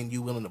street than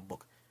you will in a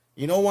book.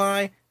 You know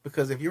why?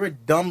 Because if you're a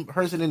dumb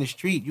person in the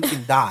street, you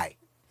can die.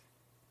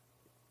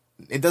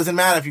 It doesn't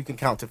matter if you can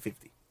count to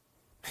 50.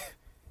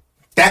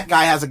 That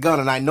guy has a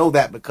gun, and I know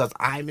that because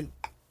I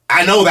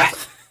know that.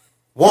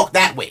 Walk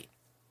that way.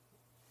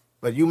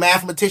 But you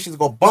mathematicians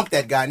go bump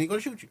that guy, and he's going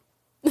to shoot you.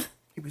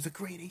 He was a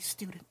grade A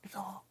student.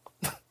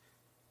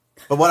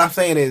 But what I'm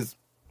saying is,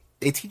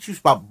 they teach you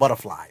about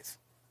butterflies.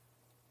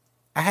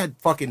 I had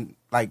fucking,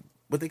 like,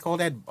 what they call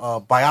that?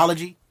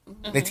 Biology.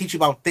 Mm-hmm. They teach you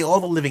about all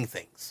the living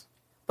things.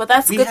 But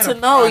that's good to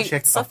know.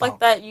 Stuff like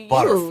that you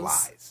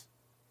butterflies. Use.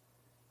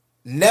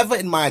 Never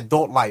in my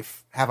adult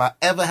life have I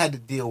ever had to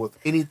deal with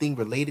anything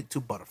related to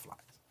butterflies.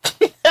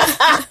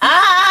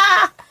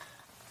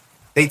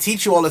 They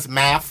teach you all this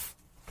math.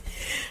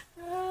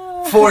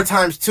 4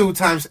 times 2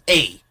 times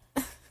A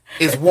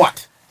is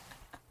what?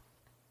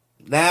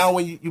 Now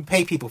when you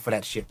pay people for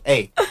that shit,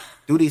 hey,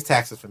 do these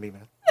taxes for me,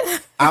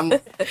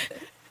 man.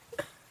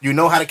 You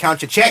know how to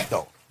count your check,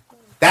 though.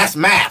 That's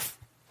math.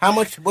 How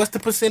much? What's the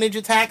percentage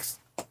of tax?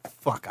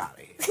 Fuck out of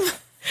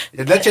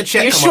here. Let your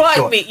check come up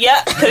short. Me,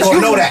 yeah. You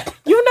don't know that.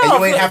 You know. And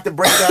you ain't have to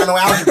break down no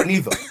algebra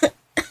neither.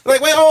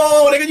 Like, wait,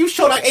 nigga, you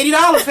showed like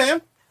 $80,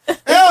 fam.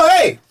 Hell,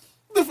 hey,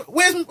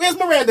 where's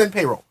Miranda in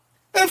payroll?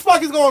 What the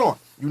fuck is going on?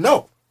 You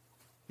know.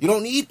 You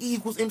don't need E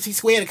equals MC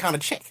squared to count a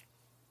check.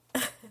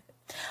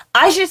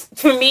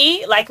 For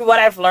me, like what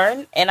I've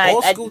learned, and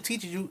all school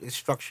teaches you is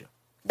structure.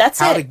 That's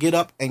how to get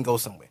up and go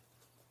somewhere.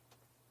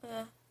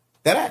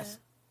 That ass.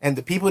 And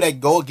the people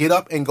that get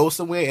up and go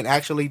somewhere and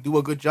actually do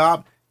a good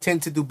job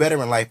tend to do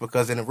better in life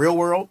because in the real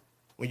world,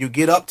 when you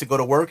get up to go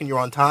to work and you're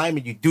on time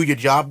and you do your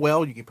job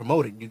well, you get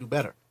promoted and you do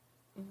better.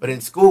 Mm-hmm. But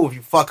in school, if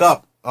you fuck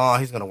up,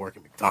 he's gonna work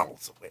at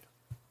McDonald's somewhere.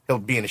 He'll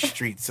be in the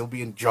streets. He'll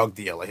be a drug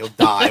dealer. He'll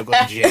die. He'll go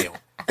to jail.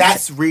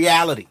 That's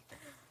reality.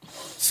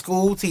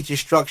 School teaches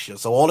structure,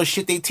 so all the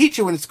shit they teach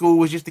you in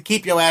school is just to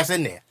keep your ass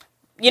in there.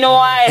 You know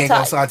why? Can't go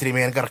outside today,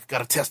 man.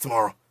 Got a test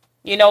tomorrow.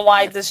 You know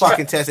why this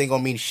fucking test ain't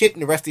gonna mean shit in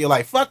the rest of your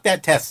life. Fuck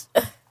that test.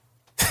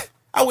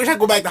 I wish I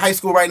could go back to high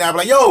school right now and be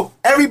like, yo,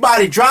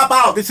 everybody drop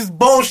out. This is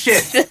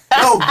bullshit.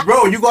 Yo,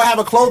 bro, you gonna have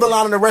a clothing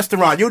line in a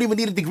restaurant. You don't even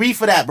need a degree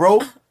for that,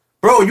 bro.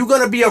 Bro, you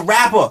gonna be a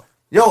rapper.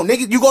 Yo,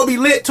 nigga, you gonna be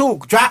lit too.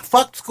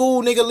 Fuck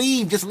school, nigga,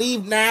 leave. Just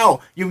leave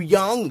now. You're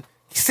young.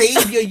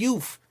 Save your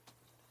youth.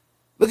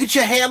 Look at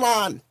your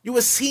hairline. You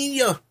a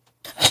senior.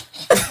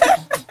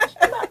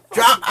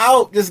 Drop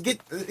out. Just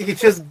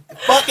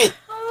fuck it.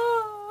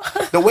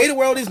 The way the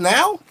world is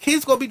now,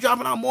 kids gonna be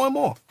dropping out more and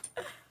more.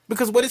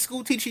 Because what is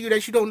school teaching you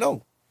that you don't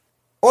know?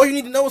 All you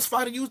need to know is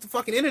how to use the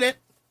fucking internet.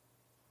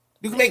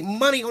 You can make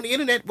money on the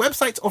internet.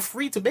 Websites are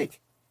free to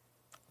make.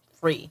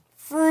 Free.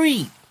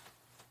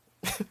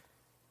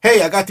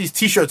 Hey, I got these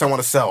t-shirts I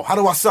want to sell. How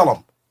do I sell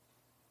them?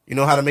 You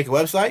know how to make a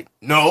website?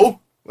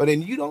 No. Well,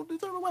 then you don't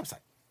deserve a website.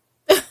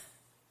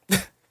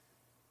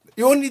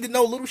 You only need to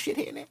know little shit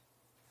here and there.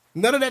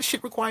 None of that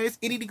shit requires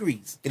any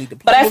degrees.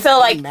 But I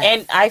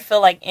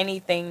feel like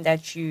anything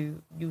that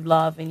you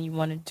love and you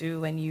want to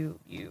do and you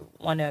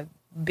want to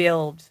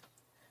build,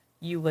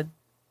 you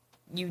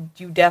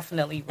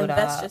definitely would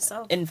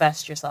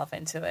invest yourself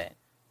into it.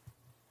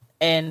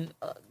 And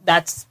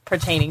that's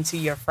pertaining to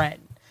your friend.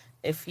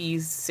 If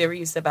he's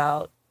serious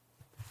about,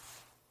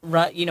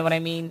 you know what I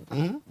mean,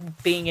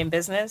 being in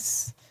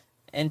business,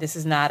 and this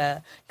is not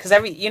because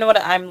you know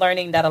what, I'm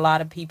learning that a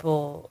lot of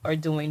people are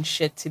doing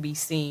shit to be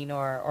seen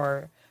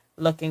or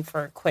looking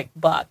for a quick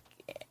buck.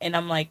 And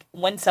I'm like,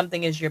 when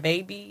something is your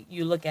baby,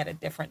 you look at it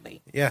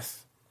differently.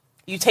 Yes.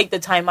 You take the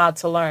time out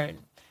to learn.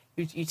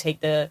 You take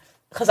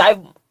because I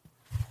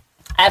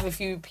have a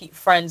few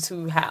friends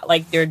who have they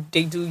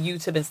do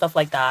YouTube and stuff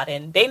like that,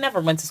 and they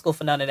never went to school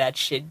for none of that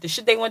shit. The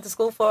shit they went to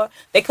school for,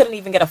 they couldn't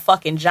even get a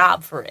fucking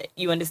job for it.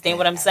 You understand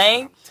what I'm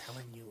saying? I'm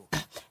telling you.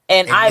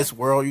 And in this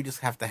world, you just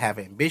have to have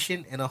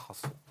ambition and a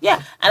hustle.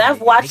 Yeah, and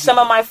I've watched some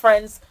of my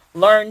friends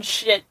learn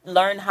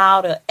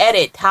how to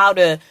edit,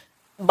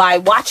 by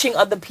watching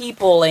other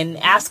people and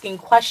asking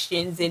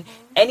questions and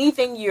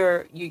anything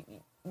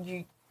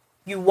you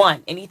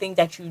want, anything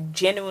that you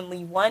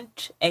genuinely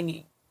want,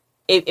 and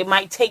it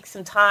might take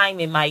some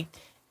time. It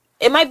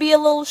might be a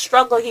little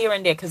struggle here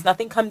and there because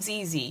nothing comes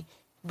easy,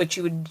 but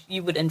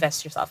you would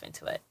invest yourself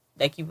into it.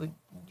 Like you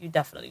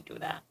definitely do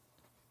that.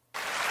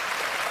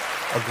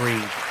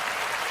 Agreed.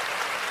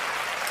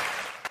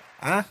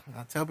 I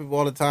tell people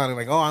all the time, they're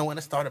like, oh, I want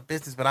to start a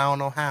business, but I don't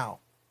know how.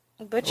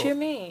 But you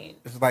mean?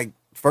 It's like,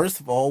 first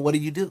of all, what do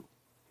you do?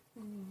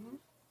 Mm-hmm.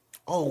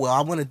 Oh, well,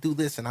 I want to do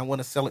this and I want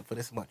to sell it for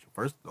this much.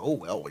 First,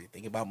 when you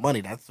think about money,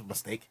 that's a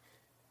mistake.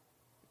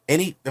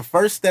 The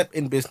first step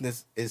in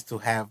business is to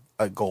have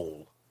a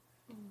goal.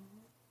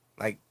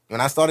 Mm-hmm. Like,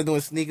 when I started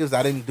doing sneakers,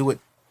 I didn't do it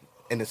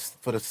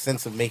for the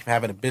sense of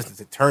having a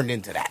business. It turned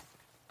into that.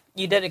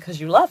 You did it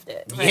because you loved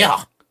it. Right?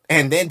 Yeah.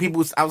 And then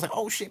I was like,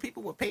 oh, shit,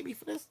 people would pay me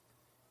for this?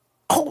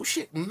 Oh,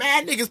 shit,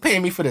 mad niggas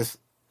paying me for this.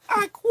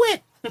 I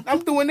quit. I'm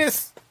doing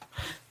this.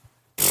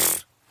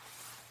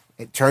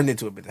 It turned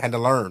into a business. I had to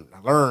learn.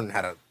 I learned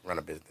how to run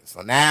a business.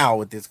 So now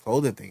with this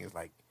clothing thing, it's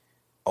like,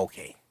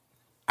 okay,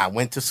 I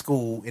went to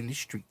school in the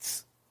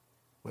streets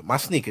with my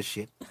sneaker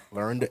shit,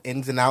 learned the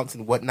ins and outs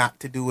and what not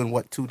to do and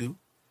what to do.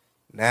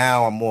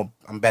 Now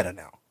I'm better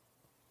now.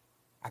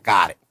 I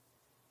got it.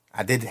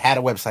 I had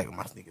a website with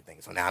my sneaker thing,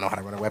 so now I know how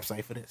to run a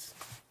website for this.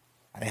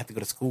 I didn't have to go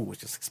to school.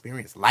 It's just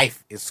experience.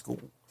 Life is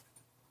school.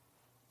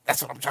 That's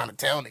what I'm trying to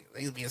tell niggas.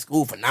 They used to be in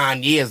school for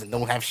 9 years and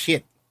don't have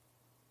shit.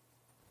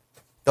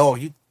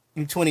 Dog, you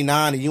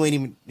 29 and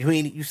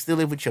you still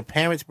live with your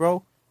parents,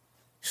 bro?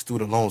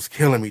 Student loans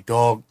killing me,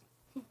 dog.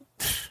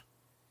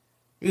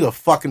 You a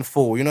fucking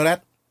fool. You know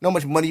that? Know how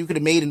much money you could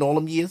have made in all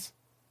them years?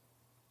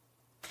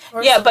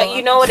 Yeah, but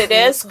you know what it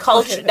is?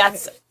 Culture.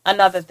 That's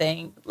another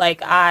thing.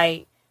 Like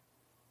I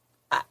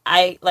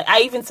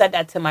even said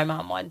that to my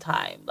mom one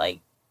time. Like,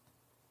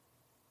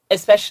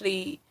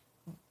 especially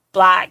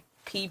black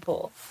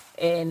people,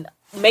 and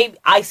maybe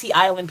I see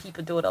island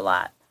people do it a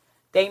lot.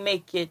 They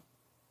make it.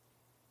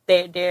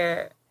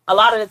 They're a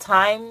lot of the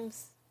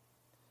times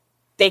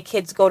their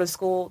kids go to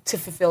school to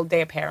fulfill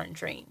their parent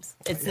dreams.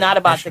 It's not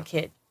about the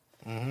kid.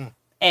 Mm-hmm.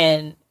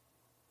 And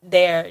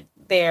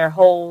their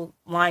whole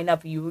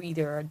lineup, you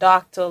either a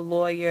doctor,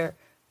 lawyer,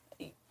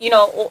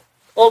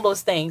 all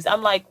those things.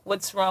 I'm like,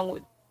 what's wrong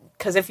with?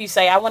 Because if you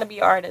say I want to be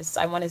an artist,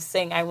 I want to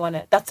sing,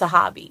 that's a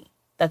hobby.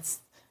 That's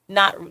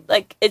not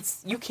like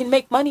you can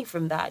make money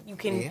from that. You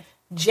can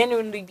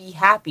genuinely be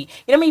happy.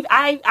 You know what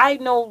I mean? I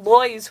know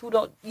lawyers who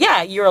don't.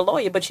 Yeah, you're a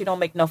lawyer, but you don't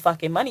make no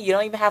fucking money. You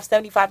don't even have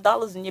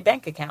 $75 in your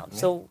bank account. Yeah.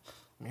 So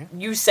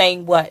you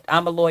saying what?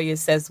 I'm a lawyer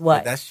says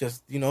what? But that's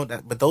just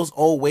that. But those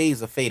old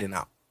ways are fading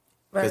out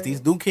because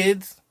these new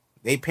kids,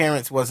 their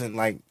parents wasn't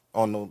like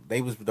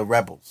they was the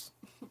rebels.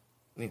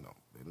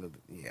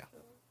 Yeah.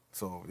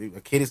 So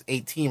a kid is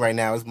 18 right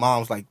now. His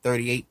mom's like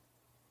 38.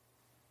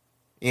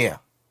 Yeah.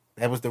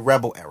 That was the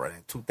rebel era,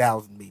 that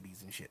 2000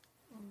 babies and shit.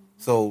 Mm-hmm.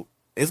 So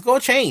it's going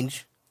to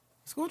change.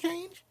 It's going to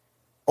change.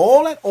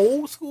 All that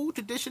old school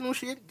traditional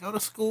shit, go to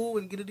school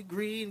and get a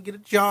degree and get a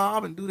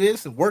job and do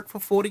this and work for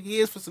 40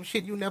 years for some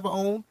shit you never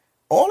owned.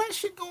 All that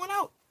shit going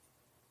out.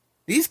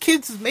 These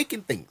kids is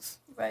making things.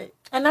 Right.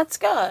 And that's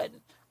good.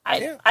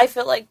 I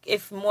feel like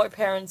if more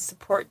parents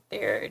support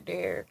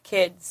their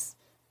kids,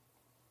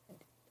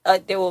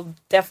 there will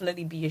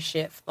definitely be a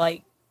shift.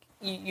 Like,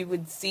 you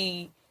would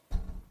see,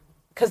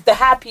 because the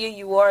happier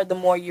you are, the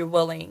more you're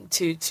willing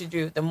to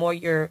do, the more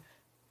you're.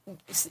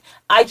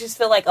 I just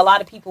feel like a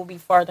lot of people will be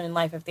farther in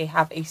life if they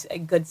have a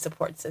good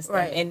support system,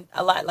 right. And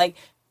a lot like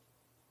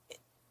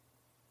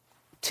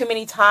too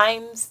many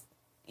times,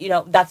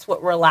 that's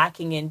what we're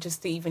lacking in,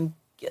 just to even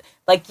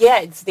like, yeah,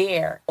 it's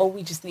there. All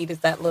we just need is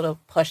that little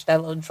push, that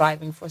little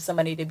driving for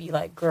somebody to be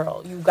like,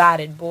 girl, you got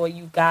it, boy,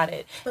 you got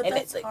it. But and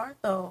that's it's hard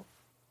though.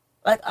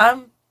 Like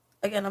I'm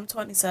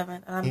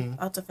 27 and I'm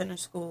out to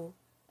finish school,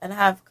 and I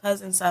have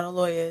cousins that are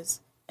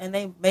lawyers and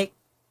they make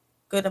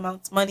good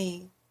amounts of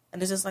money,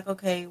 and it's just like,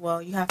 okay,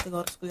 well, you have to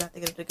go to school, you have to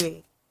get a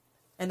degree.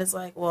 And it's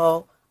like,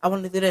 well, I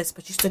want to do this,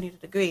 but you still need a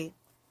degree.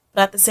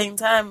 But at the same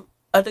time,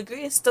 a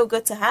degree is still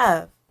good to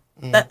have.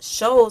 That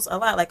shows a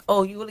lot. Like,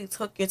 oh, you really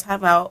took your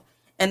time out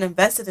and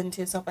invested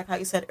into yourself, like how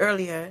you said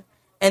earlier.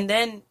 And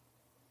then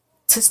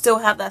to still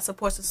have that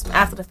support system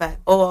after the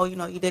fact. Oh, well,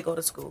 you did go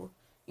to school.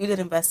 You did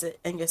invest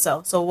it in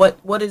yourself. So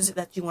what is it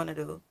that you want to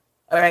do?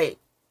 All right.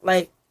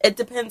 Like, it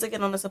depends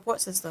again on the support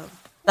system.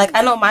 Like,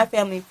 I know my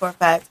family for a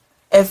fact,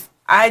 if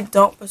I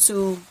don't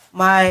pursue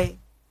my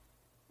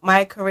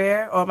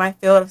career or my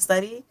field of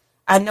study,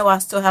 I know I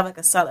still have like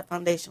a solid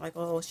foundation. Like,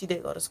 oh, she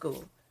did go to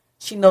school.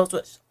 She knows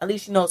at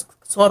least she knows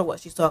sort of what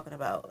she's talking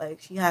about.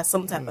 Like, she has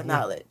some type of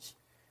knowledge.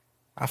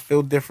 I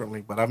feel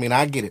differently, but I mean,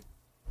 I get it.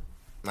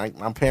 Like,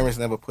 my parents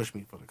never pushed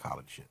me for the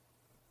college shit.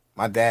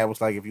 My dad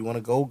was like, if you want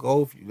to go,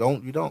 go. If you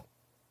don't, you don't.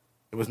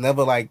 It was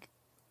never like,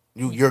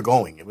 you're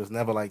going. It was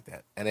never like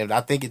that. And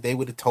I think if they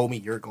would have told me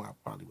you're going, I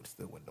probably would have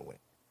still went away.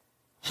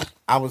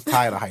 I was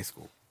tired of high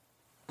school.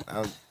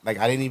 I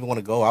didn't even want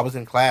to go. I was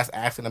in class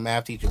asking the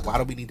math teacher, why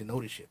do we need to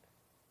know this shit?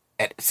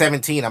 At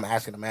 17, I'm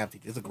asking the math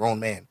teacher. It's a grown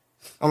man.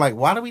 I'm like,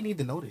 why do we need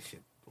to know this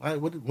shit?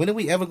 When are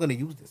we ever going to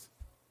use this?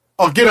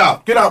 Oh, get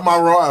out my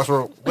raw ass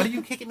room. What are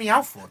you kicking me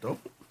out for, though?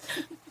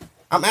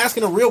 I'm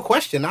asking a real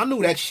question. I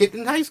knew that shit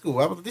in high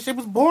school. This shit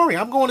was boring.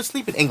 I'm going to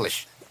sleep in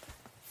English.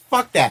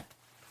 Fuck that,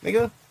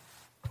 nigga.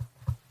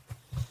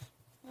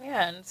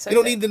 Yeah, and so you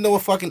don't need to know a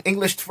fucking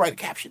English to write a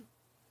caption.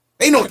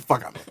 They know what the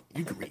fuck I mean.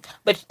 You can read.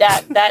 But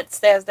that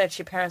says that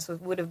your parents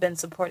would have been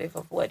supportive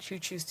of what you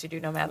choose to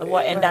do no matter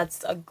what, and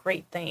that's a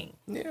great thing.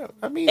 Yeah,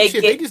 I mean,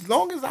 as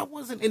long as I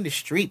wasn't in the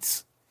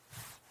streets,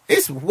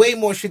 it's way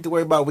more shit to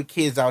worry about with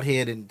kids out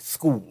here than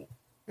school.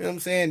 You know what I'm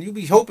saying? You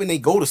be hoping they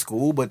go to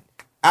school, but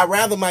I'd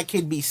rather my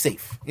kid be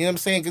safe. You know what I'm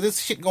saying? Because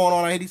there's shit going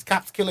on out here, these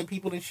cops killing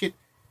people and shit.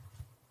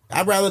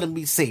 I'd rather them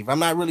be safe. I'm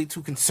not really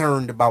too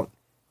concerned about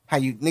how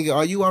you, nigga,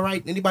 are you all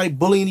right? Anybody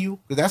bullying you?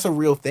 Because that's a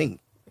real thing.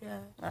 Yeah,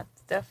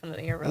 that's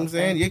definitely a real thing. You know what I'm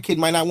saying? Your kid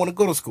might not want to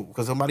go to school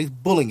because somebody's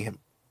bullying him.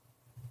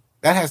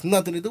 That has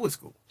nothing to do with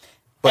school.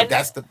 But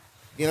that's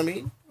you know what I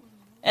mean?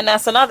 And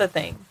that's another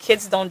thing.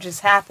 Kids don't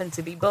just happen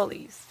to be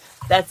bullies.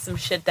 That's some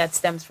shit that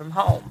stems from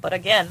home. But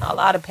again, a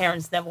lot of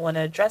parents never want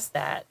to address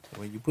that.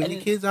 When you put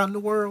your kids out in the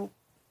world,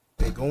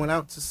 they're going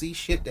out to see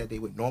shit that they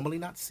would normally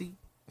not see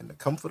in the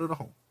comfort of the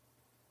home.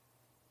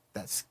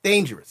 That's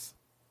dangerous.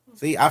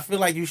 See, I feel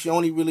like you should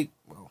only really,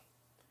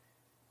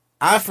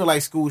 I feel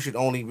like school should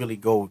only really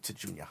go to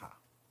junior high.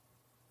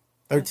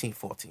 13,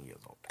 14 years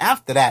old.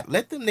 After that,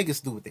 let them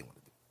niggas do what they want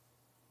to do.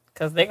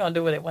 Because they're going to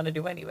do what they want to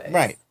do anyway.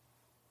 Right.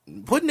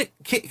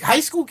 High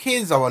school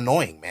kids are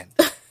annoying, man.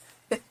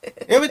 You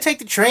ever take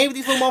the train with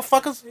these little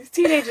motherfuckers? These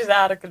teenagers are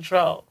out of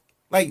control.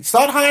 Like,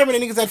 start hiring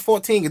the niggas at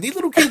 14. Because these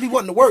little kids be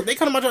wanting to work. They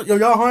come to my job, yo,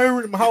 y'all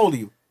hiring him? How old are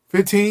you?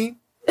 15?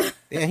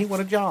 Yeah, he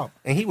want a job.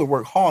 And he would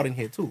work hard in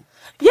here, too.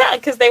 Yeah,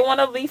 because they want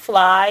to be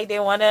fly. They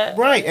want to...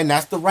 Right, and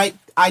that's the right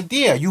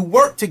idea. You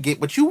work to get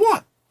what you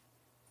want.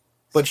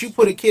 But you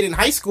put a kid in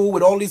high school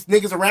with all these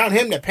niggas around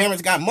him that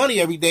parents got money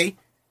every day.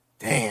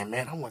 Damn,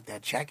 man, I want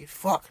that jacket.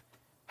 Fuck.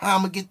 How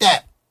I'm going to get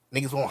that?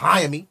 Niggas won't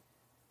hire me.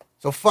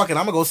 So fuck it,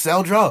 I'm going to go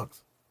sell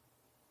drugs.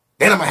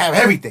 Then I'm going to have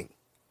everything.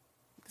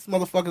 This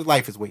motherfucker's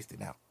life is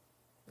wasted now.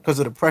 Because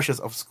of the pressures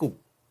of school.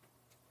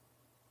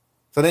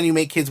 So then you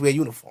make kids wear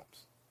uniforms.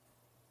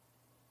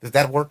 Does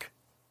that work?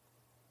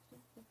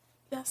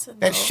 Yes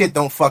and That shit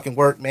don't fucking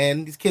work,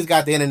 man. These kids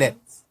got the internet.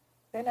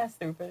 They're not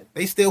stupid.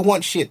 They still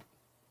want shit.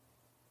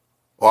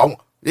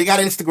 Well, they got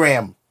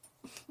Instagram.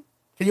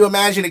 Can you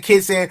imagine a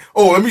kid saying,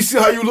 oh, let me see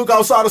how you look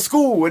outside of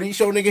school? And he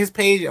show nigga his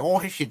page and all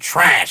his shit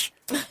trash.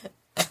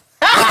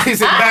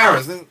 He's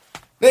embarrassed.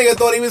 Nigga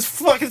thought he was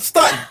fucking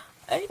stunting.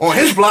 On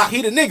his block,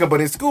 he the nigga, but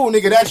in school,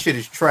 nigga, that shit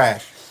is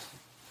trash.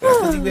 That's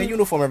because he wear a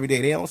uniform every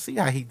day. They don't see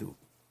how he do.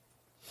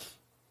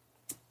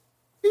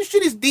 This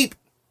shit is deep.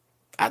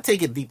 I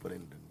take it deeper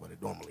than what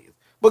it normally is.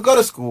 But go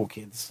to school,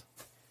 kids.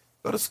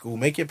 Go to school.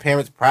 Make your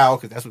parents proud,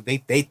 because that's what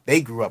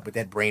they grew up with,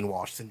 that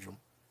brainwash syndrome.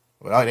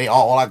 Well,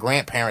 all our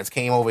grandparents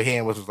came over here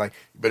and was like,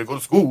 you better go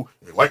to school.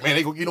 White man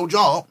ain't gonna get no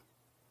job.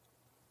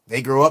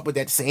 They grew up with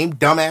that same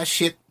dumbass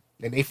shit,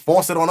 and they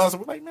force it on us.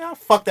 And we're like, man, I'll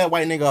fuck that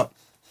white nigga up.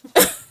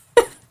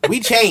 We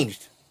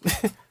changed.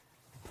 I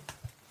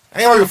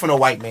ain't working for no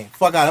white man.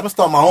 Fuck out. I'm gonna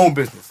start my own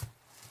business.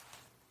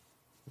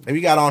 And we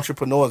got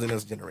entrepreneurs in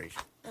this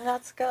generation.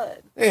 That's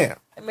good. Yeah.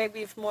 And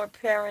maybe if more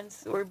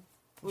parents or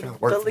I'm trying to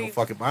work for no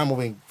fucking... I'm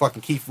moving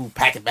fucking key food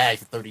packing bags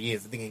for 30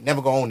 years. The thing ain't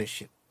never gonna own this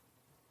shit.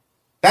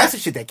 That's the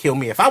shit that killed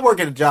me. If I work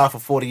at a job for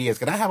 40 years,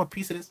 can I have a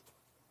piece of this?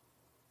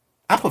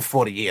 I put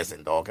 40 years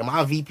in, dog. Am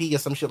I a VP or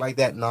some shit like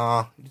that?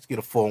 Nah. You just get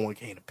a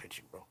 401k and a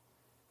pension, bro.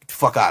 Get the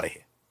fuck out of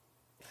here.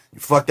 You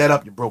fuck that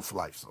up, you're broke for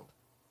life, so.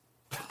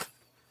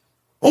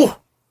 Oh!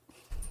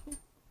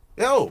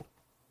 Yo!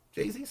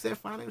 Jay-Z said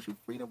financial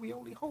freedom, we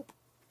only hope.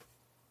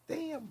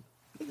 Damn.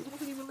 Niggas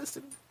wasn't even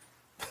listening.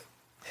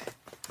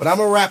 But I'm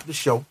gonna wrap the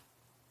show.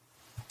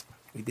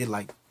 We did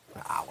like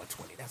an hour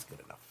 20. That's good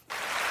enough.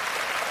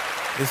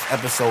 This is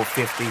episode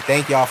 50.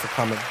 Thank y'all for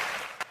coming.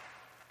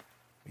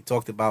 We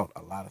talked about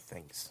a lot of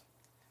things.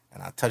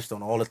 And I touched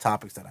on all the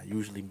topics that I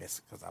usually miss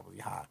because I was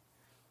high.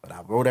 But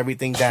I wrote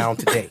everything down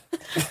today.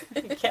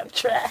 You kept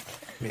track.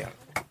 Yeah.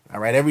 I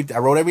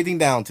wrote everything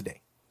down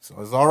today. So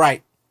it's all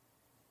right.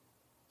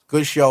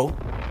 Good show.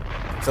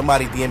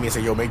 Somebody DM me and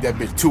say, yo, make that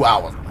bitch 2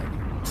 hours. I'm like,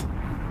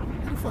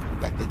 what the fuck?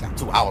 They got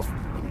 2 hours.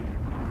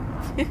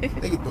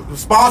 They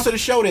sponsor the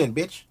show then,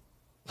 bitch.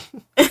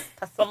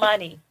 That's some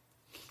money.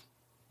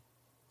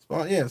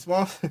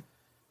 Sponsor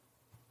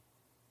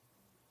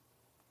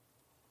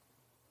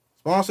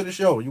the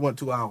show. You want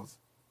 2 hours.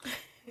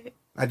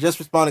 I just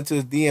responded to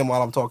his DM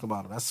while I'm talking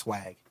about him. That's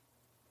swag.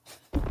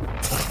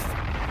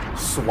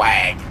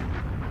 Swag.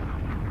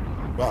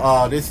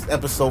 But this is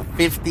episode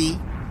 50.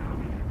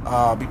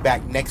 I'll be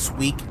back next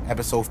week,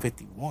 episode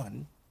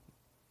 51.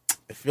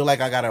 I feel like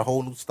I got a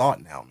whole new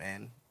start now,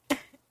 man.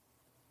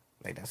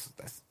 Like that's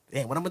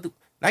damn, what I'm gonna do.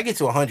 When I get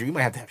to 100, you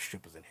might have to have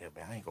strippers in here,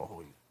 man. I ain't gonna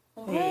hold you.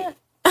 What?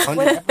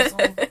 100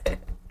 episodes?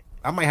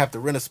 I might have to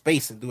rent a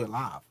space and do it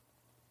live.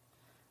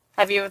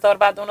 Have you ever thought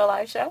about doing a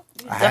live show?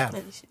 You I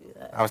definitely have. should do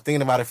that. I was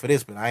thinking about it for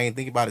this, but I ain't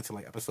thinking about it till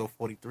like episode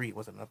 43. It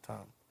wasn't enough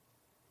time.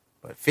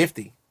 But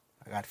 50,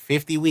 I got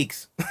 50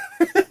 weeks.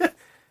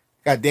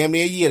 Got damn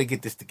near a year to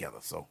get this together,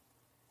 so.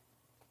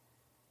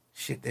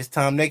 Shit, this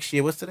time next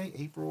year, what's today?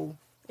 April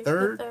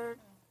 3rd?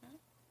 Mm-hmm.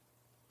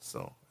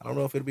 So, I don't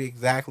know if it'll be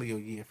exactly a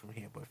year from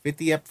here, but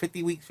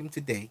 50 weeks from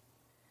today,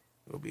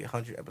 it will be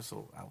 100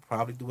 episodes. I'll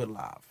probably do it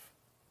live.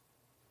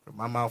 From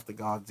my mouth to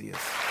God's ears.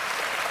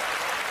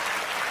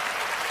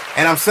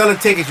 And I'm selling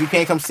tickets. You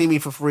can't come see me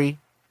for free.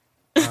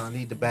 I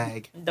need the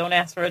bag. Don't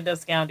ask for a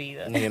discount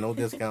either. Yeah, no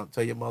discount.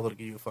 Tell your mother to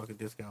give you a fucking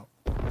discount.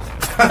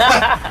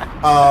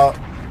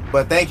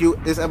 But thank you.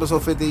 This is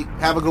episode 50.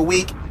 Have a good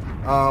week.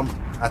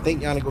 I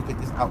think y'all need to go get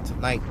this out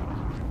tonight.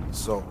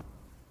 So,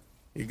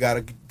 you got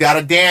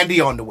a dandy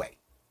on the way.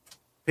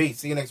 Peace.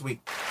 See you next week.